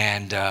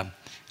 and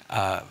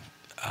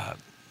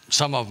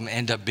some of them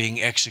end up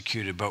being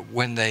executed. But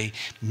when they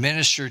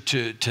minister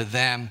to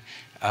them,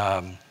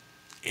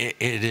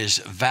 it is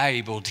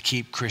valuable to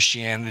keep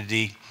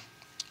Christianity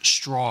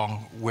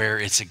strong where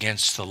it's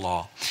against the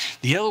law.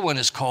 The other one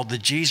is called the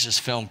Jesus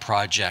Film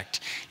Project.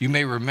 You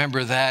may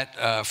remember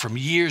that from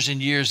years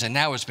and years, and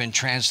now it's been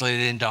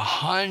translated into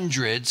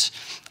hundreds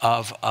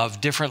of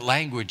different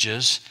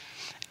languages.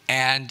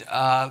 And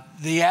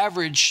the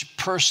average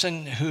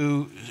person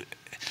who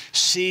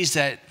sees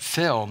that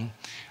film,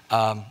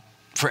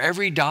 for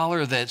every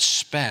 $1 that's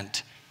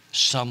spent,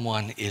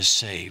 someone is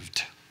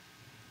saved.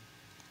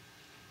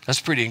 That's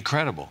pretty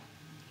incredible.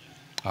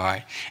 All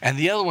right. And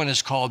the other one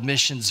is called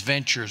Missions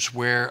Ventures,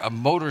 where a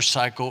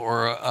motorcycle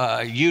or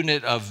a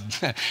unit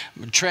of a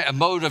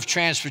mode of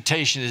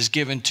transportation is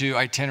given to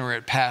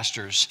itinerant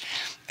pastors.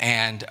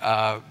 And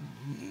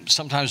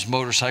sometimes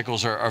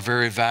motorcycles are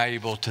very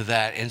valuable to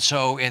that. And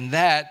so in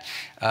that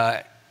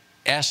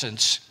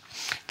essence,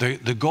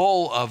 the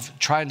goal of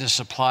trying to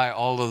supply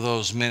all of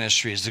those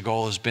ministries, the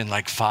goal has been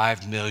like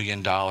 $5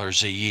 million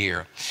a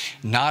year.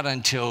 Not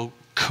until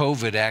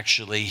COVID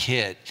actually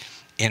hit,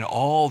 in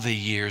all the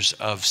years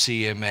of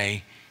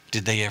CMA,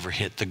 did they ever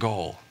hit the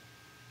goal?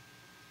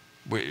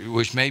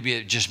 Which maybe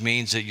it just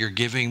means that you're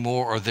giving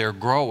more or they're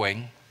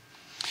growing.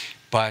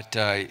 But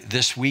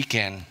this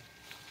weekend,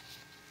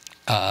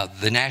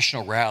 the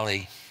national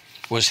rally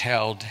was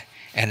held,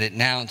 and it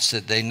announced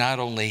that they not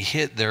only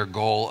hit their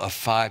goal of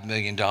 $5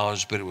 million,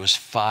 but it was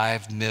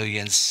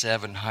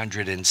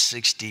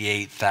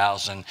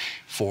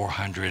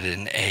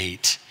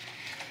 $5,768,408.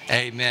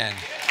 Amen.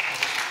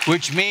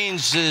 Which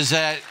means is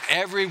that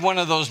every one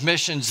of those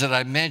missions that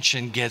I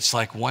mentioned gets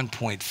like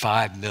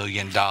 $1.5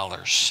 million.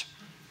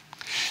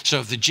 So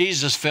if the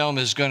Jesus Film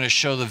is going to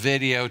show the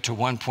video to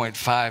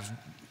 1.5,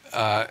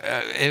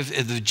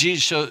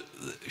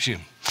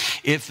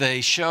 if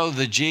they show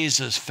the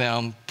Jesus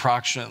Film,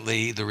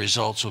 approximately the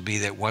results will be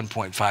that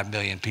 1.5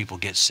 million people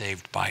get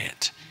saved by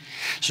it.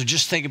 So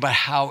just think about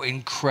how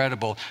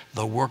incredible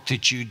the work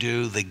that you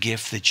do, the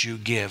gift that you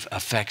give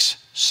affects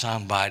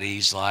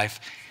somebody's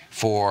life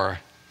for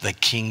the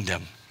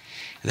kingdom.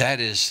 That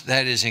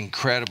is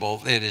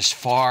incredible. It is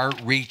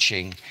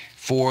far-reaching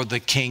for the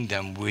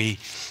kingdom. We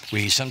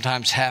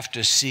sometimes have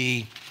to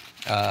see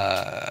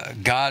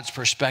God's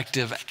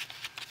perspective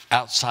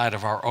outside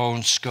of our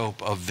own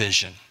scope of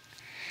vision.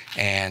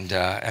 And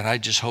I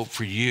just hope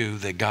for you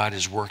that God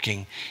is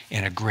working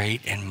in a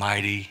great and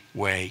mighty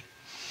way.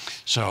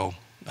 So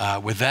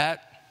with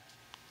that,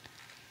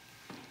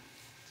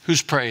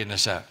 who's praying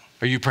this out?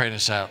 Are you praying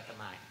this out?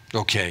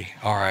 Okay,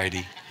 all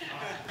righty.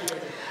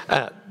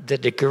 The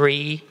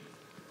degree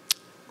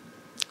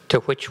to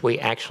which we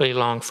actually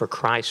long for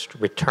Christ's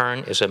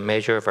return is a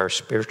measure of our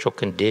spiritual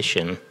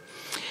condition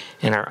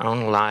in our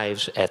own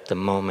lives at the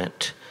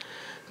moment.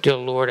 Dear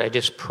Lord, I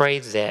just pray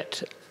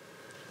that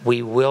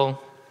we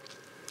will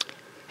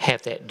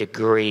have that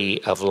degree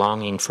of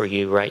longing for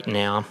you right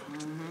now,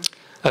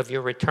 of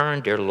your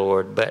return, dear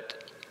Lord,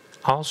 but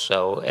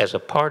also as a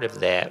part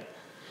of that,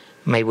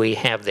 may we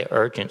have the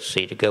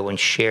urgency to go and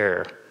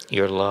share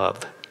your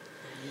love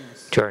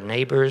to our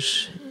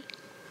neighbors,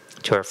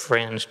 to our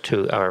friends,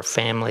 to our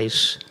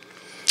families.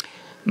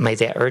 May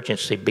that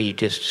urgency be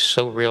just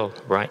so real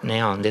right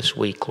now and this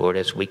week, Lord,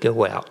 as we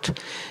go out.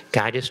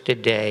 Guide us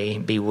today,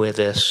 be with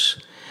us,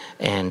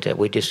 and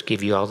we just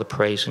give you all the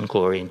praise and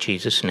glory in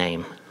Jesus'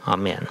 name.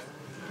 Amen.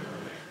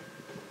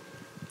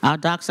 Our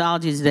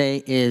doxology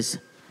today is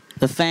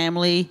the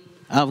family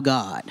of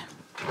God.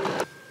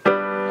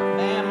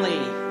 Family.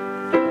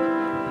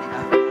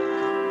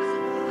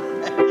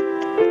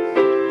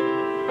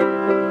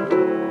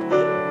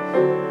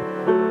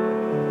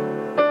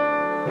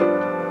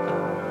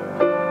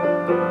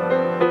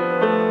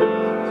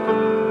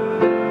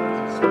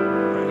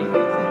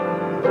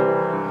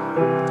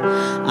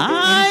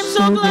 I'm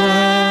so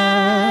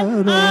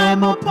glad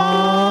I'm a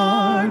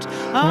part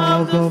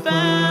of the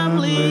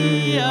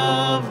family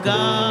of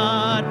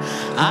God.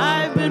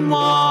 I've been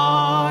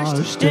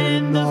washed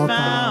in the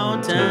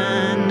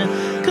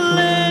fountain,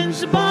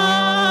 cleansed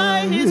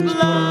by his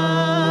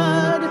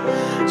blood,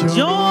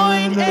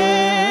 joined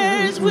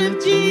heirs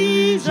with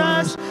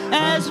Jesus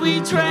as we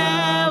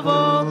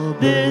travel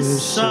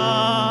this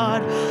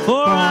sod.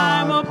 For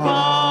I'm a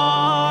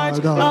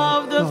part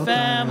of the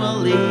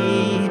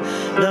family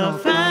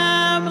of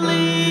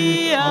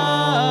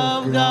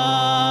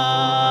God.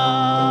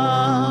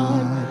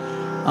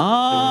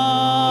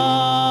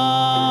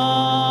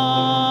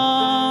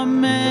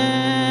 Amen.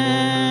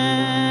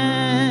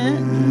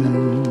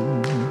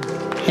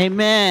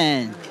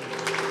 Amen.